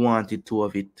work than we wanted to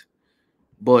of it.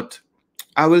 But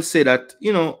I will say that,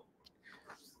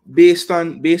 based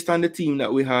on the team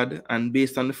that we had, and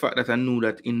based on the fact that I knew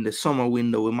that in the summer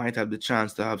window we might have the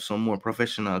chance to have some more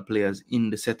professional players in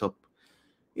the setup,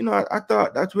 I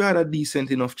thought that we had a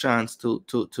decent enough chance to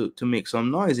make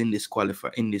some noise in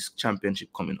this championship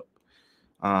coming up.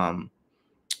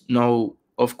 Now,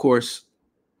 of course,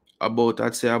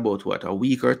 I'd say about a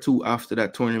week or 2 after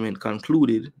that tournament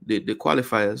concluded, the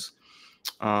qualifiers,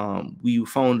 we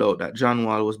found out that John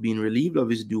Wall was being relieved of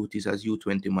his duties as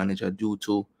U20 manager due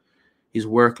to his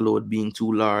workload being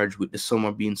too large, with the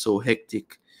summer being so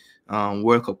hectic.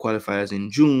 World Cup qualifiers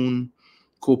in June,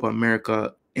 Copa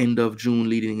America end of June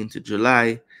leading into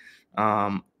July,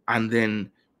 and then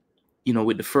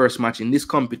with the first match in this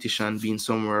competition being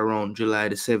somewhere around July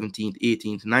the 17th,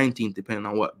 18th, 19th, depending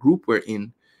on what group we're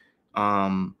in,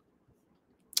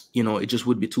 it just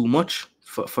would be too much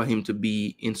for him to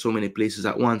be in so many places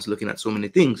at once, looking at so many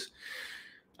things.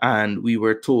 And we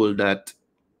were told that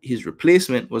his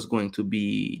replacement was going to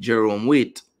be Jerome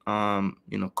Waite,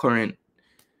 current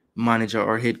manager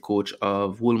or head coach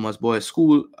of Woolmer's Boys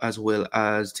School, as well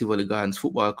as Tivoli Gardens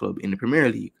Football Club in the Premier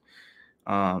League.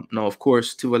 Now, of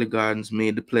course, Tivoli Gardens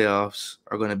made the playoffs,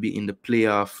 are going to be in the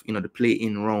playoff, the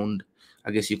play-in round,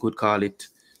 I guess you could call it,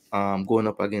 going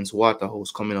up against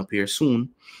Waterhouse coming up here soon.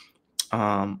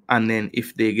 And then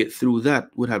if they get through that,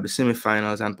 would have the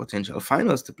semifinals and potential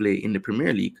finals to play in the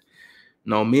Premier League.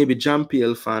 Now, maybe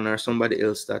Jean-Pierre fan or somebody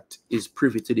else that is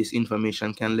privy to this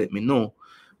information can let me know.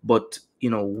 But,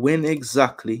 when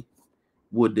exactly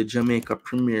would the Jamaica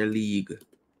Premier League,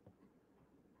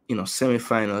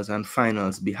 semifinals and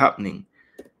finals be happening?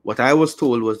 What I was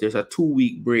told was there's a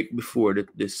 2-week break before the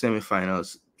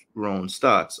semifinals round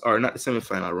starts, or not the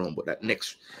semifinal round, but that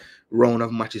next round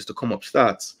of matches to come up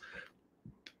starts.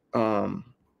 And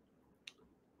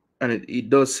it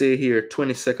does say here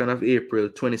 22nd of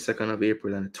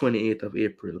April, and the 28th of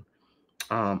April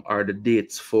are the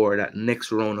dates for that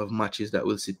next round of matches that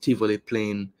will see Tivoli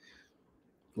playing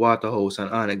Waterhouse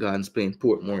and Arnett Gardens playing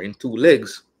Portmore in 2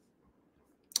 legs.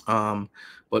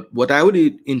 But what I would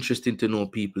be interested to know,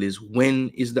 people, is when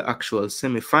is the actual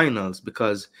semifinals?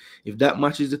 Because if that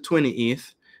match is the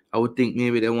 28th, I would think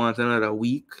maybe they want another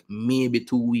week, maybe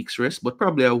 2 weeks rest, but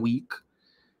probably a week.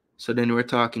 So then we're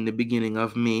talking the beginning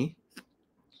of May.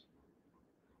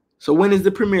 So when is the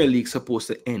Premier League supposed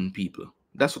to end, people?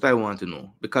 That's what I want to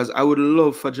know. Because I would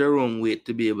love for Jerome Waite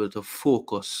to be able to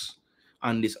focus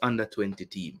on this under-20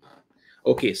 team.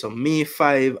 Okay, so May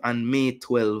 5 and May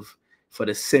 12 for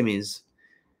the semis,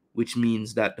 which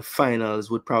means that the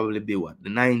finals would probably be what? The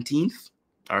 19th?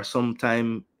 Or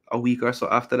sometime a week or so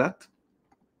after that?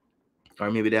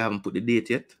 Or maybe they haven't put the date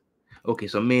yet. Okay,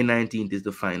 so May 19th is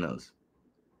the finals.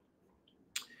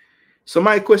 So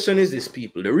my question is this,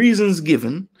 people. The reasons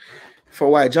given for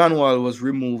why John Wall was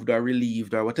removed or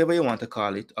relieved or whatever you want to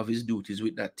call it of his duties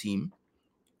with that team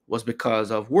was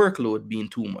because of workload being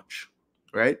too much,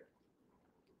 right?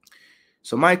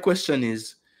 So my question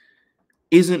is,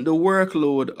 isn't the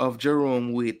workload of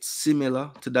Jerome Waite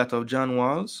similar to that of John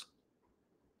Wall's?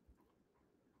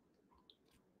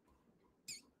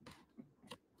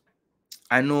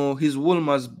 I know his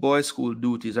Wolmer's boys' school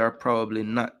duties are probably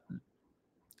not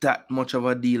that much of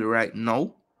a deal right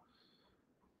now,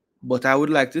 but I would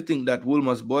like to think that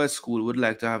Wolmer's boys' school would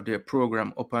like to have their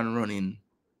program up and running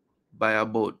by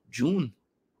about June,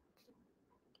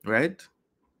 right?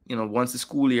 You know, once the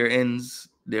school year ends,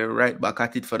 they're right back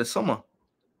at it for the summer.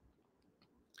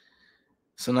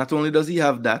 So not only does he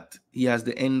have that, he has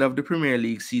the end of the Premier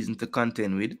League season to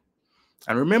contend with.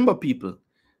 And remember, people,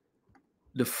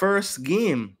 the first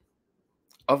game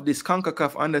of this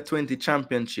Concacaf Under-20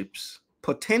 Championships,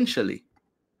 potentially,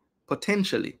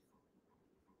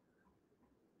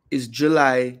 is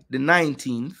July the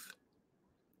 19th,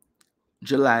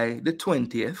 July the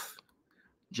 20th,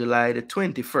 July the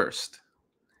 21st.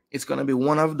 It's going to be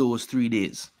one of those 3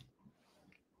 days.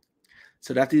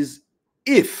 So that is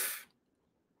if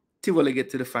Tivoli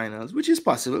get to the finals, which is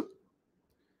possible.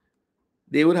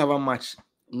 They would have a match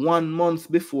 1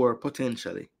 month before,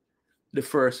 potentially, the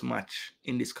first match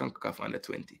in this Concacaf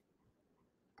Under-20.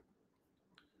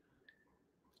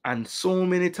 And so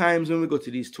many times when we go to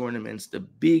these tournaments, the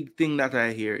big thing that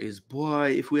I hear is,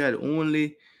 boy, if we had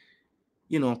only,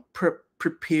 you know,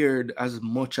 prepared as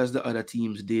much as the other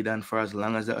teams did and for as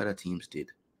long as the other teams did.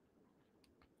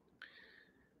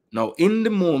 Now, in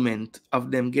the moment of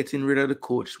them getting rid of the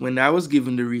coach, when I was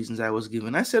given the reasons I was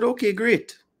given, I said, okay,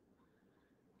 great.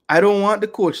 I don't want the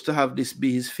coach to have this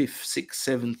be his 5th, 6th,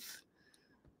 7th,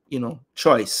 you know,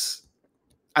 choice.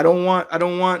 I don't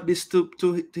want this to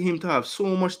him to have so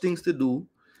much things to do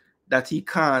that he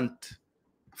can't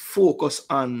focus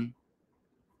on,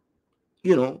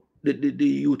 you know,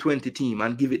 the U20 team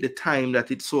and give it the time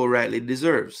that it so rightly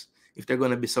deserves if they're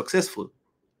going to be successful.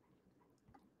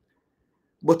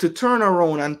 But to turn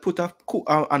around and put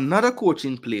another coach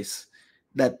in place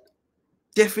that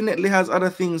definitely has other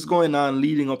things going on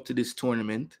leading up to this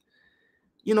tournament,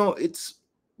 you know, it's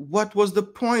what was the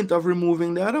point of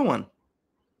removing the other one?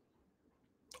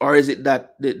 Or is it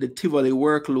that the Tivoli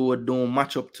workload don't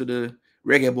match up to the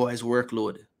Reggae Boyz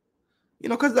workload? You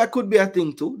know, because that could be a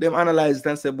thing too. Them analyze it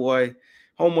and say, boy,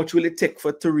 how much will it take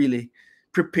for to really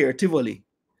prepare Tivoli?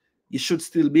 You should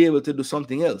still be able to do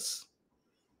something else.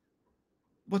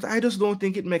 But I just don't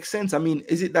think it makes sense. I mean,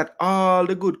 is it that all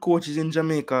the good coaches in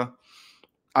Jamaica,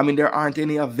 I mean, there aren't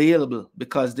any available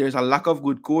because there's a lack of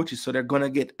good coaches, so they're going to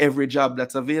get every job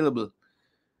that's available?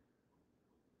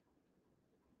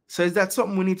 So is that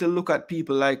something we need to look at,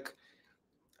 people? Like,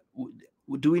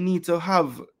 do we need to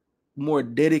have more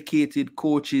dedicated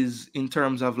coaches in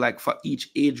terms of like for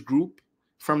each age group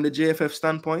from the JFF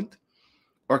standpoint?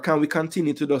 Or can we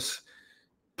continue to just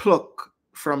pluck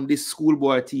from this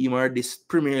schoolboy team or this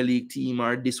Premier League team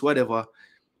or this whatever?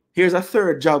 Here's a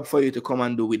third job for you to come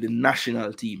and do with the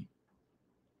national team.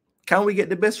 Can we get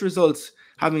the best results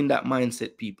having that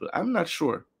mindset, people? I'm not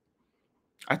sure.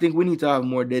 I think we need to have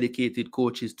more dedicated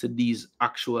coaches to these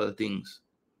actual things.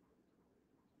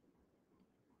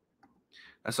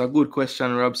 That's a good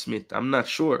question, Rob Smith. I'm not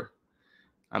sure.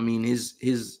 I mean,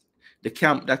 the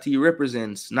camp that he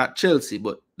represents, not Chelsea,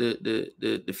 but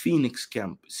the Phoenix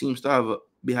camp, seems to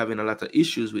be having a lot of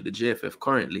issues with the JFF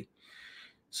currently.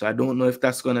 So I don't know if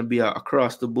that's going to be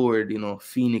across the board. You know,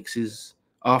 Phoenix is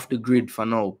off the grid for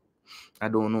now. I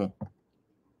don't know.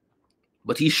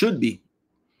 But he should be.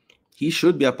 He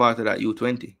should be a part of that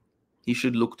U20. He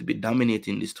should look to be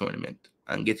dominating this tournament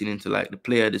and getting into like the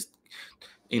player, this,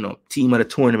 you know, team of the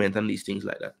tournament and these things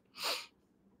like that.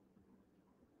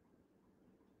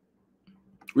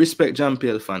 Respect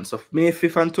Jean-Pierre fans. So May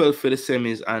 5th and 12th for the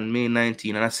semis and May 19th.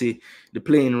 And I say the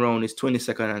playing round is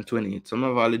 22nd and 28th. Some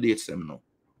of all the dates them now.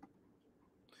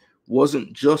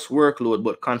 Wasn't just workload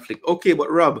but conflict. Okay,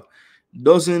 but Rob,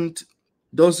 doesn't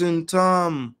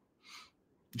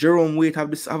Jerome Waite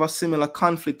have a similar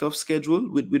conflict of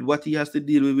schedule with what he has to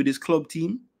deal with his club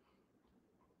team?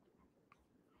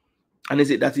 And is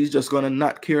it that he's just gonna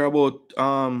not care about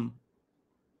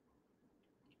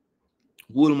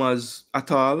Wolmer's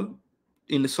at all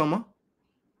in the summer?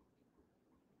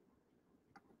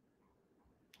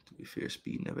 To be fair,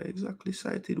 Speed never exactly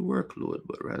cited workload,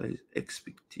 but rather his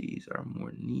expertise are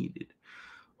more needed.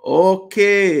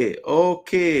 Okay.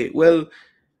 Well,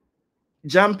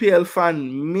 Jean-Pierre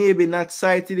Fan maybe not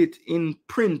cited it in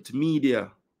print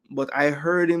media, but I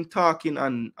heard him talking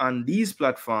on these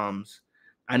platforms,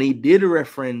 and he did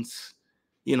reference,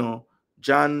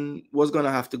 John was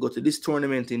gonna have to go to this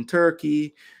tournament in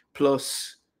Turkey,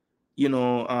 plus,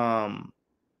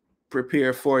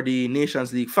 prepare for the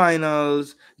Nations League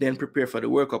finals, then prepare for the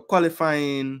World Cup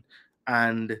qualifying,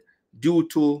 and due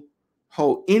to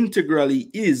how integral he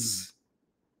is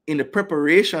in the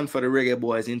preparation for the Reggae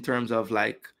Boyz in terms of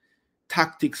like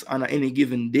tactics on any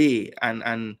given day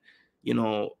and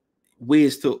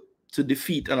ways to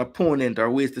defeat an opponent or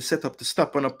ways to set up to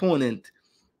stop an opponent,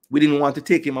 we didn't want to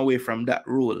take him away from that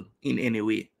role in any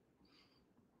way.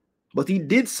 But he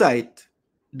did cite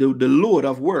the load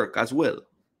of work as well.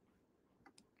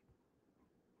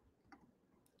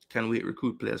 Can Waite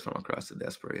recruit players from across the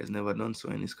diaspora? He has never done so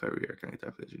in his career. Can it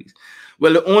have release?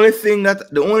 Well, the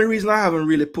only reason I haven't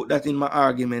really put that in my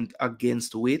argument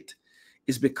against Waite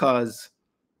is because,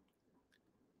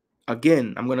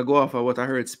 again, I'm going to go off of what I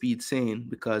heard Speed saying,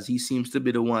 because he seems to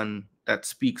be the one that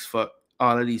speaks for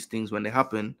all of these things when they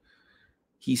happen.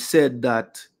 He said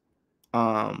that,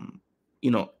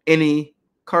 any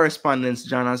correspondence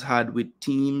John has had with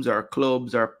teams or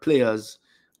clubs or players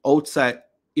outside,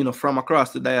 from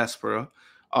across the diaspora,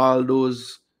 all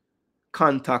those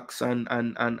contacts and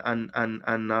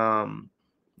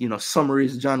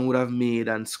summaries John would have made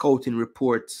and scouting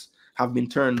reports have been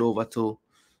turned over to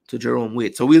Jerome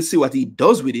Waite. So we'll see what he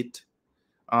does with it.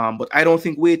 But I don't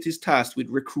think Waite is tasked with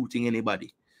recruiting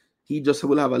anybody. He just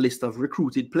will have a list of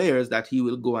recruited players that he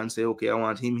will go and say, okay, I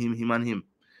want him, and him.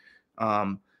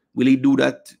 Will he do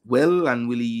that well? And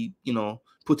will he,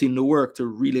 put in the work to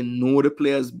really know the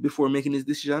players before making his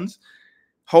decisions?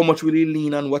 How much will he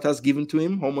lean on what has given to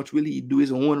him? How much will he do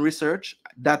his own research?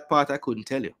 That part I couldn't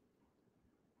tell you.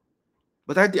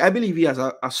 But I believe he has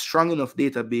a strong enough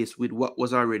database with what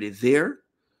was already there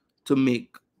to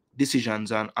make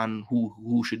decisions on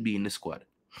who should be in the squad.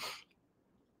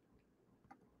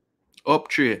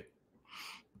 Up three.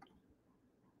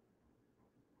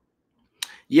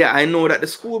 Yeah, I know that the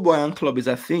schoolboy and club is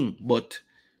a thing, but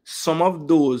some of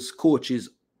those coaches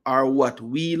are what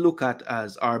we look at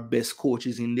as our best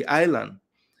coaches in the island.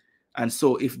 And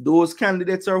so if those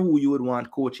candidates are who you would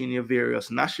want coaching your various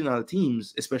national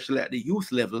teams, especially at the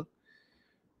youth level,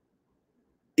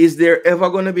 is there ever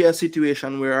going to be a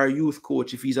situation where our youth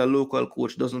coach, if he's a local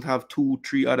coach, doesn't have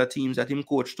 2-3 other teams that him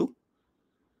coach to?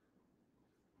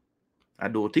 I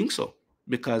don't think so.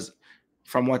 Because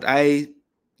from what I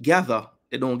gather,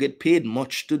 they don't get paid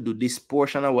much to do this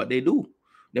portion of what they do.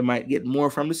 They might get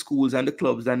more from the schools and the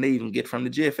clubs than they even get from the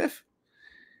JFF.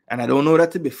 And I don't know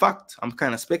that to be fact. I'm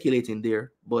kind of speculating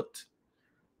there. But,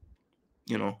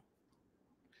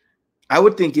 I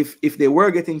would think if they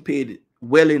were getting paid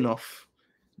well enough,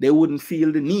 they wouldn't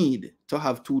feel the need to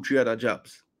have 2-3 other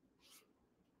jobs.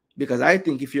 Because I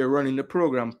think if you're running the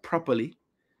program properly,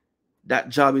 that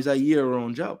job is a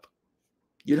year-round job.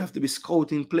 You'd have to be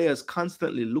scouting players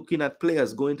constantly, looking at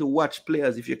players, going to watch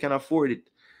players if you can afford it,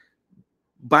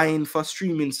 buying for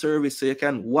streaming service so you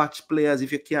can watch players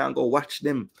if you can't go watch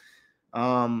them.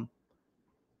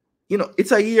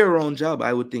 It's a year-round job,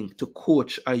 I would think, to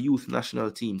coach a youth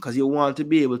national team, because you want to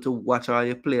be able to watch all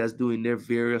your players doing their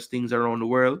various things around the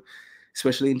world,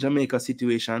 especially in Jamaica's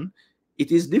situation.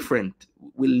 It is different.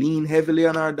 We lean heavily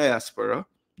on our diaspora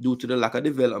due to the lack of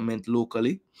development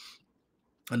locally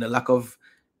and the lack of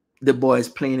the boys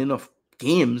playing enough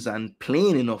games and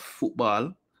playing enough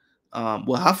football.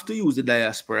 We'll have to use the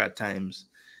diaspora at times.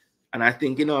 And I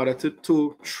think in order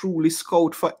to truly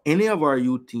scout for any of our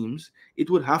youth teams, it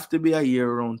would have to be a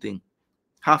year-round thing.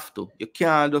 Have to. You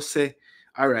can't just say,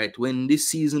 all right, when this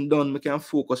season done, we can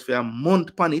focus for a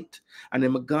month on it, and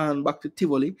then we gone back to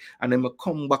Tivoli, and then we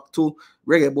come back to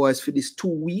Reggae Boyz for this 2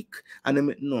 week, and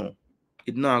then no,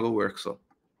 it not gonna work. So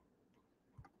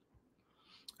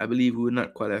I believe we will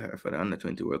not qualify for the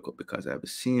Under-20 World Cup because I have the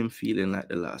same feeling like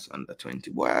the last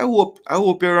Under-20. Boy, I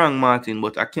hope you're wrong, Martin,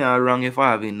 but I can't wrong if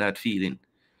I having that feeling.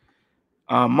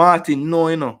 Martin,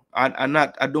 no,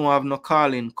 I don't have no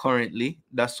calling currently.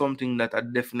 That's something that I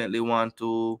definitely want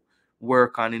to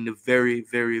work on in the very,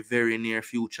 very, very near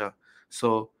future.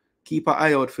 So keep an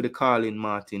eye out for the calling,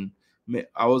 Martin.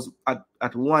 I was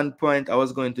at one point I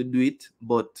was going to do it,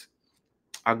 but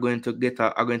I'm going to get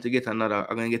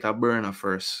a burner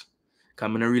first. Because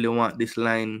I don't really want this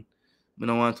line. I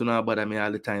don't want to know about me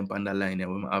all the time on the line that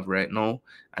we have right now.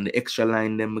 And the extra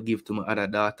line then I give to my other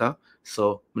daughter.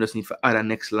 So I just need to add a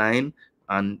next line.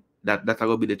 And that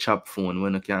will be the chop phone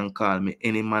when you can call me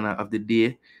any manner of the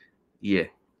day. Yeah.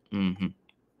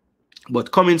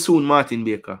 But coming soon, Martin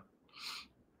Baker.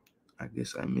 I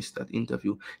guess I missed that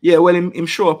interview. Yeah, well, him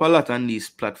show up a lot on these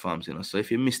platforms, you know. So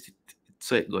if you missed it,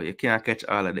 so it go. You can't catch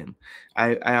all of them.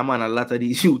 I am on a lot of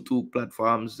these YouTube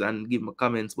platforms and give my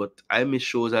comments, but I miss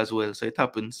shows as well. So it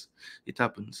happens. It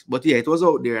happens. But yeah, it was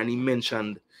out there and he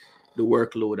mentioned the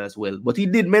workload as well. But he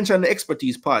did mention the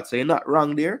expertise part, so you're not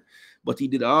wrong there. But he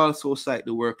did also cite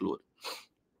the workload.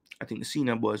 I think the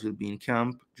senior boys will be in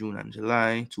camp June and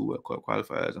July, 2 World Cup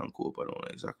qualifiers and Cope. I don't know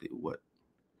exactly what,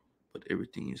 but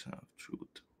everything is half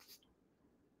truth.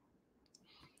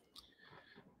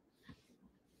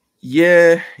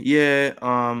 Yeah.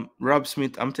 Rob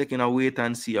Smith, I'm taking a wait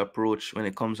and see approach when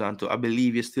it comes on to. I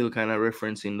believe you're still kind of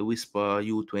referencing the Whisper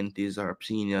U20s or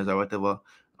seniors or whatever.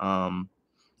 I'm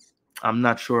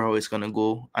not sure how it's gonna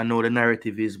go. I know the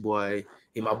narrative is boy,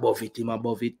 him above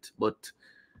it, but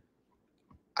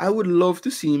I would love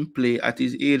to see him play at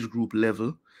his age group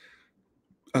level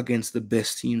against the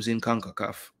best teams in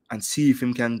Concacaf and see if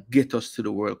he can get us to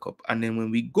the World Cup. And then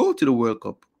when we go to the World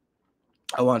Cup,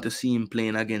 I want to see him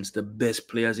playing against the best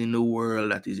players in the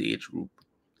world at his age group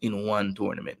in one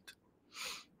tournament.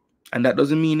 And that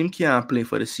doesn't mean him can't play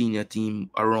for the senior team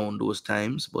around those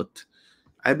times, but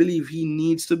I believe he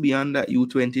needs to be on that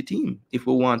U20 team if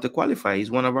we want to qualify.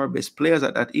 He's one of our best players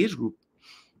at that age group.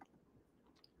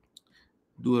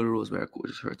 Dual roles where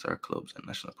coaches hurts our clubs and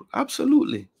national program.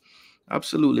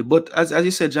 Absolutely. But as you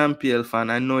said, Jean-Pierre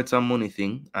fan, I know it's a money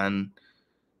thing, and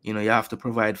you have to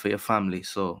provide for your family.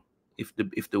 So if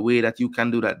the way that you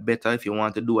can do that better, if you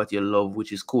want to do what you love,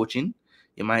 which is coaching,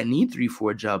 you might need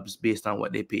 3-4 jobs based on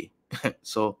what they pay.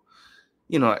 So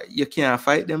you can't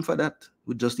fight them for that.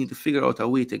 We just need to figure out a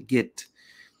way to get.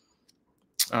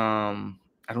 I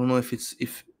don't know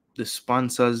if the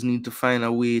sponsors need to find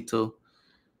a way to.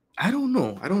 I don't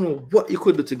know what you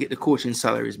could do to get the coaching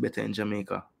salaries better in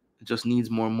Jamaica. It just needs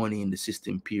more money in the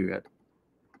system, period.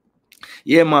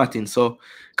 Yeah, Martin. So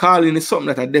calling is something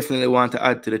that I definitely want to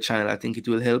add to the channel. I think it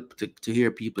will help to hear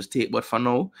people's take. But for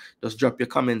now, just drop your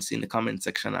comments in the comment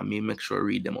section and me make sure I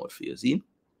read them out for you. See?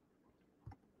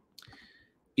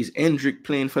 Is Hendrick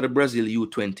playing for the Brazil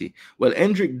U20? Well,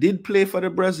 Hendrick did play for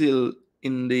the Brazil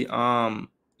in the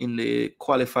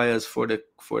qualifiers for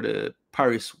the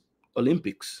Paris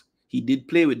Olympics. He did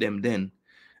play with them then,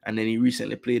 and then he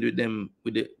recently played with them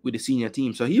with the senior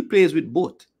team. So he plays with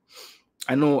both.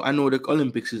 I know the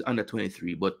Olympics is under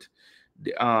 23, but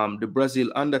the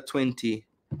Brazil under 20,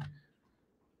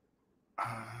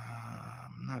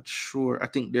 I'm not sure. I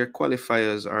think their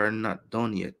qualifiers are not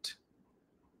done yet.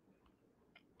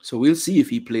 So we'll see if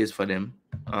he plays for them.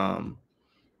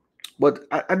 But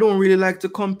I don't really like to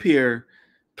compare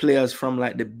players from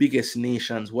like the biggest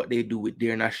nations, what they do with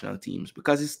their national teams,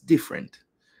 because it's different.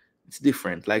 It's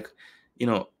different. Like,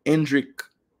 Hendrick,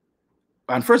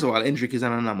 and first of all, Hendrick is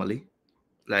an anomaly.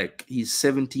 Like, he's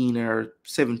 17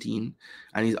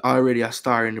 and he's already a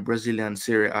star in the Brazilian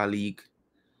Serie A league.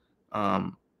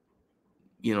 I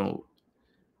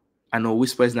know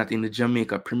Whisper is not in the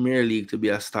Jamaica Premier League to be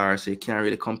a star, so you can't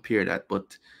really compare that.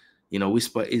 But,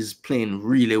 Whisper is playing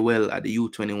really well at the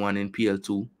U21 in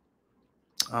PL2.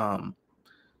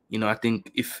 I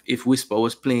think if Whisper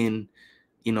was playing,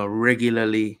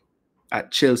 regularly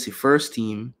at Chelsea first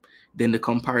team, then the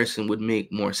comparison would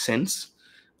make more sense.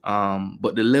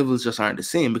 But the levels just aren't the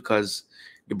same because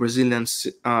the Brazilian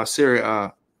Serie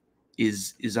A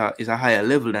is a higher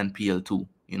level than PL2,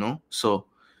 So,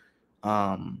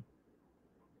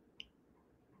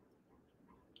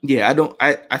 yeah,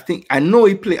 I know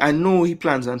he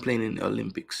plans on playing in the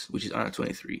Olympics, which is under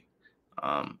 23.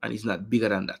 And he's not bigger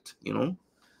than that,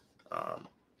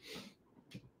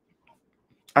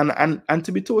 And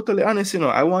to be totally honest,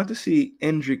 I want to see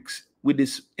Hendrick with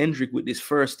this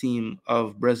first team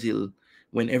of Brazil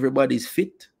when everybody's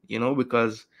fit,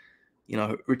 because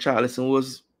Richarlison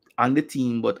was on the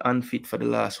team but unfit for the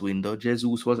last window.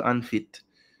 Jesus was unfit.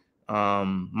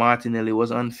 Martinelli was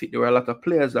unfit. There were a lot of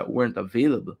players that weren't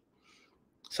available.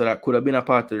 So that could have been a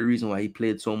part of the reason why he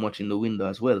played so much in the window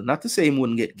as well. Not to say he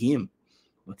wouldn't get game,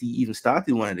 but he even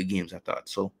started one of the games, I thought,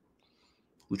 so,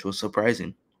 which was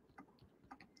surprising.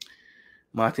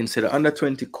 Martin said, the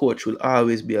under-20 coach will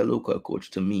always be a local coach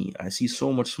to me. I see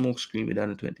so much smoke screen with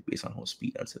under-20 based on how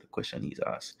speed answer the question he's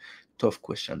asked. Tough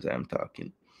questions I am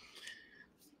talking.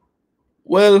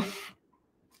 Well,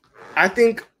 I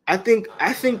think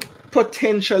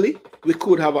potentially we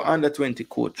could have an under-20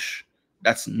 coach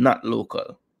that's not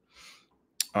local.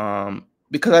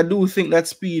 Because I do think that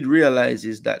Speed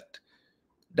realizes that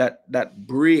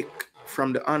break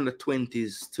from the under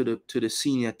 20s to the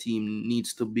senior team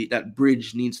needs to be, that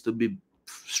bridge needs to be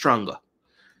stronger.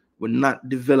 We're not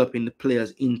developing the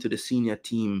players into the senior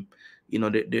team. You know,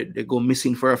 they go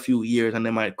missing for a few years and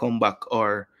they might come back,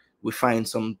 or we find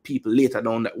some people later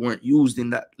down that weren't used in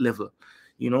that level,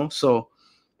 you know. So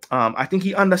I think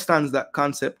he understands that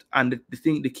concept, and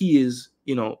the key is,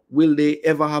 you know, will they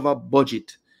ever have a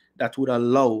budget that would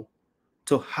allow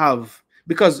to have,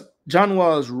 because John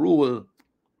Wall's role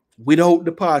without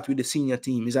the part with the senior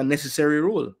team is a necessary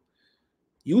role.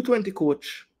 U20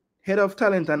 coach, head of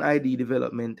talent and ID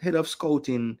development, head of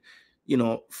scouting, you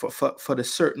know, for the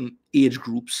certain age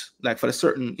groups, like for the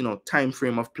certain, you know, time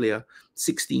frame of player,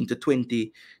 16 to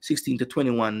 20, 16 to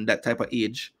 21, that type of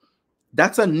age.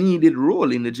 That's a needed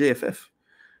role in the JFF.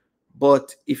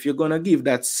 But if you're going to give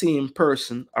that same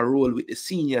person a role with the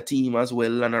senior team as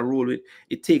well, and a role with,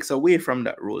 it takes away from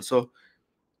that role. So,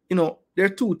 you know, there are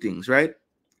two things, right?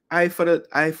 I for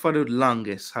the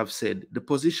longest have said the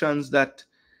positions that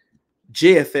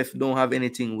JFF don't have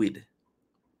anything with,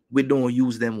 we don't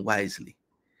use them wisely.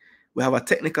 We have a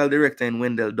technical director in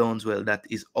Wendell Downswell that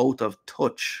is out of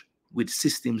touch with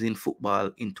systems in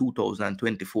football in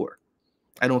 2024.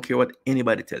 I don't care what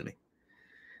anybody tell me.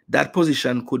 That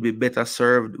position could be better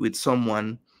served with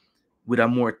someone with a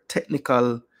more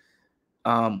technical,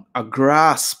 a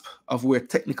grasp of where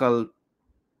technical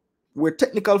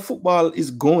football is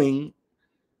going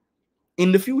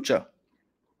in the future.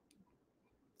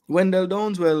 Wendell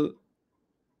Downswell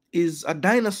is a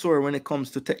dinosaur when it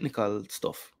comes to technical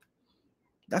stuff.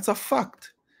 That's a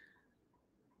fact.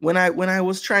 When I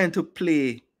was trying to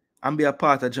play and be a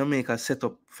part of Jamaica's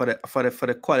setup for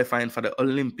the qualifying for the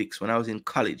Olympics when I was in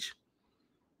college,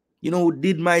 you know who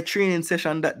did my training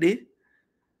session that day?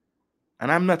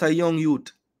 And I'm not a young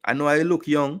youth. I know I look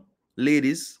young.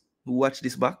 Ladies who watch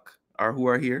this back or who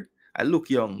are here, I look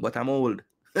young, but I'm old.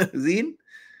 Zine?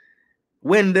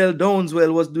 Wendell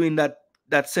Downswell was doing that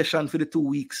session for the 2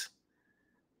 weeks.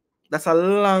 That's a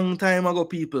long time ago,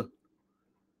 people.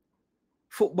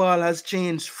 Football has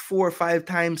changed 4 or 5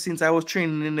 times since I was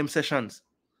training in them sessions.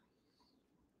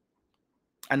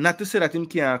 And not to say that him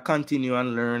can't continue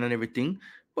and learn and everything,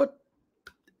 but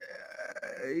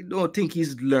I don't think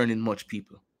he's learning much,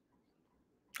 people.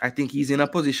 I think he's in a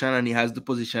position and he has the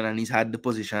position and he's had the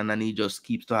position and he just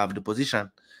keeps to have the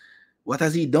position. What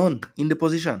has he done in the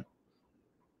position?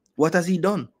 What has he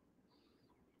done?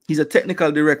 He's a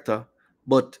technical director,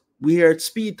 but we heard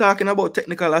Speed talking about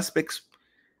technical aspects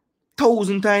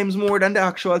 1,000 times more than the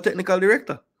actual technical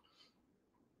director.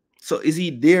 So is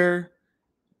he there?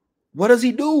 What does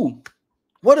he do?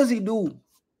 What does he do?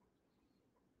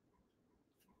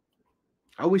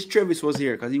 I wish Travis was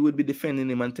here because he would be defending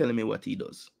him and telling me what he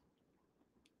does.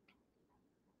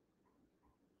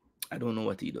 I don't know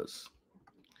what he does.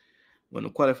 When we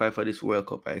qualify for this World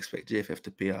Cup, I expect JFF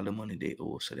to pay all the money they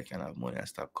owe so they can have money and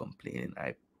stop complaining.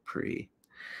 I pray.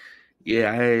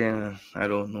 Yeah, I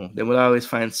don't know. They will always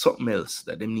find something else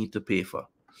that they need to pay for.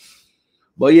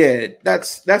 But yeah,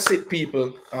 that's it,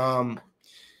 people.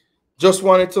 Just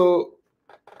wanted to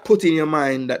put in your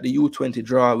mind that the U20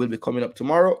 draw will be coming up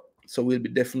tomorrow. So we'll be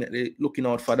definitely looking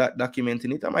out for that,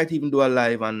 documenting it. I might even do a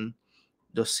live and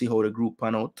just see how the group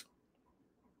pan out.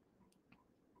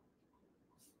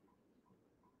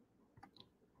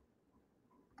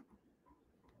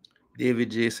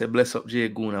 David J said, bless up J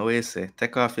Gooner. What you say?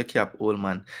 Take off your cap, old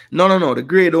man. No. The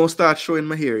gray don't start showing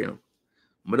my hair, you know.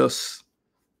 But just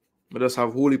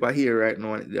have whole heap of hair right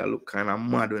now, and they look kind of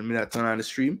mad when I turn on the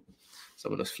stream.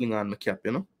 So I just fling on my cap,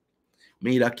 you know.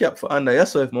 Me need a cap for under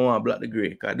yourself if I want to black the gray,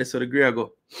 because that's where the gray I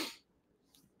go.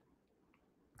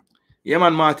 Yeah,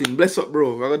 man, Martin. Bless up,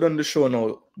 bro. We're done the show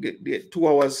now. Get 2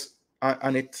 hours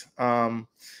on it. And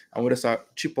we just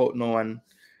chip out now and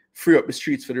free up the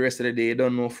streets for the rest of the day. You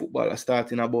don't know football are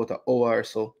starting about an hour or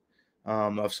so. I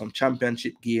have some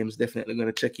championship games. Definitely going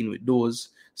to check in with those.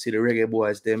 See the Reggae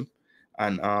Boyz them.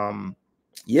 And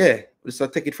yeah, let's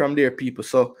take it from there, people.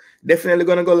 So definitely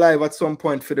going to go live at some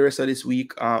point for the rest of this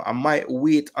week. I might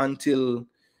wait until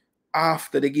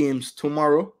after the games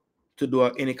tomorrow to do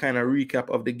any kind of recap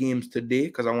of the games today,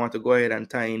 because I want to go ahead and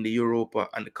tie in the Europa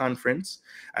and the conference.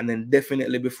 And then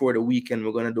definitely before the weekend,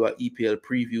 we're going to do an EPL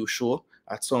preview show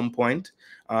at some point.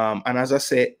 And as I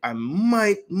say, I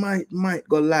might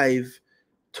go live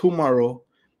tomorrow,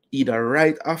 either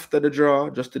right after the draw,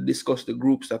 just to discuss the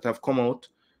groups that have come out,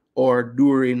 or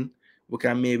during, we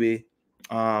can maybe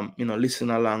listen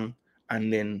along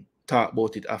and then talk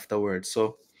about it afterwards.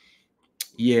 So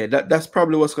Yeah, that's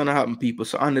probably what's gonna happen, people.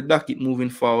 So on the docket moving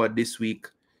forward this week,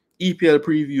 EPL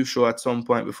preview show at some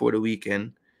point before the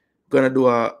weekend. Gonna do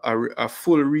a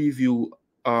full review,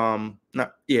 full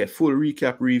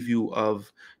recap review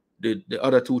of the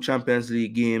other two Champions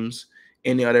League games,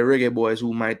 any other Reggae Boys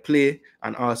who might play,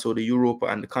 and also the Europa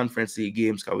and the Conference League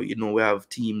games, because we have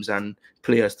teams and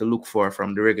players to look for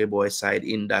from the Reggae Boys side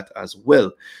in that as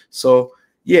well. So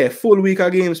yeah, full week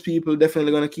of games, people.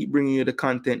 Definitely gonna keep bringing you the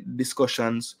content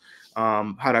discussions.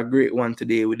 Had a great one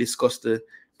today. We discussed the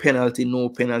penalty, no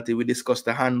penalty. We discussed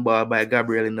the handball by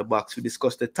Gabriel in the box. We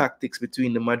discussed the tactics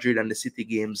between the Madrid and the City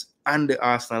games and the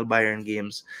Arsenal Bayern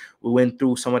games. We went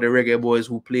through some of the Reggae Boys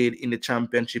who played in the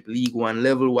Championship League One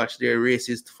level, watched their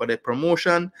races for their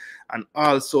promotion, and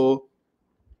also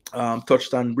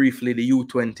touched on briefly the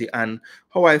U20 and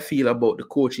how I feel about the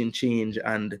coaching change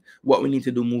and what we need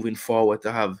to do moving forward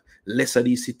to have less of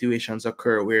these situations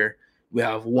occur where we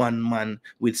have one man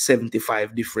with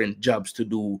 75 different jobs to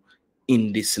do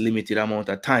in this limited amount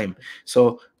of time.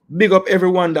 So big up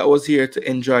everyone that was here to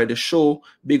enjoy the show.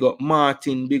 Big up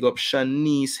Martin, big up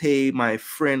Shanice. Hey, my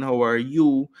friend, how are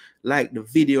you? Like the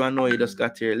video. I know you just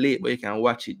got here late, but you can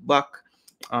watch it back.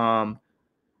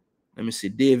 Let me see.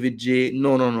 David J.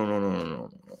 No.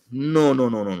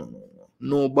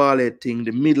 No ballet thing.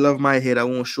 The middle of my head, I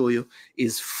won't show you,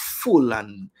 is full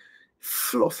and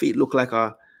fluffy. It look like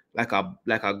a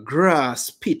grass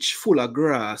pitch full of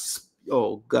grass.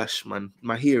 Oh gosh, man.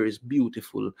 My hair is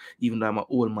beautiful, even though I'm an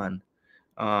old man.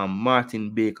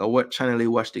 Martin Baker, what channel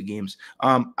you watch the games?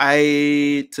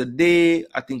 Today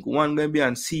I think one gonna be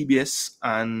on CBS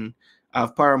and I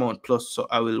have Paramount Plus, so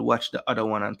I will watch the other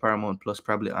one on Paramount Plus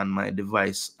probably on my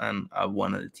device and I have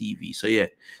one on the TV. So yeah,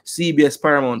 CBS,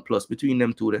 Paramount Plus, between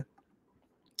them two there.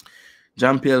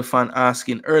 Jean-Pierre fan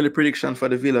asking early prediction for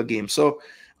the Villa game. So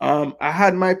I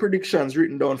had my predictions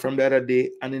written down from the other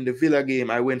day, and in the Villa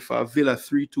game I went for a Villa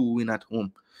 3-2 win at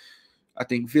home. I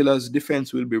think Villa's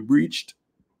defense will be breached.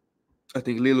 I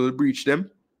think Lille will breach them.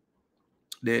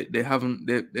 They've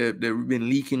been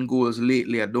leaking goals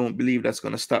lately. I don't believe that's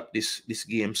gonna stop this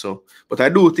game. So, but I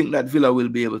do think that Villa will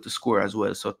be able to score as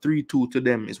well. So 3-2 to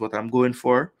them is what I'm going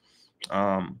for.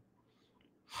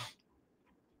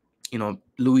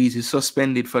 Luis is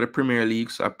suspended for the Premier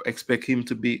League, so I expect him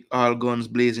to be all guns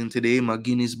blazing today.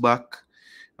 McGinn is back.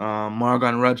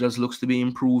 Morgan Rogers looks to be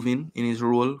improving in his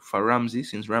role for Ramsey,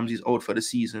 since Ramsey's out for the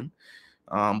season.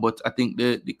 But I think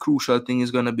the crucial thing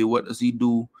is going to be, what does he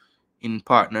do in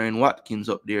partnering Watkins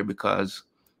up there? Because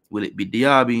will it be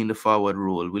Diaby in the forward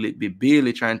role? Will it be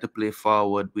Bailey trying to play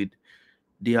forward with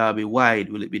Diaby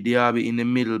wide? Will it be Diaby in the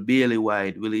middle, Bailey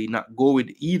wide? Will he not go with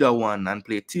either one and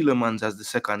play Tielemans as the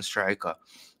second striker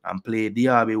and play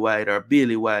Diaby wide or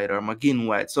Bailey wide or McGinn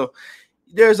wide? So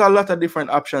there's a lot of different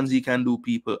options he can do,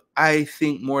 people. I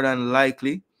think more than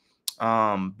likely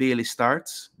Bailey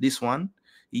starts this one.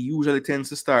 He usually tends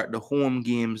to start the home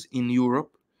games in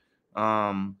Europe.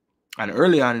 And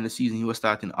early on in the season, he was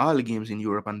starting all the games in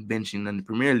Europe and benching in the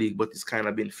Premier League, but it's kind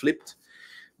of been flipped.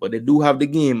 But they do have the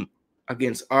game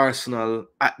against Arsenal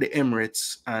at the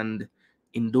Emirates, and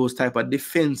in those type of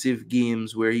defensive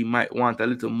games where he might want a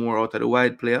little more out of the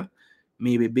wide player,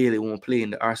 maybe Bailey won't play in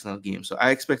the Arsenal game. So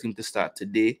I expect him to start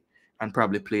today and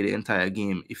probably play the entire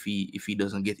game if he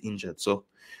doesn't get injured. So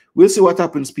we'll see what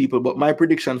happens, people. But my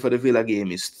prediction for the Villa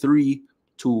game is 3-2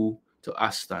 to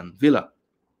Aston Villa.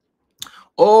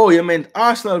 Oh, you meant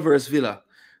Arsenal versus Villa.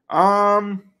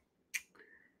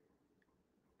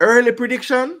 Early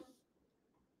prediction,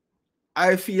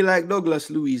 I feel like Douglas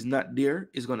Luiz not there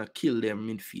is going to kill their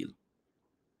midfield.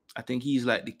 I think he's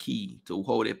like the key to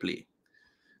how they play.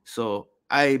 So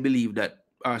I believe that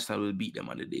Arsenal will beat them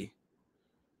on the day.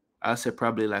 I'll say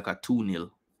probably like a 2-0.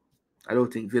 I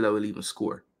don't think Villa will even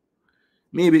score.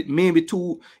 Maybe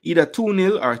either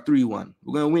 2-0 or 3-1.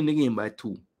 We're going to win the game by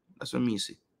 2. That's what me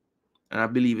say. And I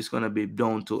believe it's going to be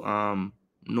down to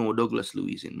no Douglas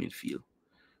Luiz in midfield.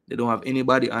 They don't have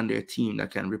anybody on their team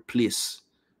that can replace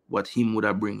what him would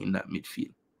have bring in that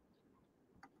midfield.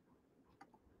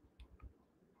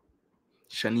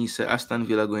 Shanice said Aston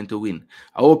Villa going to win.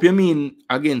 I hope you mean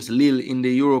against Lille in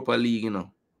the Europa League,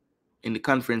 in the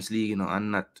Conference League,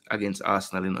 and not against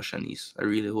Arsenal, Shanice. I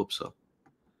really hope so.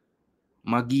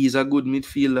 Maggie is a good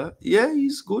midfielder. Yeah,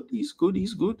 he's good. He's good.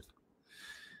 He's good.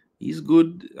 He's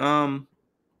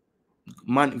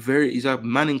a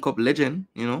Manning Cup legend,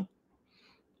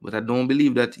 But I don't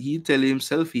believe that he tell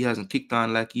himself he hasn't kicked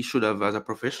on like he should have as a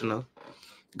professional.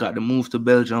 Got the move to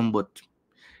Belgium, but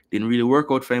didn't really work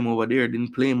out for him over there.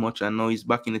 Didn't play much, and now he's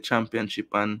back in the championship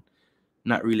and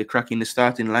not really cracking the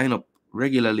starting lineup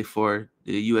regularly for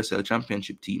the USL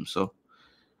Championship team. So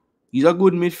He's a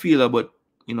good midfielder, but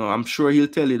you know, I'm sure he'll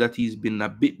tell you that he's been a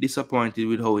bit disappointed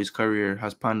with how his career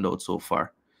has panned out so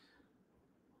far.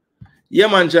 Yeah,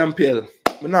 man, Jean-Pierre.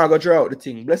 We're now going to draw out the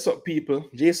thing. Bless up, people.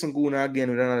 Jason Gooner again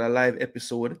with another live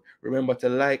episode. Remember to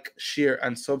like, share,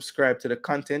 and subscribe to the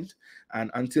content.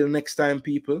 And until next time,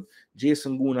 people,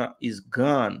 Jason Gooner is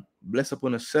gone. Bless up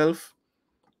on yourself.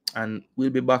 And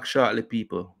we'll be back shortly,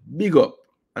 people. Big up.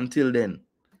 Until then,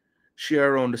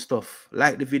 share around the stuff.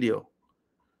 Like the video.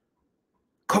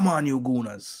 Come on, you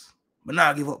Gooners. But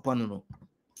now give up on you.